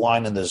 beautiful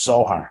line in the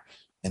Zohar,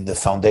 in the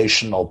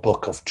foundational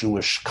book of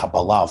Jewish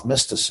Kabbalah, of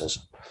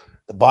mysticism.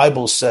 The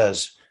Bible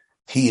says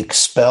he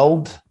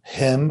expelled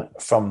him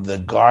from the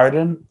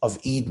Garden of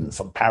Eden,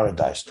 from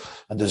paradise.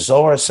 And the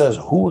Zohar says,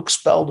 who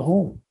expelled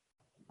whom?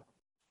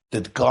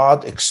 Did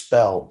God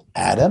expel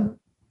Adam?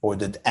 Or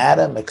did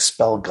Adam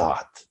expel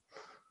God?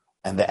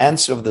 And the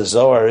answer of the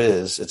Zohar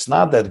is, it's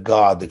not that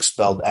God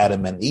expelled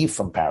Adam and Eve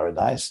from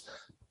paradise.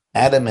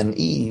 Adam and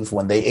Eve,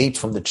 when they ate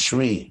from the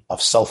tree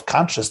of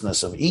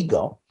self-consciousness, of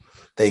ego,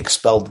 they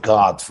expelled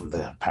God from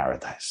the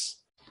paradise,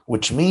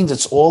 which means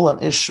it's all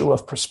an issue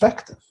of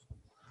perspective.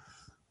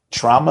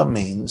 Trauma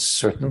means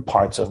certain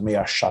parts of me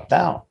are shut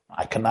down.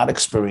 I cannot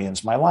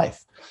experience my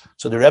life.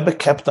 So the Rebbe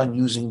kept on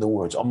using the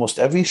words. Almost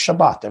every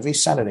Shabbat, every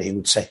Saturday, he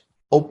would say,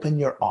 open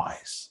your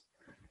eyes.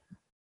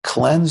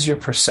 Cleanse your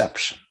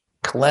perception.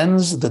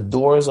 Cleanse the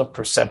doors of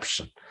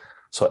perception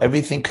so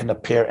everything can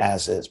appear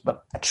as is.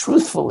 But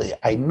truthfully,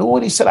 I knew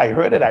what he said. I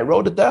heard it. I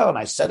wrote it down.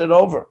 I said it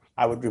over.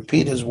 I would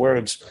repeat his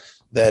words.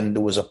 Then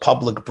there was a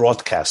public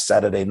broadcast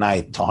Saturday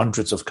night to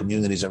hundreds of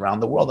communities around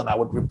the world, and I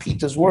would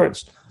repeat his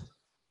words.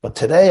 But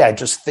today, I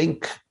just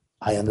think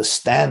I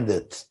understand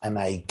it and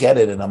I get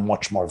it in a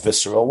much more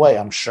visceral way.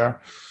 I'm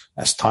sure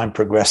as time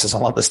progresses,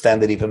 I'll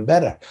understand it even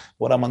better.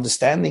 What I'm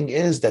understanding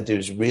is that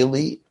there's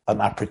really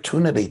an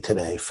opportunity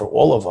today for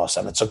all of us,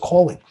 and it's a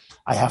calling.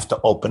 I have to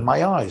open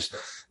my eyes.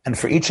 And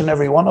for each and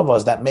every one of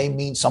us, that may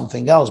mean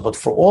something else, but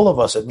for all of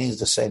us, it means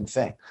the same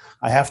thing.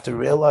 I have to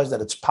realize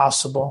that it's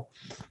possible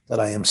that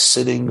I am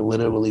sitting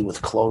literally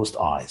with closed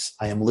eyes.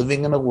 I am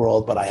living in a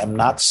world, but I am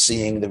not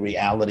seeing the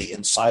reality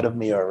inside of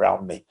me or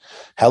around me.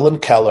 Helen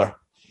Keller,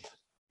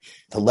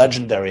 the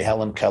legendary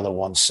Helen Keller,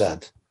 once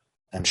said,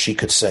 and she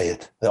could say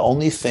it, the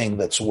only thing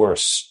that's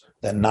worse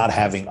than not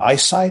having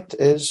eyesight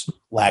is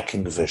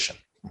lacking vision.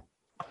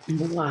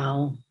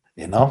 Wow.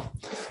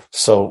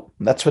 So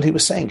that's what he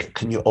was saying.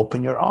 Can you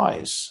open your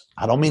eyes?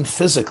 I don't mean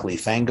physically,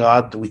 thank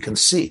God we can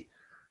see,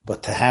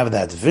 but to have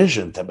that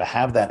vision, to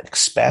have that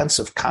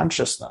expansive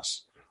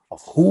consciousness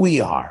of who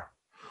we are,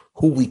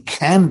 who we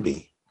can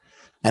be,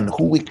 and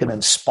who we can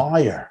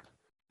inspire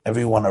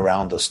everyone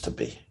around us to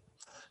be.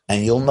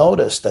 And you'll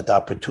notice that the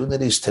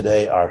opportunities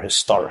today are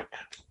historic.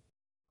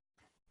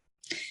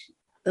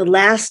 The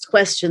last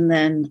question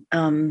then,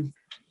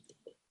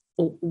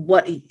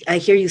 what I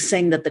hear you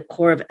saying that the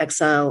core of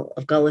exile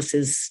of Gullus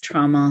is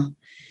trauma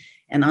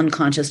and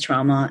unconscious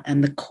trauma,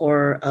 and the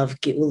core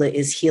of Geula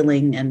is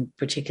healing, and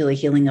particularly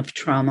healing of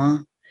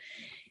trauma.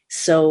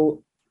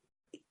 So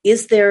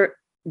if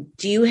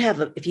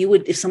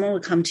someone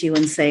would come to you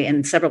and say,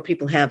 and several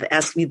people have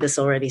asked me this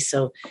already,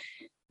 so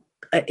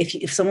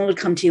if someone would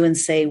come to you and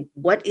say,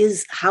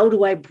 how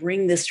do I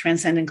bring this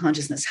transcendent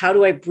consciousness? How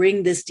do I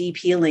bring this deep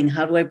healing?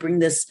 How do I bring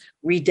this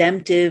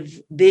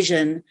redemptive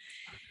vision?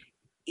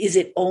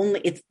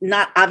 It's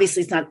not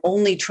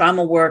only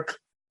trauma work,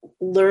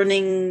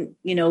 learning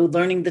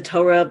the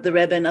Torah of the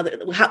Rebbe and other,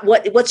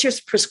 what's your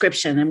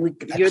prescription? And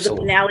you're the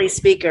finale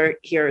speaker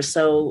here.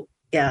 So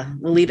yeah,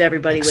 we'll leave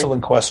everybody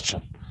Excellent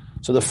question.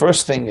 So the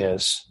first thing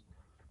is,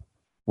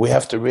 We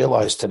have to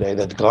realize today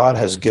that God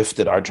has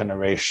gifted our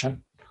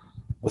generation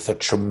with a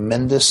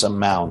tremendous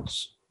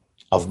amount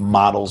of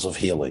models of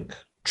healing,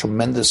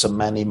 tremendous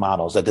many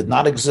models that did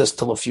not exist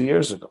till a few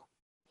years ago.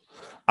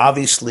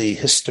 Obviously,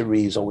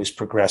 history is always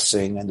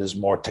progressing and there's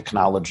more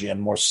technology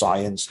and more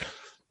science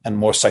and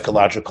more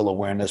psychological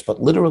awareness.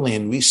 But literally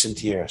in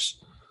recent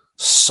years,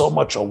 so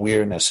much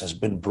awareness has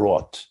been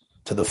brought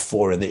to the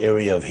fore in the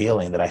area of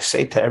healing that I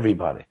say to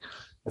everybody,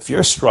 if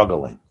you're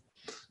struggling,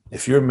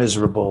 if you're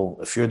miserable,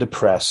 if you're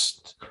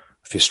depressed,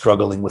 if you're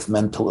struggling with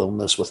mental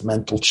illness, with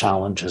mental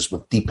challenges,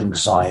 with deep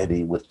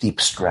anxiety, with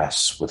deep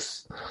stress,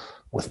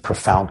 with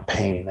profound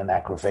pain and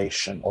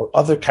aggravation, or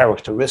other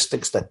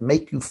characteristics that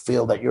make you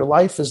feel that your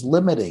life is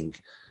limiting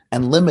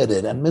and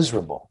limited and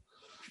miserable,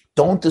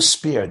 don't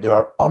despair. There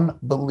are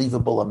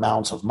unbelievable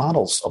amounts of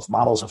models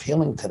of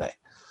healing today,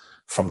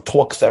 from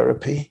talk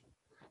therapy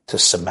to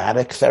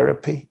somatic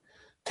therapy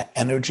to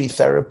energy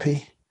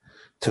therapy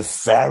to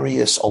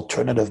various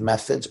alternative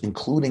methods,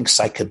 including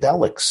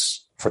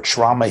psychedelics for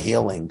trauma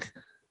healing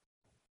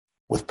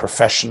with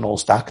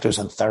professionals, doctors,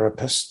 and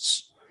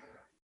therapists.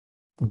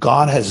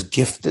 God has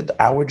gifted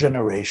our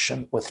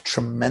generation with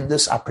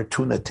tremendous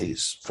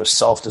opportunities for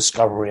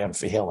self-discovery and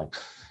for healing.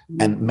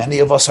 And many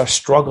of us are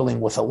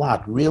struggling with a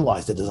lot.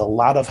 Realize that there's a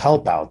lot of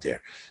help out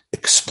there.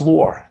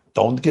 Explore.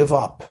 Don't give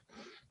up.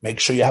 Make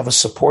sure you have a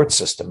support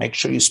system. Make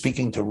sure you're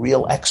speaking to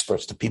real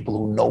experts, to people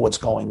who know what's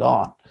going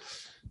on.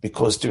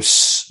 Because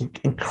there's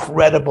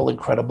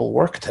incredible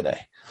work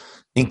today,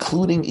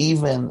 including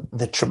even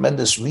the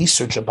tremendous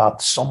research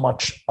about so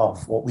much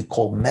of what we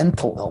call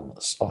mental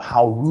illness, of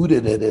how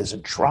rooted it is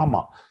in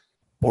trauma,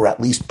 or at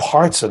least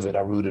parts of it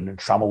are rooted in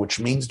trauma, which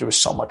means there is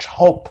so much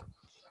hope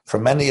for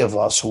many of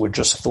us who were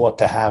just thought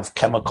to have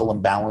chemical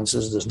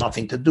imbalances. There's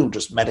nothing to do,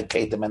 just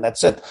medicate them and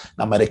that's it.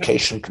 Now,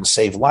 medication can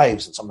save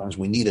lives, and sometimes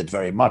we need it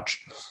very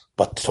much.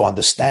 But to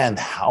understand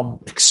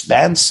how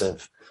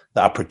expansive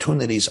the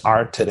opportunities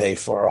are today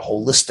for a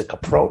holistic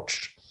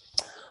approach,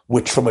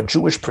 which from a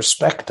Jewish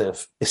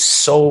perspective is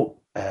so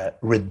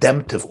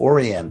redemptive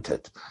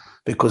oriented,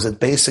 because it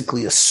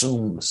basically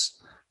assumes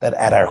that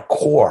at our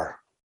core,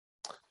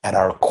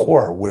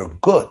 we're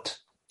good.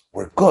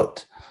 We're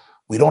good.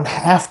 We don't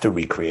have to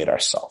recreate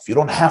ourselves. You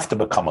don't have to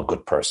become a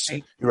good person.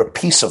 Right. You're a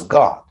piece of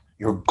God.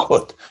 You're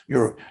good.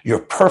 You're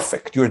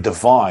perfect. You're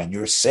divine.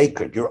 You're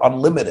sacred. You're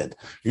unlimited.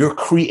 You're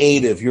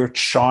creative. You're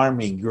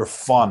charming. You're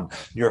fun.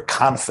 You're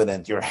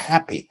confident. You're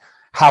happy.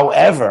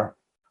 However,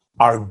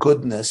 our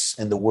goodness,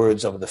 in the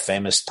words of the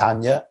famous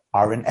Tanya,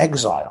 are in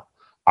exile.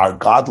 Our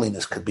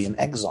godliness could be in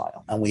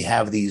exile. And we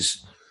have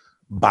these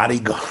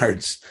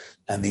bodyguards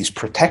and these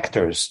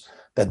protectors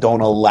that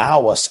don't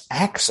allow us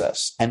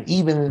access. And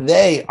even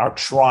they are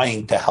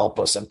trying to help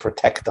us and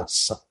protect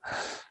us.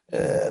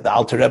 The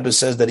Alter Rebbe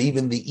says that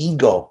even the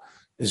ego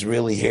is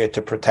really here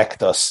to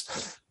protect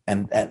us.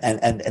 And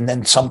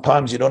then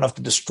sometimes you don't have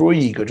to destroy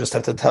your ego, just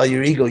have to tell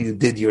your ego you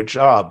did your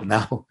job.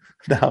 Now,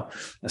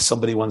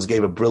 somebody once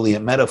gave a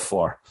brilliant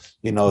metaphor.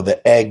 You know,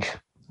 the egg,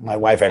 my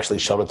wife actually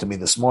showed it to me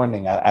this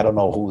morning. I don't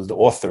know who the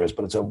author is,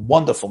 but it's a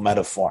wonderful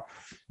metaphor.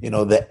 You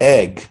know, the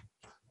egg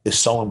is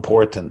so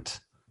important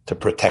to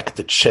protect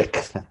the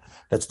chick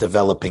that's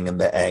developing in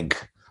the egg.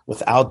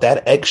 Without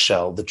that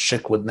eggshell, the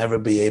chick would never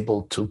be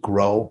able to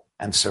grow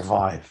and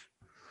survive.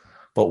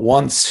 But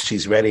once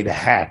she's ready to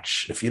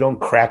hatch, if you don't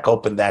crack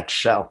open that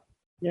shell,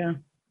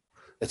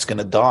 it's going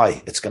to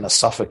die. It's going to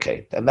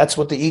suffocate. And that's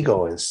what the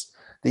ego is.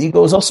 The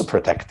ego is also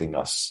protecting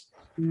us,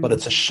 but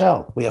it's a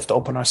shell. We have to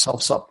open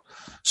ourselves up.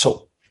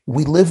 So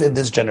we live in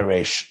this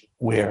generation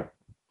where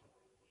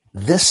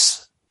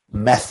this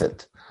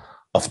method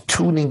of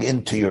tuning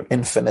into your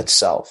infinite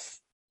self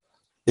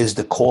is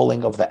the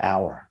calling of the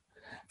hour.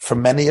 For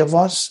many of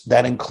us,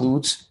 that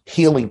includes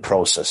healing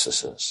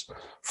processes.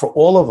 For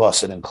all of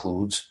us, it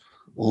includes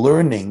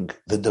learning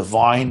the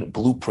divine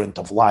blueprint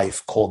of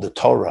life called the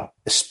Torah,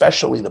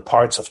 especially the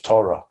parts of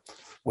Torah,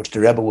 which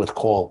the Rebbe would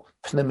call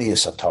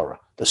Pnimiyus Torah,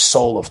 the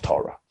soul of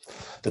Torah,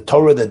 the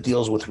Torah that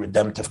deals with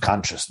redemptive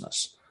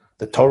consciousness,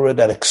 the Torah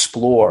that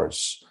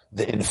explores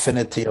the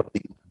infinity of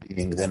the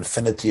being, the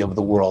infinity of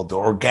the world, the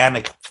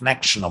organic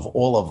connection of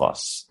all of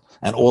us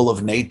and all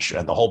of nature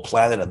and the whole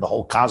planet and the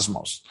whole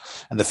cosmos,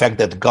 and the fact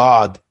that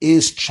God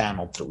is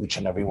channeled through each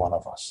and every one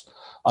of us.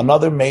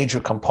 Another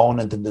major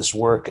component in this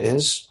work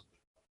is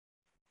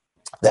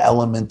the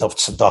element of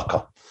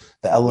tzedakah,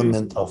 the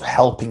element of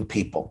helping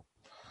people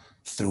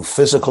through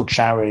physical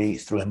charity,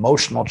 through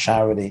emotional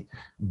charity,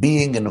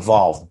 being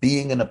involved,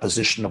 being in a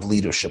position of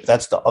leadership.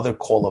 That's the other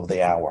call of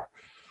the hour.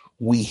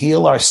 We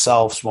heal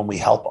ourselves when we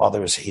help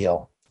others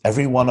heal.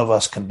 Every one of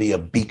us can be a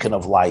beacon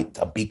of light,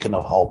 a beacon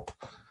of hope.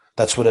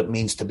 That's what it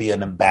means to be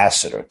an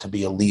ambassador, to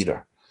be a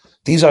leader.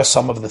 These are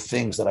some of the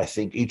things that I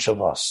think each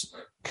of us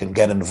can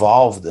get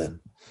involved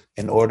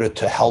in order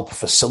to help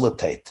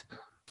facilitate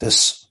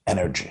this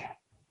energy.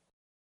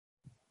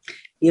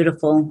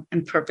 Beautiful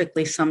and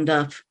perfectly summed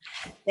up.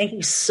 Thank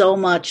you so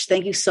much.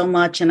 Thank you so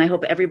much. And I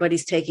hope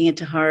everybody's taking it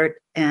to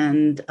heart.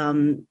 And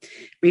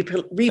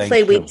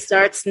replay week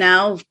starts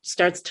now.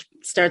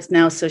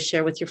 So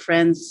share with your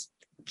friends.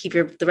 keep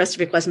the rest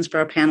of your questions for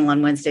our panel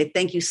on Wednesday.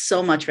 Thank you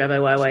so much, Rabbi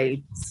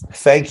Wai.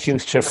 Thank you,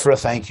 Shifra.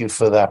 Thank you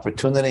for the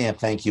opportunity, and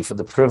thank you for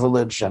the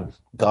privilege, and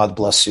God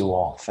bless you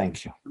all.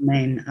 Thank you.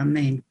 Amen.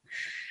 Amen.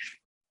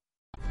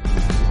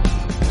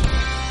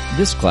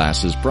 This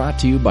class is brought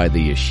to you by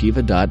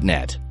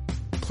theyeshiva.net.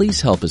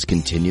 Please help us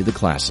continue the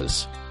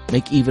classes.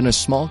 Make even a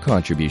small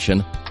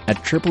contribution at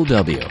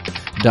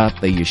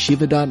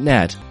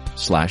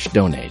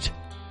www.theyeshiva.net/donate.